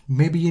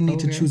 Maybe you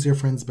need to choose your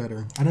friends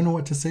better. I don't know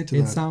what to say to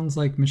that. It sounds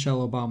like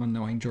Michelle Obama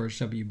knowing George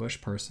W.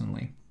 Bush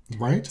personally.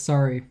 Right?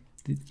 Sorry.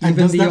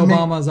 Even the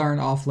Obamas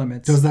aren't off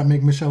limits. Does that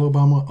make Michelle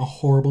Obama a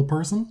horrible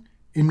person?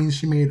 It means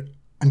she made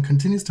and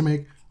continues to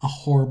make a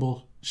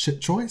horrible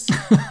shit choice.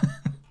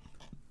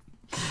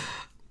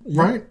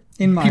 Right?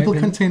 In my People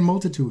opinion. contain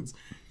multitudes.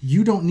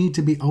 You don't need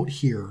to be out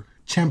here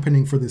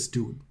championing for this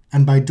dude.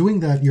 And by doing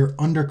that, you're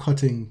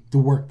undercutting the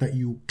work that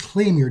you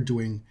claim you're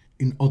doing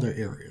in other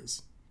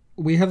areas.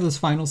 We have this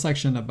final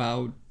section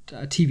about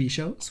TV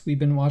shows we've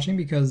been watching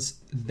because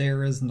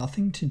there is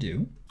nothing to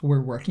do.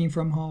 We're working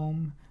from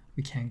home.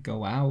 We can't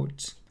go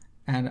out.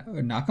 And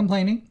not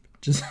complaining.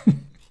 Just...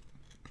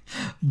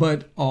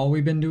 But all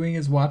we've been doing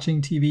is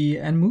watching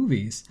TV and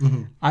movies.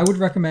 I would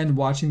recommend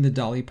watching the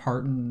Dolly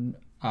Parton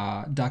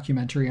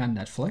documentary on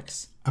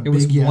Netflix. It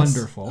was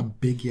wonderful. A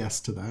big yes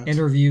to that.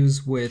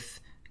 Interviews with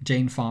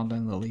Jane Fonda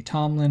and Lily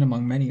Tomlin,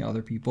 among many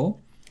other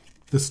people.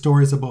 The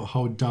stories about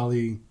how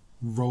Dolly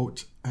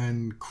wrote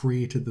and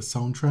created the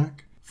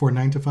soundtrack for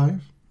 9 to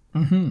 5.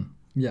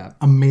 Yeah.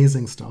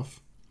 Amazing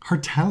stuff. Her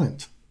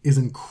talent is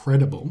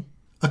incredible.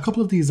 A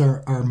couple of these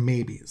are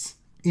maybes,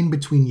 in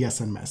between yes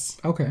and mess.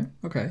 Okay.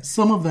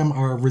 Some of them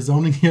are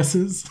resounding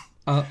yeses.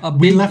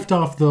 We left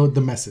off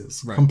the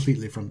messes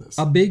completely from this.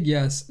 A big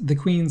yes, The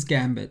Queen's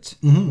Gambit,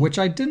 which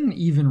I didn't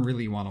even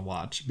really want to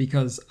watch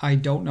because I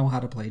don't know how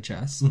to play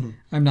chess.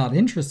 I'm not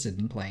interested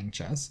in playing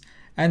chess.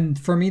 And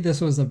for me, this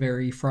was a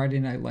very Friday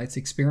Night Lights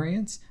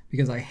experience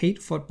because I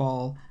hate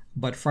football,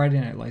 but Friday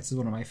Night Lights is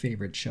one of my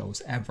favorite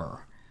shows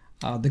ever.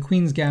 The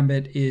Queen's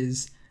Gambit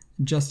is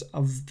just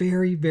a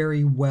very,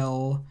 very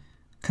well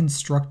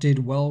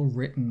constructed, well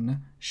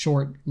written,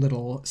 short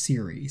little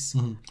series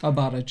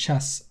about a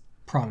chess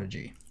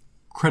prodigy.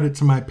 Credit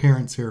to my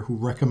parents here who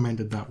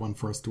recommended that one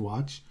for us to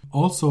watch.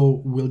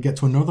 Also, we'll get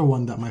to another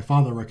one that my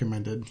father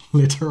recommended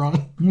later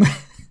on.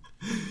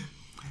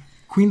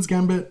 Queen's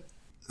Gambit,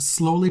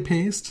 slowly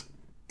paced,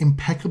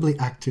 impeccably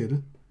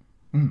acted,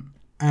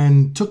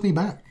 and took me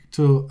back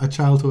to a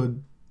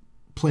childhood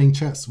playing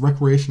chess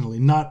recreationally,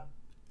 not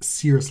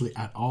seriously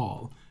at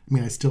all. I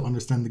mean, I still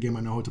understand the game,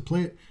 I know how to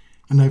play it,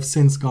 and I've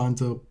since gone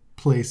to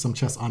play some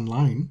chess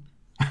online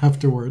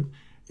afterward.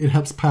 It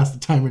helps pass the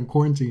time in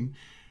quarantine,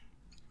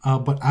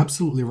 but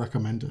absolutely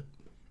recommend it.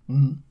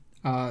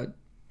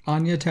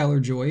 Anya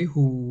Taylor-Joy,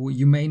 who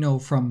you may know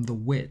from The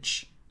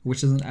Witch,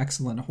 which is an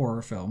excellent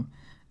horror film,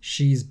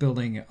 she's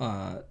building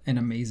an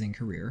amazing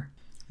career.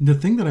 The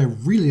thing that I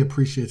really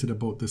appreciated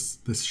about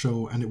this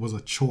show, and it was a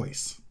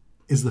choice,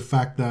 is the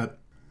fact that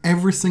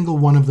every single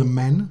one of the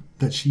men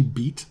that she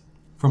beat,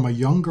 from a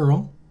young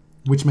girl,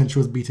 which meant she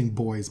was beating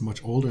boys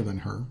much older than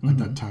her at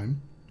that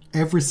time,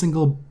 every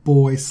single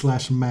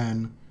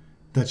boy/man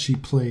that she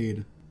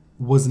played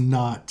was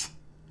not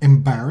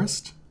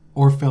embarrassed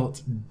or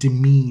felt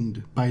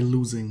demeaned by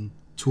losing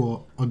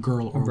to a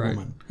girl or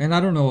woman. And I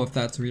don't know if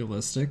that's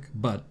realistic,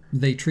 but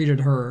they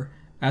treated her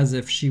as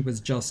if she was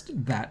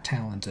just that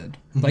talented.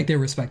 Like they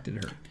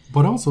respected her.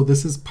 But also,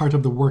 this is part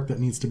of the work that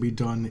needs to be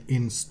done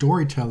in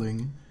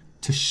storytelling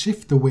to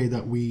shift the way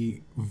that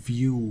we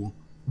view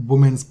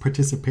women's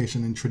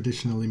participation in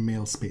traditionally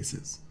male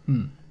spaces.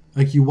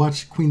 Like you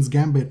watch Queen's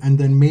Gambit and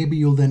then maybe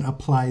you'll then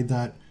apply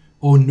that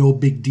no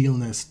big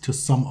dealness to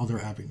some other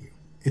avenue.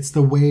 It's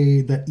the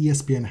way that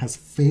ESPN has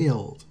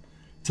failed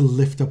to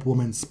lift up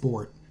women's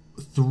sport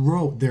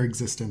throughout their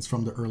existence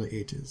from the early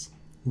 80s.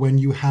 When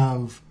you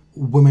have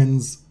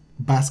women's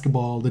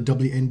basketball, the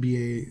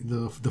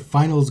WNBA, the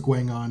finals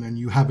going on, and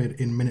you have it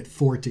in minute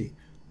 40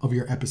 of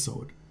your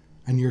episode,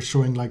 and you're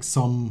showing like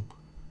some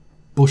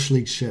Bush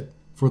League shit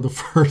for the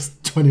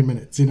first 20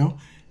 minutes,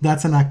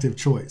 That's an active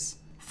choice.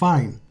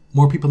 Fine.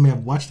 More people may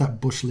have watched that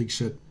Bush League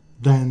shit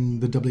than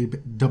the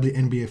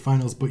WNBA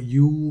finals, but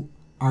you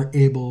are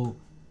able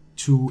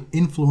to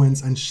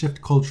influence and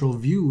shift cultural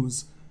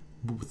views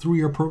through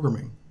your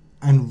programming.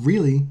 And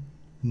really,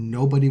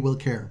 nobody will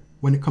care.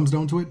 When it comes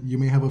down to it, you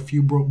may have a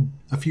few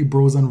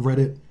bros on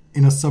Reddit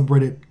in a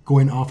subreddit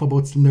going off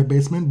about it in their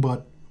basement,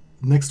 but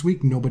next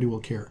week, nobody will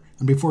care.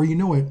 And before you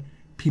know it,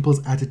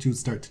 people's attitudes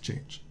start to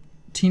change.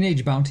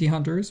 Teenage Bounty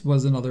Hunters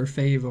was another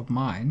fave of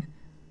mine.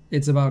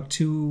 It's about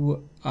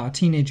two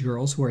teenage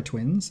girls who are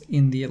twins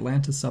in the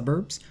Atlanta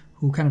suburbs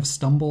who kind of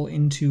stumble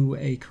into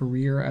a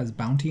career as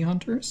bounty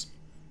hunters.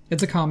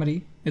 It's a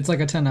comedy. It's like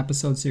a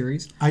 10-episode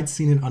series. I'd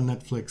seen it on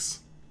Netflix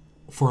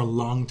for a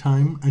long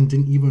time and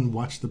didn't even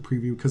watch the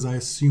preview because I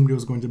assumed it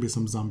was going to be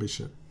some zombie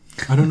shit.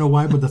 I don't know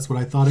why, but that's what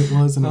I thought it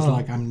was, and I was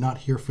like, I'm not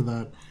here for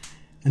that.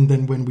 And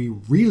then when we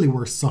really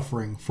were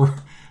suffering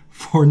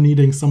for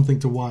needing something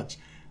to watch,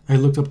 I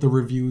looked up the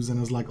reviews and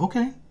I was like,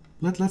 okay,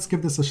 let's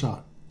give this a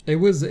shot. It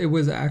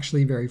was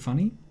actually very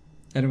funny,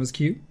 and it was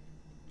cute.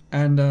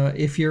 And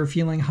if you're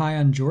feeling high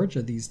on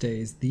Georgia these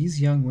days,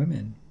 these young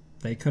women,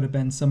 they could have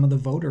been some of the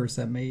voters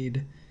that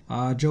made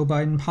Joe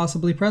Biden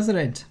possibly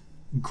president.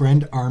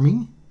 Grand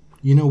Army,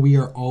 we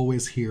are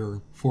always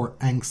here for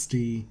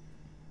angsty,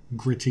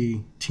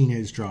 gritty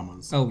teenage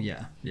dramas. Oh,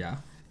 yeah.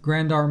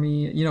 Grand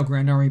Army,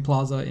 Grand Army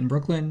Plaza in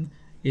Brooklyn.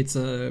 It's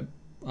a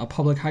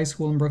public high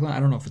school in Brooklyn. I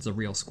don't know if it's a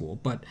real school,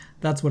 but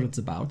that's what it's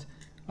about.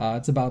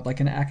 It's about like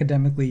an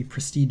academically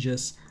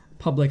prestigious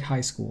public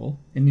high school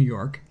in New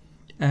York.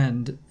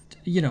 And,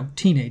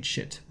 teenage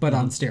shit, but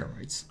on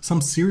steroids. Some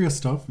serious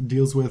stuff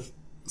deals with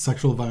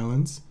sexual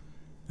violence.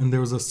 And there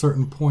was a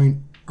certain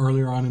point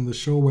earlier on in the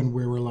show when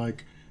we were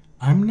like,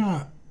 I'm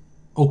not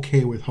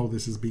okay with how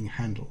this is being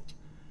handled.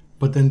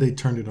 But then they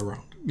turned it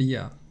around.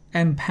 Yeah.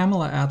 And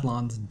Pamela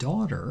Adlon's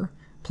daughter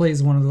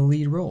plays one of the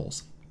lead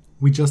roles.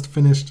 We just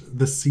finished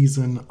the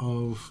season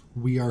of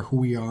We Are Who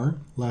We Are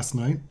last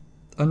night.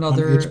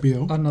 Another on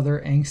HBO.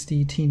 Another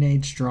angsty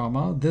teenage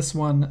drama. This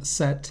one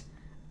set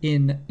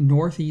in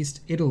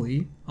northeast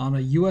Italy on a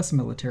U.S.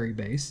 military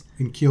base.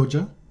 In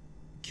Chioggia?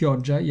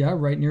 Chioggia, yeah,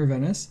 right near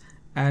Venice.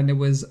 And it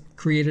was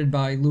created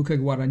by Luca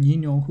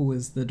Guadagnino, who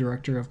is the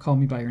director of Call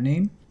Me By Your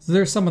Name. So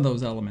there's some of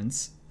those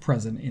elements.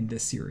 present in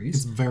this series.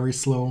 It's very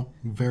slow,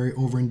 very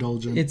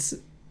overindulgent. It's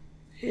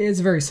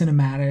very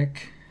cinematic,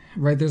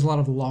 right? There's a lot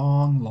of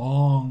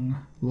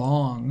long,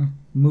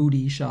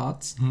 moody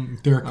shots.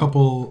 There are a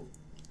couple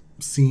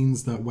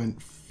scenes that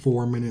went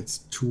 4 minutes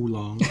too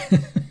long.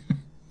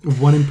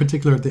 One in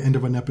particular at the end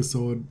of an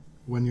episode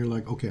when you're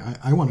like, okay,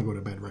 I want to go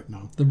to bed right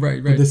now.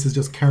 Right. But this is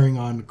just carrying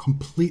on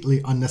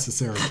completely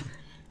unnecessarily.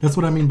 That's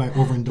what I mean by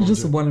overindulgent.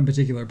 Just one in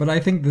particular. But I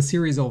think the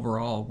series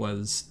overall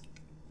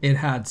it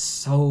had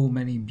so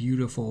many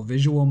beautiful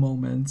visual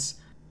moments.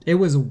 It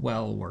was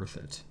well worth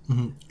it.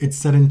 It's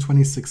set in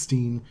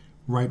 2016,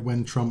 right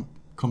when Trump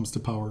comes to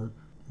power.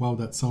 Wow,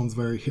 that sounds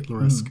very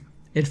Hitler-esque.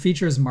 It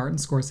features Martin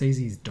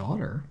Scorsese's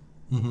daughter,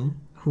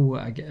 who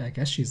I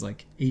guess she's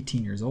like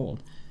 18 years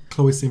old.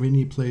 Chloe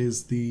Sevigny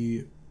plays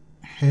the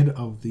head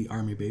of the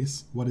army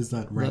base. What is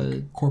that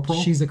rank?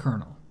 Corporal? She's a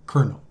colonel.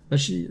 Colonel. But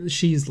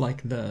she's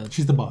like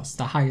she's the boss.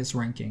 The highest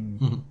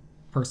ranking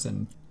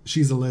person.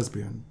 She's a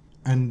lesbian.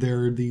 And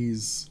there are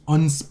these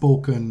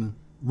unspoken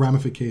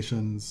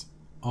ramifications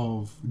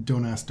of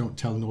don't ask, don't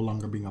tell no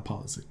longer being a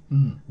policy.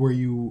 Where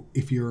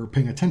if you're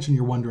paying attention,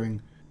 you're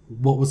wondering,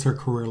 what was her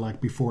career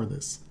like before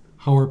this?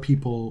 How are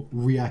people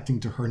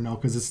reacting to her now?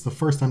 Because it's the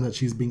first time that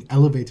she's being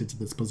elevated to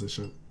this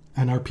position.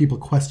 And are people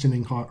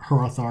questioning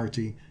her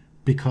authority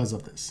because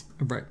of this?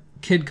 Right.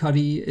 Kid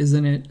Cudi is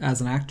in it as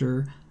an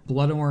actor.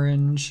 Blood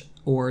Orange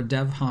or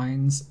Dev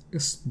Hynes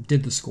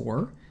did the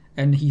score.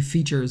 And he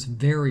features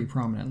very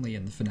prominently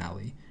in the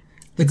finale.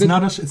 It's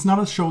not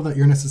a show that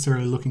you're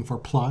necessarily looking for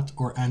plot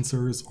or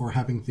answers or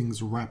having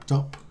things wrapped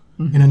up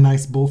in a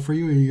nice bow for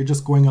you. You're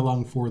just going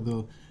along for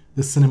the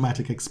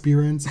cinematic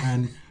experience,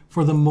 and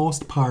for the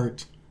most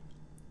part,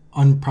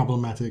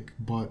 unproblematic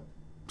but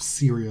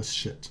serious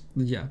shit.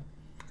 Yeah.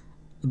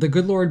 The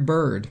Good Lord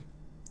Bird,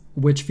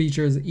 which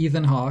features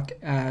Ethan Hawke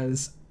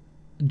as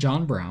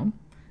John Brown.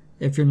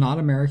 If you're not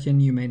American,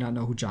 you may not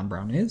know who John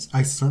Brown is.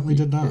 I certainly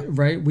did not.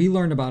 Right? We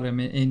learned about him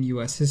in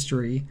U.S.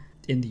 history.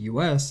 In the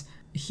U.S.,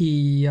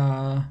 he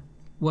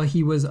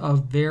was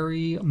a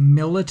very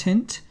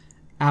militant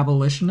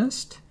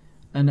abolitionist,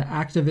 an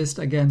activist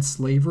against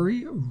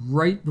slavery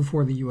right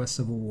before the U.S.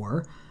 Civil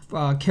War,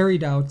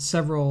 carried out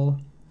several,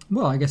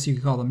 well, I guess you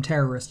could call them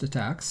terrorist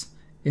attacks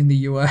in the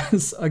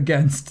U.S.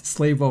 against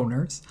slave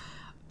owners.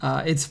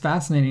 It's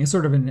fascinating. It's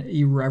sort of an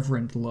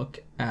irreverent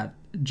look at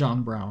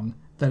John Brown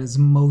that is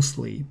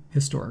mostly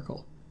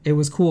historical. It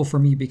was cool for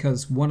me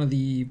because one of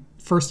the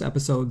first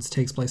episodes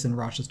takes place in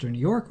Rochester, New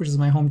York, which is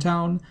my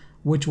hometown,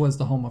 which was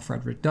the home of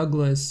Frederick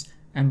Douglass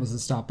and was a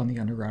stop on the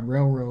Underground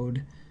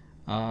Railroad.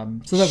 So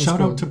that was Shout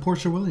cool. out to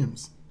Portia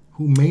Williams,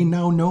 who may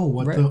now know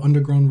what the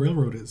Underground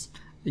Railroad is.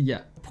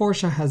 Yeah,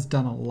 Portia has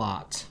done a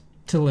lot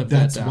to live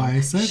that down. Why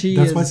I said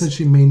why I said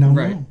she may now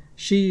know.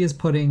 She is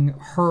putting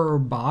her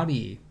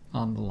body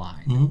on the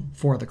line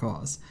for the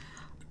cause.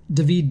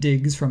 Daveed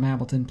Diggs from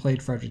Hamilton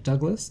played Frederick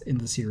Douglass in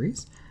the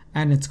series,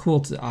 and it's cool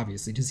to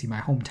see my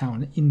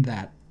hometown in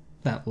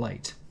that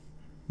light.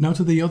 Now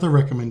to the other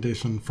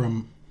recommendation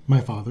from my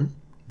father,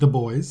 The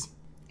Boys.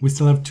 We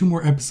still have 2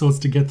 more episodes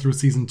to get through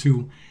season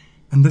 2,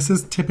 and this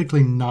is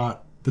typically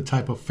not the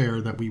type of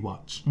fare that we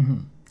watch.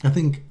 I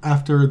think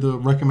after the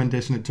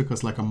recommendation, it took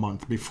us like a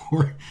month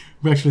before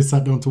we actually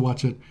sat down to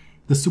watch it.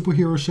 The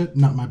superhero shit,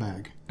 not my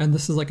bag. And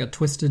this is like a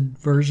twisted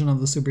version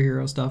of the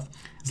superhero stuff.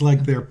 It's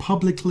like they're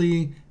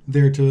publicly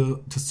there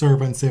to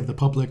serve and save the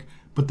public,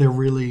 but they're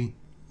really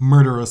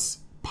murderous,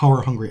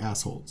 power-hungry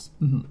assholes.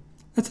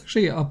 That's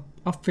actually a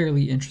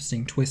fairly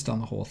interesting twist on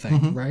the whole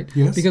thing, right?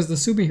 Yes. Because the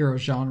superhero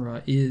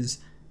genre is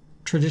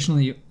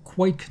traditionally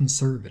quite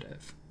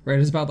conservative, right?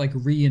 It's about like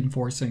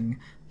reinforcing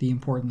the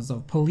importance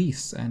of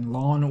police and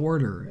law and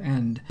order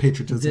and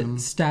patriotism,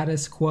 the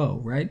status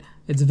quo, right?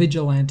 It's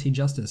vigilante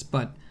justice,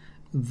 but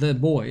The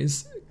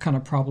Boys kind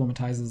of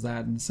problematizes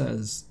that and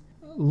says,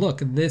 look,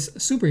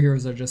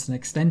 superheroes are just an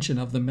extension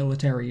of the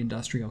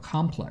military-industrial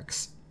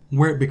complex.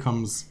 Where it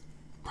becomes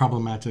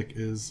problematic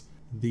is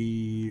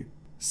the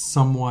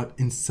somewhat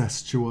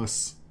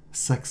incestuous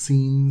sex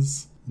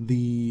scenes,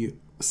 the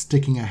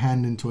sticking a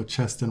hand into a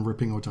chest and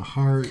ripping out a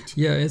heart.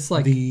 Yeah, it's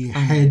like the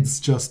heads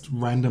just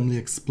randomly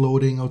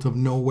exploding out of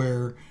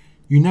nowhere.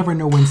 You never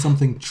know when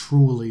something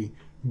truly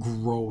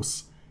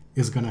gross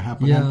is going to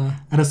happen. Yeah. And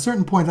at a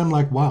certain point, I'm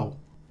like, wow.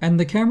 And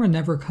the camera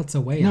never cuts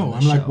away. No,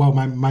 I'm like, wow,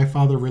 my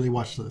father really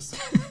watched this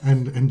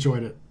and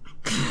enjoyed it.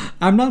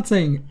 I'm not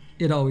saying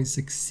it always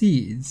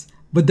succeeds,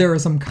 but there are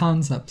some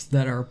concepts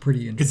that are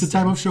pretty interesting. It's the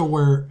type of show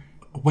where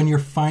when you're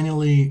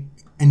finally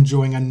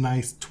enjoying a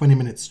nice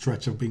 20-minute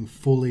stretch of being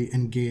fully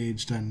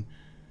engaged and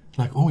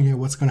like, oh yeah,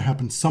 what's going to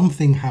happen?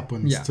 Something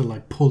happens to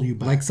like pull you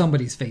back. Like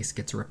somebody's face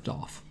gets ripped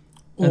off.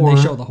 And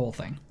they show the whole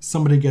thing.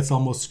 Somebody gets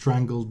almost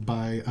strangled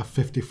by a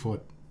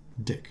 50-foot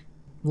dick.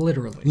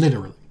 Literally.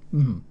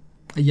 Mm-hmm.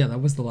 Yeah,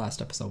 that was the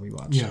last episode we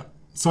watched. Yeah.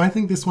 So I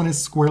think this one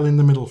is squarely in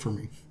the middle for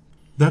me.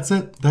 That's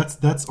it.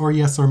 That's or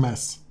yes or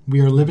mess. We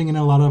are living in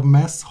a lot of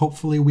mess.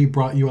 Hopefully we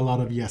brought you a lot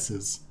of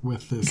yeses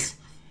with this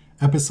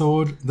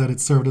episode, that it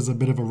served as a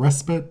bit of a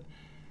respite.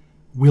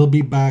 We'll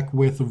be back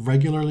with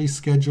regularly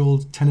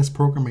scheduled tennis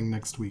programming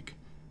next week.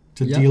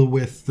 to deal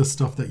with the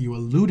stuff that you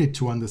alluded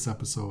to on this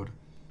episode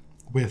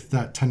with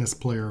that tennis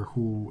player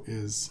who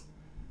is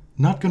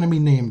not going to be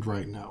named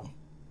right now.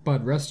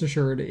 But rest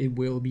assured, it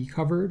will be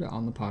covered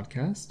on the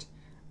podcast.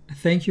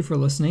 Thank you for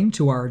listening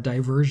to our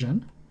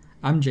diversion.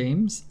 I'm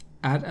James,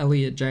 at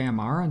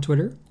ElliotJMR on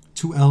Twitter.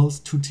 2 L's,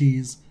 2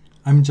 T's.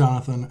 I'm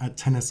Jonathan, at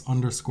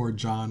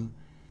tennis_John.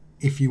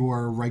 If you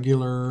are a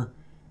regular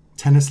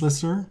tennis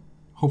listener,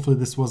 hopefully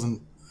this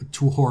wasn't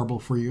too horrible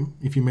for you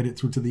if you made it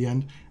through to the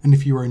end. And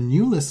if you are a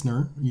new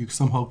listener, you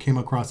somehow came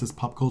across this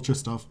pop culture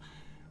stuff,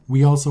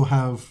 we also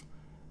have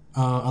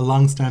a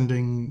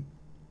long-standing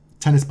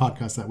tennis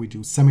podcast that we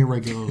do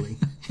semi-regularly.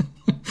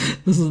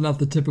 This is not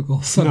the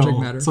typical subject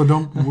matter. So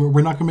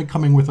we're not going to be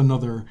coming with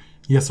another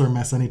Yes or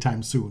Mess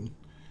anytime soon.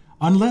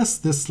 Unless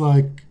this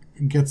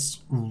gets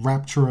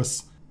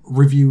rapturous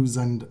reviews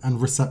and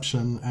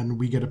reception and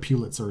we get a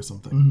Pulitzer or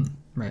something.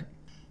 Mm-hmm. Right.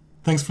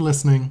 Thanks for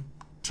listening.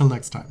 Till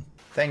next time.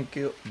 Thank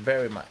you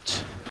very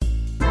much.